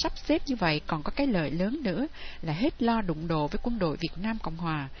ra, sắp xếp như vậy còn có cái lợi lớn nữa là hết lo đụng độ với quân đội Việt Nam Cộng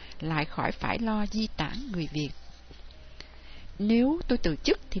Hòa, lại khỏi phải lo di tản người Việt. Nếu tôi từ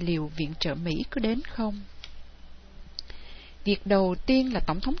chức thì liệu viện trợ Mỹ có đến không? Việc đầu tiên là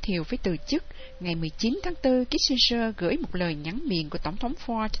Tổng thống Thiệu phải từ chức. Ngày 19 tháng 4, Kissinger gửi một lời nhắn miệng của Tổng thống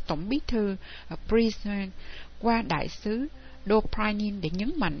Ford cho Tổng bí thư Brezhnev qua đại sứ Dobrynin để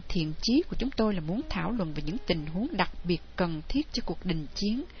nhấn mạnh thiện chí của chúng tôi là muốn thảo luận về những tình huống đặc biệt cần thiết cho cuộc đình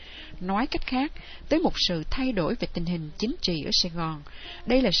chiến. Nói cách khác, tới một sự thay đổi về tình hình chính trị ở Sài Gòn.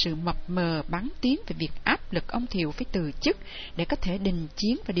 Đây là sự mập mờ bắn tiếng về việc áp lực ông Thiệu phải từ chức để có thể đình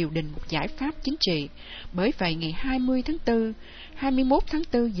chiến và điều đình một giải pháp chính trị. Bởi vậy, ngày 20 tháng 4, 21 tháng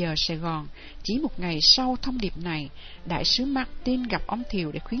 4 giờ Sài Gòn, chỉ một ngày sau thông điệp này, đại sứ Martin gặp ông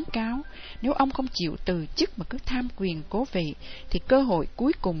Thiệu để khuyến cáo nếu ông không chịu từ chức mà cứ tham quyền cố vị thì cơ hội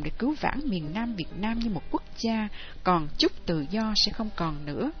cuối cùng để cứu vãn miền Nam Việt Nam như một quốc gia còn chút tự do sẽ không còn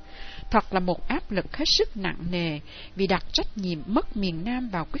nữa. Thật là một áp lực hết sức nặng nề vì đặt trách nhiệm mất miền Nam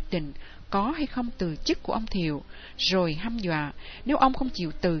vào quyết định có hay không từ chức của ông Thiệu, rồi hăm dọa nếu ông không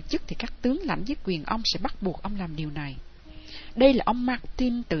chịu từ chức thì các tướng lãnh dưới quyền ông sẽ bắt buộc ông làm điều này. Đây là ông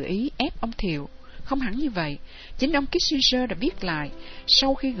Martin tự ý ép ông Thiệu. Không hẳn như vậy, chính ông Kissinger đã viết lại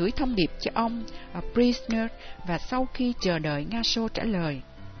sau khi gửi thông điệp cho ông Brezhnev và sau khi chờ đợi Nga Xô trả lời.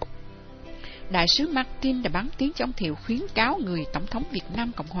 Đại sứ Martin đã bắn tiếng cho ông Thiệu khuyến cáo người Tổng thống Việt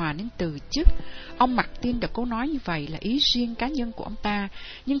Nam Cộng Hòa nên từ chức. Ông Martin đã cố nói như vậy là ý riêng cá nhân của ông ta,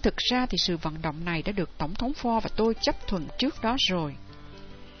 nhưng thực ra thì sự vận động này đã được Tổng thống Ford và tôi chấp thuận trước đó rồi.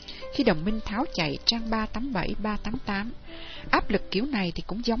 Khi đồng minh tháo chạy, trang 387-388. Áp lực kiểu này thì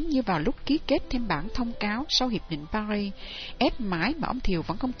cũng giống như vào lúc ký kết thêm bản thông cáo sau Hiệp định Paris. Ép mãi mà ông Thiệu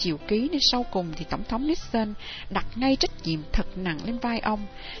vẫn không chịu ký, nên sau cùng thì Tổng thống Nixon đặt ngay trách nhiệm thật nặng lên vai ông.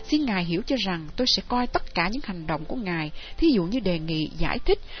 Xin Ngài hiểu cho rằng tôi sẽ coi tất cả những hành động của Ngài, thí dụ như đề nghị, giải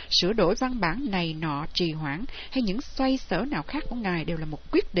thích, sửa đổi văn bản này nọ, trì hoãn hay những xoay sở nào khác của Ngài đều là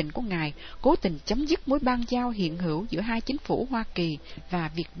một quyết định của Ngài, cố tình chấm dứt mối bang giao hiện hữu giữa hai chính phủ Hoa Kỳ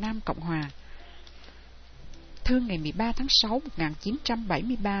và Việt Nam Cộng Hòa. Thư ngày 13 tháng 6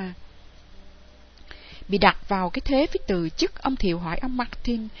 1973. Bị đặt vào cái thế phải từ chức, ông Thiệu hỏi ông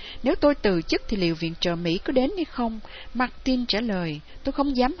Martin, nếu tôi từ chức thì liệu viện trợ Mỹ có đến hay không? Martin trả lời, tôi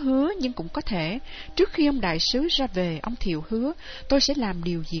không dám hứa nhưng cũng có thể. Trước khi ông đại sứ ra về, ông Thiệu hứa, tôi sẽ làm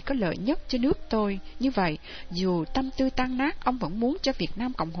điều gì có lợi nhất cho nước tôi. Như vậy, dù tâm tư tan nát, ông vẫn muốn cho Việt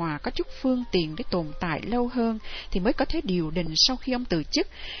Nam Cộng Hòa có chút phương tiện để tồn tại lâu hơn, thì mới có thể điều đình sau khi ông từ chức,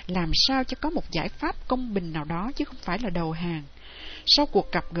 làm sao cho có một giải pháp công bình nào đó chứ không phải là đầu hàng. Sau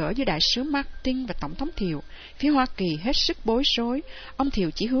cuộc gặp gỡ giữa đại sứ Martin và Tổng thống Thiệu, phía Hoa Kỳ hết sức bối rối. Ông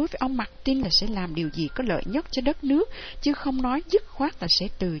Thiệu chỉ hứa với ông Martin là sẽ làm điều gì có lợi nhất cho đất nước, chứ không nói dứt khoát là sẽ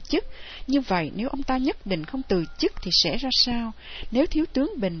từ chức. Như vậy, nếu ông ta nhất định không từ chức thì sẽ ra sao? Nếu thiếu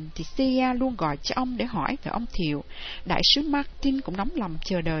tướng Bình thì CIA luôn gọi cho ông để hỏi về ông Thiệu. Đại sứ Martin cũng nóng lòng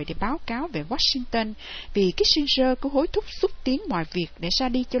chờ đợi để báo cáo về Washington, vì Kissinger cứ hối thúc xúc tiến mọi việc để ra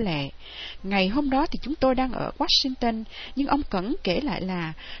đi cho lẹ. Ngày hôm đó thì chúng tôi đang ở Washington, nhưng ông Cẩn kể lại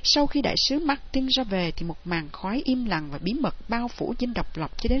là sau khi đại sứ Martin ra về thì một màn khói im lặng và bí mật bao phủ dinh độc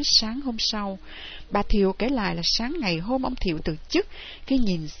lập cho đến sáng hôm sau. Bà Thiệu kể lại là sáng ngày hôm ông Thiệu từ chức, khi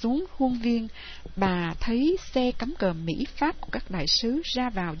nhìn xuống khuôn viên, bà thấy xe cắm cờ Mỹ Pháp của các đại sứ ra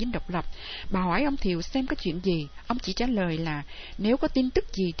vào dinh độc lập. Bà hỏi ông Thiệu xem có chuyện gì, ông chỉ trả lời là nếu có tin tức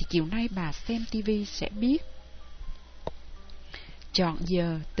gì thì chiều nay bà xem TV sẽ biết. Chọn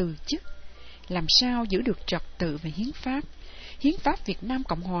giờ từ chức. Làm sao giữ được trật tự về hiến pháp? Hiến pháp Việt Nam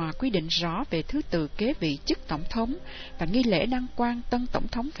Cộng Hòa quy định rõ về thứ tự kế vị chức tổng thống và nghi lễ đăng quang tân tổng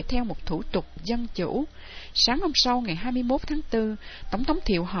thống phải theo một thủ tục dân chủ. Sáng hôm sau ngày 21 tháng 4, Tổng thống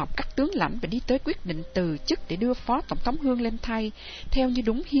Thiệu họp các tướng lãnh và đi tới quyết định từ chức để đưa Phó Tổng thống Hưng lên thay, theo như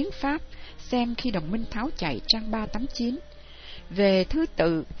đúng hiến pháp. Xem khi đồng minh tháo chạy, trang 389. Về thứ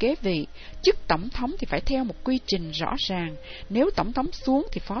tự kế vị, chức tổng thống thì phải theo một quy trình rõ ràng. Nếu tổng thống xuống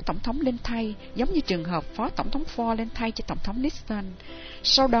thì phó tổng thống lên thay, giống như trường hợp phó tổng thống Ford lên thay cho tổng thống Nixon.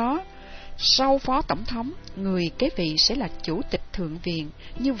 Sau phó tổng thống, người kế vị sẽ là chủ tịch thượng viện.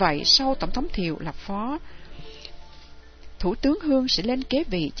 Như vậy, sau tổng thống Thiệu là Thủ tướng Hưng sẽ lên kế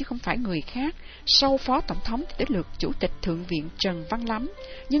vị chứ không phải người khác. Sau phó tổng thống thì đến lượt chủ tịch thượng viện Trần Văn Lắm.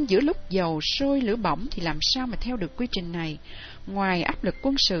 Nhưng giữa lúc dầu sôi lửa bỏng thì làm sao mà theo được quy trình này? Ngoài áp lực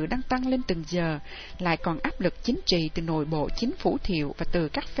quân sự đang tăng lên từng giờ, lại còn áp lực chính trị từ nội bộ chính phủ Thiệu và từ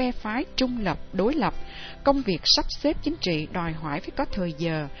các phe phái trung lập, đối lập. Công việc sắp xếp chính trị đòi hỏi phải có thời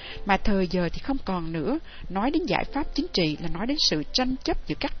giờ, mà thời giờ thì không còn nữa. Nói đến giải pháp chính trị là nói đến sự tranh chấp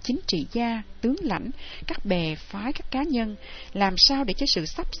giữa các chính trị gia, tướng lãnh, các bè phái, các cá nhân. Làm sao để cho sự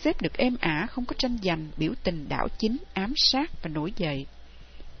sắp xếp được êm ả, không có tranh giành, biểu tình đảo chính, ám sát và nổi dậy.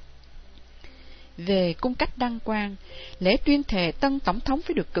 Về cung cách đăng quang, lễ tuyên thệ tân tổng thống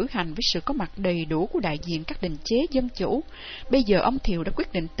phải được cử hành với sự có mặt đầy đủ của đại diện các đình chế dân chủ. Bây giờ ông Thiệu đã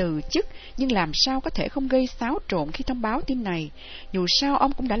quyết định từ chức, nhưng làm sao có thể không gây xáo trộn khi thông báo tin này? Dù sao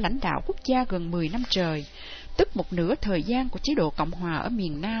ông cũng đã lãnh đạo quốc gia gần 10 năm trời, tức một nửa thời gian của chế độ Cộng hòa ở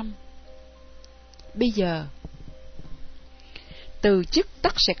miền Nam. Bây giờ từ chức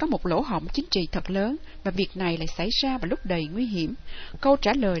tất sẽ có một lỗ hổng chính trị thật lớn, và việc này lại xảy ra vào lúc đầy nguy hiểm. Câu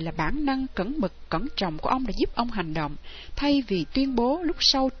trả lời là bản năng cẩn mực, cẩn trọng của ông đã giúp ông hành động. Thay vì tuyên bố lúc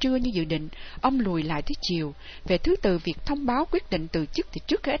sau trưa như dự định, ông lùi lại tới chiều. Về thứ tự việc thông báo quyết định từ chức thì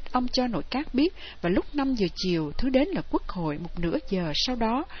trước hết ông cho nội các biết, và lúc 5 giờ chiều thứ đến là quốc hội một nửa giờ sau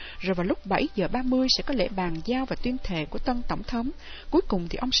đó, rồi vào lúc 7 giờ 30 sẽ có lễ bàn giao và tuyên thệ của tân tổng thống. Cuối cùng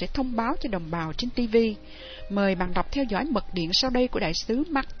thì ông sẽ thông báo cho đồng bào trên TV. Mời bạn đọc theo dõi mật điện sau đây của đại sứ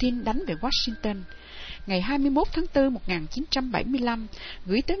Martin đánh về Washington. Ngày 21 tháng 4 1975,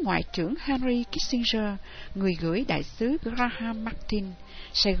 gửi tới Ngoại trưởng Henry Kissinger, người gửi đại sứ Graham Martin,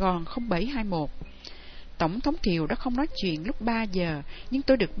 Sài Gòn 0721. Tổng thống Thiệu đã không nói chuyện lúc 3 giờ, nhưng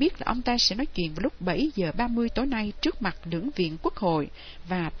tôi được biết là ông ta sẽ nói chuyện vào lúc 7 giờ 30 tối nay trước mặt lưỡng viện Quốc hội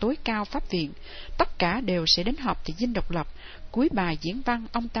và tối cao Pháp viện. Tất cả đều sẽ đến họp tại Dinh Độc Lập. Cuối bài diễn văn,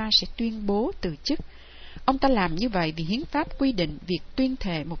 ông ta sẽ tuyên bố từ chức. Ông ta làm như vậy vì hiến pháp quy định việc tuyên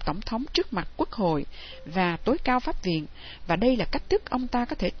thệ một tổng thống trước mặt Quốc hội và tối cao Pháp viện, và đây là cách thức ông ta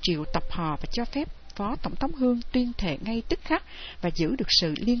có thể triệu tập họp và cho phép phó tổng thống Hưng tuyên thệ ngay tức khắc và giữ được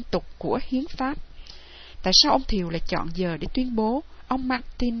sự liên tục của hiến pháp. Tại sao ông Thiệu lại chọn giờ để tuyên bố? Ông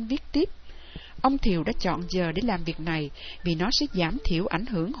Martin viết tiếp. Ông Thiệu đã chọn giờ để làm việc này vì nó sẽ giảm thiểu ảnh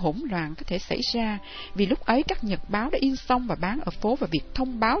hưởng hỗn loạn có thể xảy ra, vì lúc ấy các nhật báo đã in xong và bán ở phố, và việc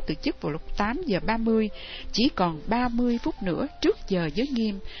thông báo từ chức vào lúc 8 giờ 30, chỉ còn 30 phút nữa trước giờ giới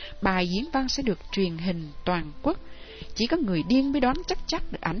nghiêm. Bài diễn văn sẽ được truyền hình toàn quốc. Chỉ có người điên mới đoán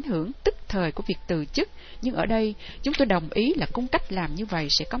chắc được ảnh hưởng tức thời của việc từ chức, nhưng ở đây chúng tôi đồng ý là cung cách làm như vậy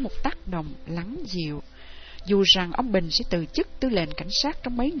sẽ có một tác động lắng dịu. Dù rằng ông Bình sẽ từ chức tư lệnh cảnh sát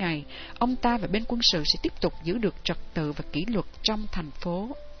trong mấy ngày, ông ta và bên quân sự sẽ tiếp tục giữ được trật tự và kỷ luật trong thành phố.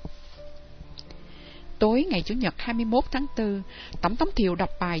 Tối ngày Chủ nhật 21 tháng 4, Tổng thống Thiệu đọc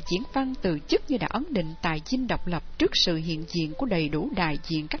bài diễn văn từ chức như đã ấn định tại Dinh Độc Lập trước sự hiện diện của đầy đủ đại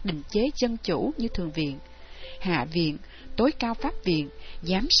diện các đình chế dân chủ như Thượng viện, Hạ viện, tối cao Pháp viện,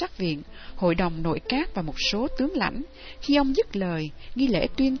 giám sát viện, hội đồng nội các và một số tướng lãnh. Khi ông dứt lời, nghi lễ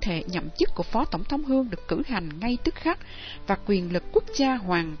tuyên thệ nhậm chức của phó tổng thống Hưng được cử hành ngay tức khắc và quyền lực quốc gia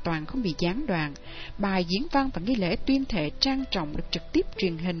hoàn toàn không bị gián đoạn. Bài diễn văn và nghi lễ tuyên thệ trang trọng được trực tiếp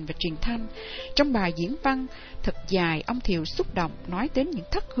truyền hình và truyền thanh. Trong bài diễn văn thật dài, ông Thiệu xúc động nói đến những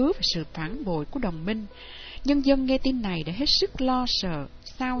thất hứa và sự phản bội của đồng minh. Nhân dân nghe tin này đã hết sức lo sợ,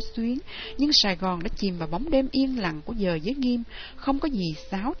 xao xuyến, nhưng Sài Gòn đã chìm vào bóng đêm yên lặng của giờ giới nghiêm, không có gì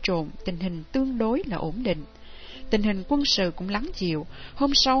xáo trộn, tình hình tương đối là ổn định. Tình hình quân sự cũng lắng dịu.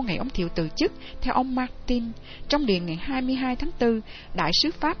 Hôm sau ngày ông Thiệu từ chức, theo ông Martin, trong điện ngày 22 tháng 4, đại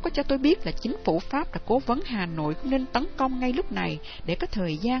sứ Pháp có cho tôi biết là chính phủ Pháp đã cố vấn Hà Nội không nên tấn công ngay lúc này để có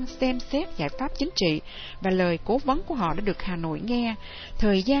thời gian xem xét giải pháp chính trị, và lời cố vấn của họ đã được Hà Nội nghe.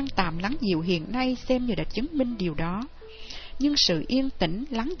 Thời gian tạm lắng dịu hiện nay xem như đã chứng minh điều đó. Nhưng sự yên tĩnh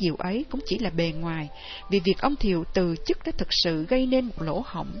lắng dịu ấy cũng chỉ là bề ngoài, vì việc ông Thiệu từ chức đã thực sự gây nên một lỗ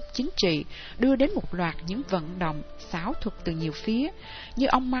hổng chính trị, đưa đến một loạt những vận động xảo thuật từ nhiều phía, như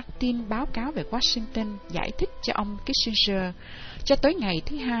ông Martin báo cáo về Washington giải thích cho ông Kissinger. Cho tới ngày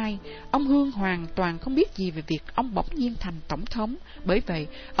thứ hai, ông Hưng hoàn toàn không biết gì về việc ông bỗng nhiên thành tổng thống, bởi vậy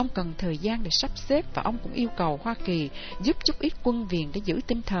ông cần thời gian để sắp xếp, và ông cũng yêu cầu Hoa Kỳ giúp chút ít quân viện để giữ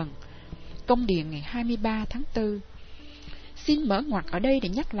tinh thần. Công điện ngày 23 tháng 4. Xin mở ngoặt ở đây để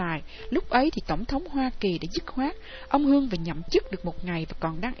nhắc lại, lúc ấy thì Tổng thống Hoa Kỳ đã dứt khoát, ông Hưng vừa nhậm chức được một ngày và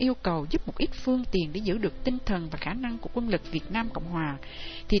còn đang yêu cầu giúp một ít phương tiền để giữ được tinh thần và khả năng của quân lực Việt Nam Cộng Hòa.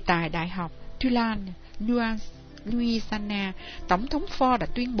 Thì tại Đại học Tulane, Louisiana, Tổng thống Ford đã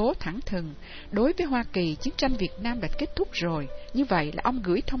tuyên bố thẳng thừng, đối với Hoa Kỳ, chiến tranh Việt Nam đã kết thúc rồi. Như vậy là ông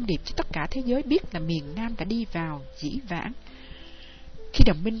gửi thông điệp cho tất cả thế giới biết là miền Nam đã đi vào dĩ vãng. Khi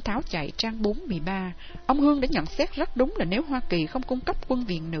đồng minh tháo chạy, trang 413, ông Hưng đã nhận xét rất đúng là nếu Hoa Kỳ không cung cấp quân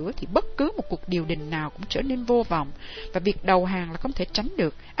viện nữa thì bất cứ một cuộc điều đình nào cũng trở nên vô vọng, và việc đầu hàng là không thể tránh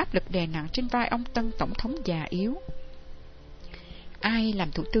được, áp lực đè nặng trên vai ông tân tổng thống già yếu. Ai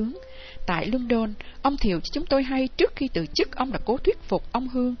làm thủ tướng? Tại London, ông Thiệu cho chúng tôi hay trước khi từ chức ông đã cố thuyết phục ông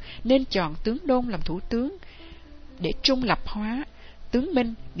Hưng nên chọn tướng Đôn làm thủ tướng để trung lập hóa tướng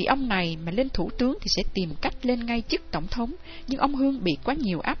Minh, vì ông này mà lên thủ tướng thì sẽ tìm cách lên ngay chức tổng thống. Nhưng ông Hưng bị quá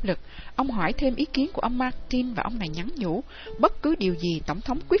nhiều áp lực. Ông hỏi thêm ý kiến của ông Martin và ông này nhắn nhủ, bất cứ điều gì tổng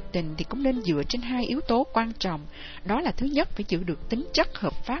thống quyết định thì cũng nên dựa trên hai yếu tố quan trọng. Đó là thứ nhất, phải giữ được tính chất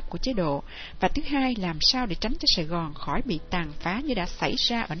hợp pháp của chế độ, và thứ hai, làm sao để tránh cho Sài Gòn khỏi bị tàn phá như đã xảy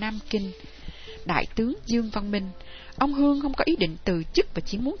ra ở Nam Kinh. Đại tướng Dương Văn Minh. Ông Hưng không có ý định từ chức và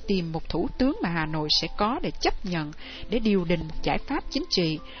chỉ muốn tìm một thủ tướng mà Hà Nội sẽ có để chấp nhận, để điều đình một giải pháp chính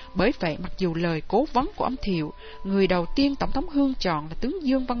trị. Bởi vậy, mặc dù lời cố vấn của ông Thiệu, người đầu tiên Tổng thống Hưng chọn là tướng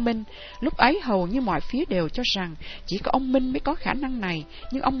Dương Văn Minh, lúc ấy hầu như mọi phía đều cho rằng chỉ có ông Minh mới có khả năng này,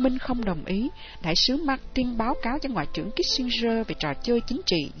 nhưng ông Minh không đồng ý. Đại sứ Martin báo cáo cho Ngoại trưởng Kissinger về trò chơi chính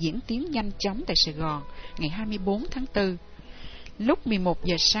trị diễn tiến nhanh chóng tại Sài Gòn ngày 24 tháng 4. Lúc 11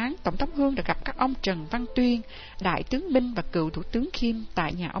 giờ sáng, Tổng thống Hưng đã gặp các ông Trần Văn Tuyên, Đại tướng Minh và cựu Thủ tướng Khiêm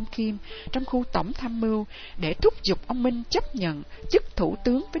tại nhà ông Khiêm trong khu Tổng tham mưu để thúc giục ông Minh chấp nhận chức thủ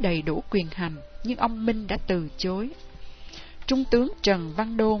tướng với đầy đủ quyền hành, nhưng ông Minh đã từ chối. Trung tướng Trần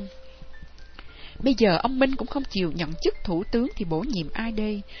Văn Đôn. Bây giờ ông Minh cũng không chịu nhận chức thủ tướng thì bổ nhiệm ai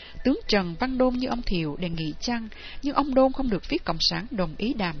đây? Tướng Trần Văn Đôn như ông Thiệu đề nghị chăng, nhưng ông Đôn không được phía Cộng sản đồng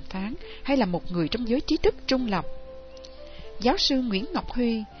ý đàm phán, hay là một người trong giới trí thức trung lập? Giáo sư Nguyễn Ngọc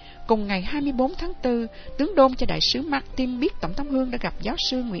Huy. Cùng ngày 24 tháng 4, tướng Đôn cho đại sứ Martin biết Tổng thống Hưng đã gặp giáo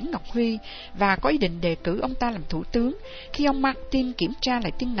sư Nguyễn Ngọc Huy và có ý định đề cử ông ta làm thủ tướng. Khi ông Martin kiểm tra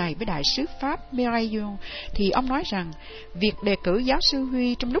lại tin này với đại sứ Pháp Meraillon, thì ông nói rằng việc đề cử giáo sư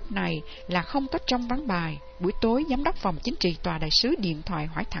Huy trong lúc này là không có trong ván bài. Buổi tối, giám đốc phòng chính trị tòa đại sứ điện thoại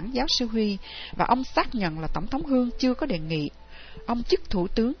hỏi thẳng giáo sư Huy, và ông xác nhận là Tổng thống Hưng chưa có đề nghị ông chức thủ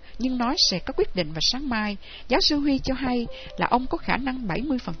tướng, nhưng nói sẽ có quyết định vào sáng mai. Giáo sư Huy cho hay là ông có khả năng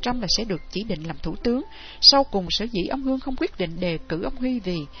 70% là sẽ được chỉ định làm thủ tướng. Sau cùng, sở dĩ ông Hưng không quyết định đề cử ông Huy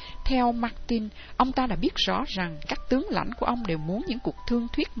vì, theo Martin, ông ta đã biết rõ rằng các tướng lãnh của ông đều muốn những cuộc thương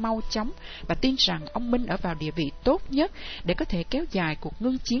thuyết mau chóng và tin rằng ông Minh ở vào địa vị tốt nhất để có thể kéo dài cuộc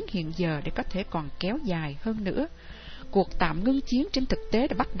ngưng chiến hiện giờ để có thể còn kéo dài hơn nữa. Cuộc tạm ngưng chiến trên thực tế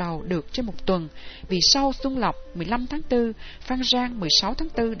đã bắt đầu được trên một tuần, vì sau Xuân Lộc 15 tháng 4, Phan Rang 16 tháng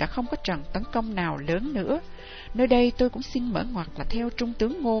 4 đã không có trận tấn công nào lớn nữa. Nơi đây tôi cũng xin mở ngoặt là theo Trung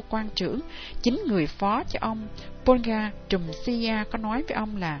tướng Ngô Quang Trưởng, chính người phó cho ông Polga trùm CIA có nói với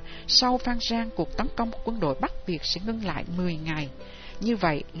ông là sau Phan Rang cuộc tấn công của quân đội Bắc Việt sẽ ngưng lại 10 ngày. Như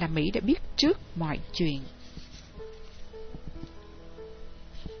vậy là Mỹ đã biết trước mọi chuyện.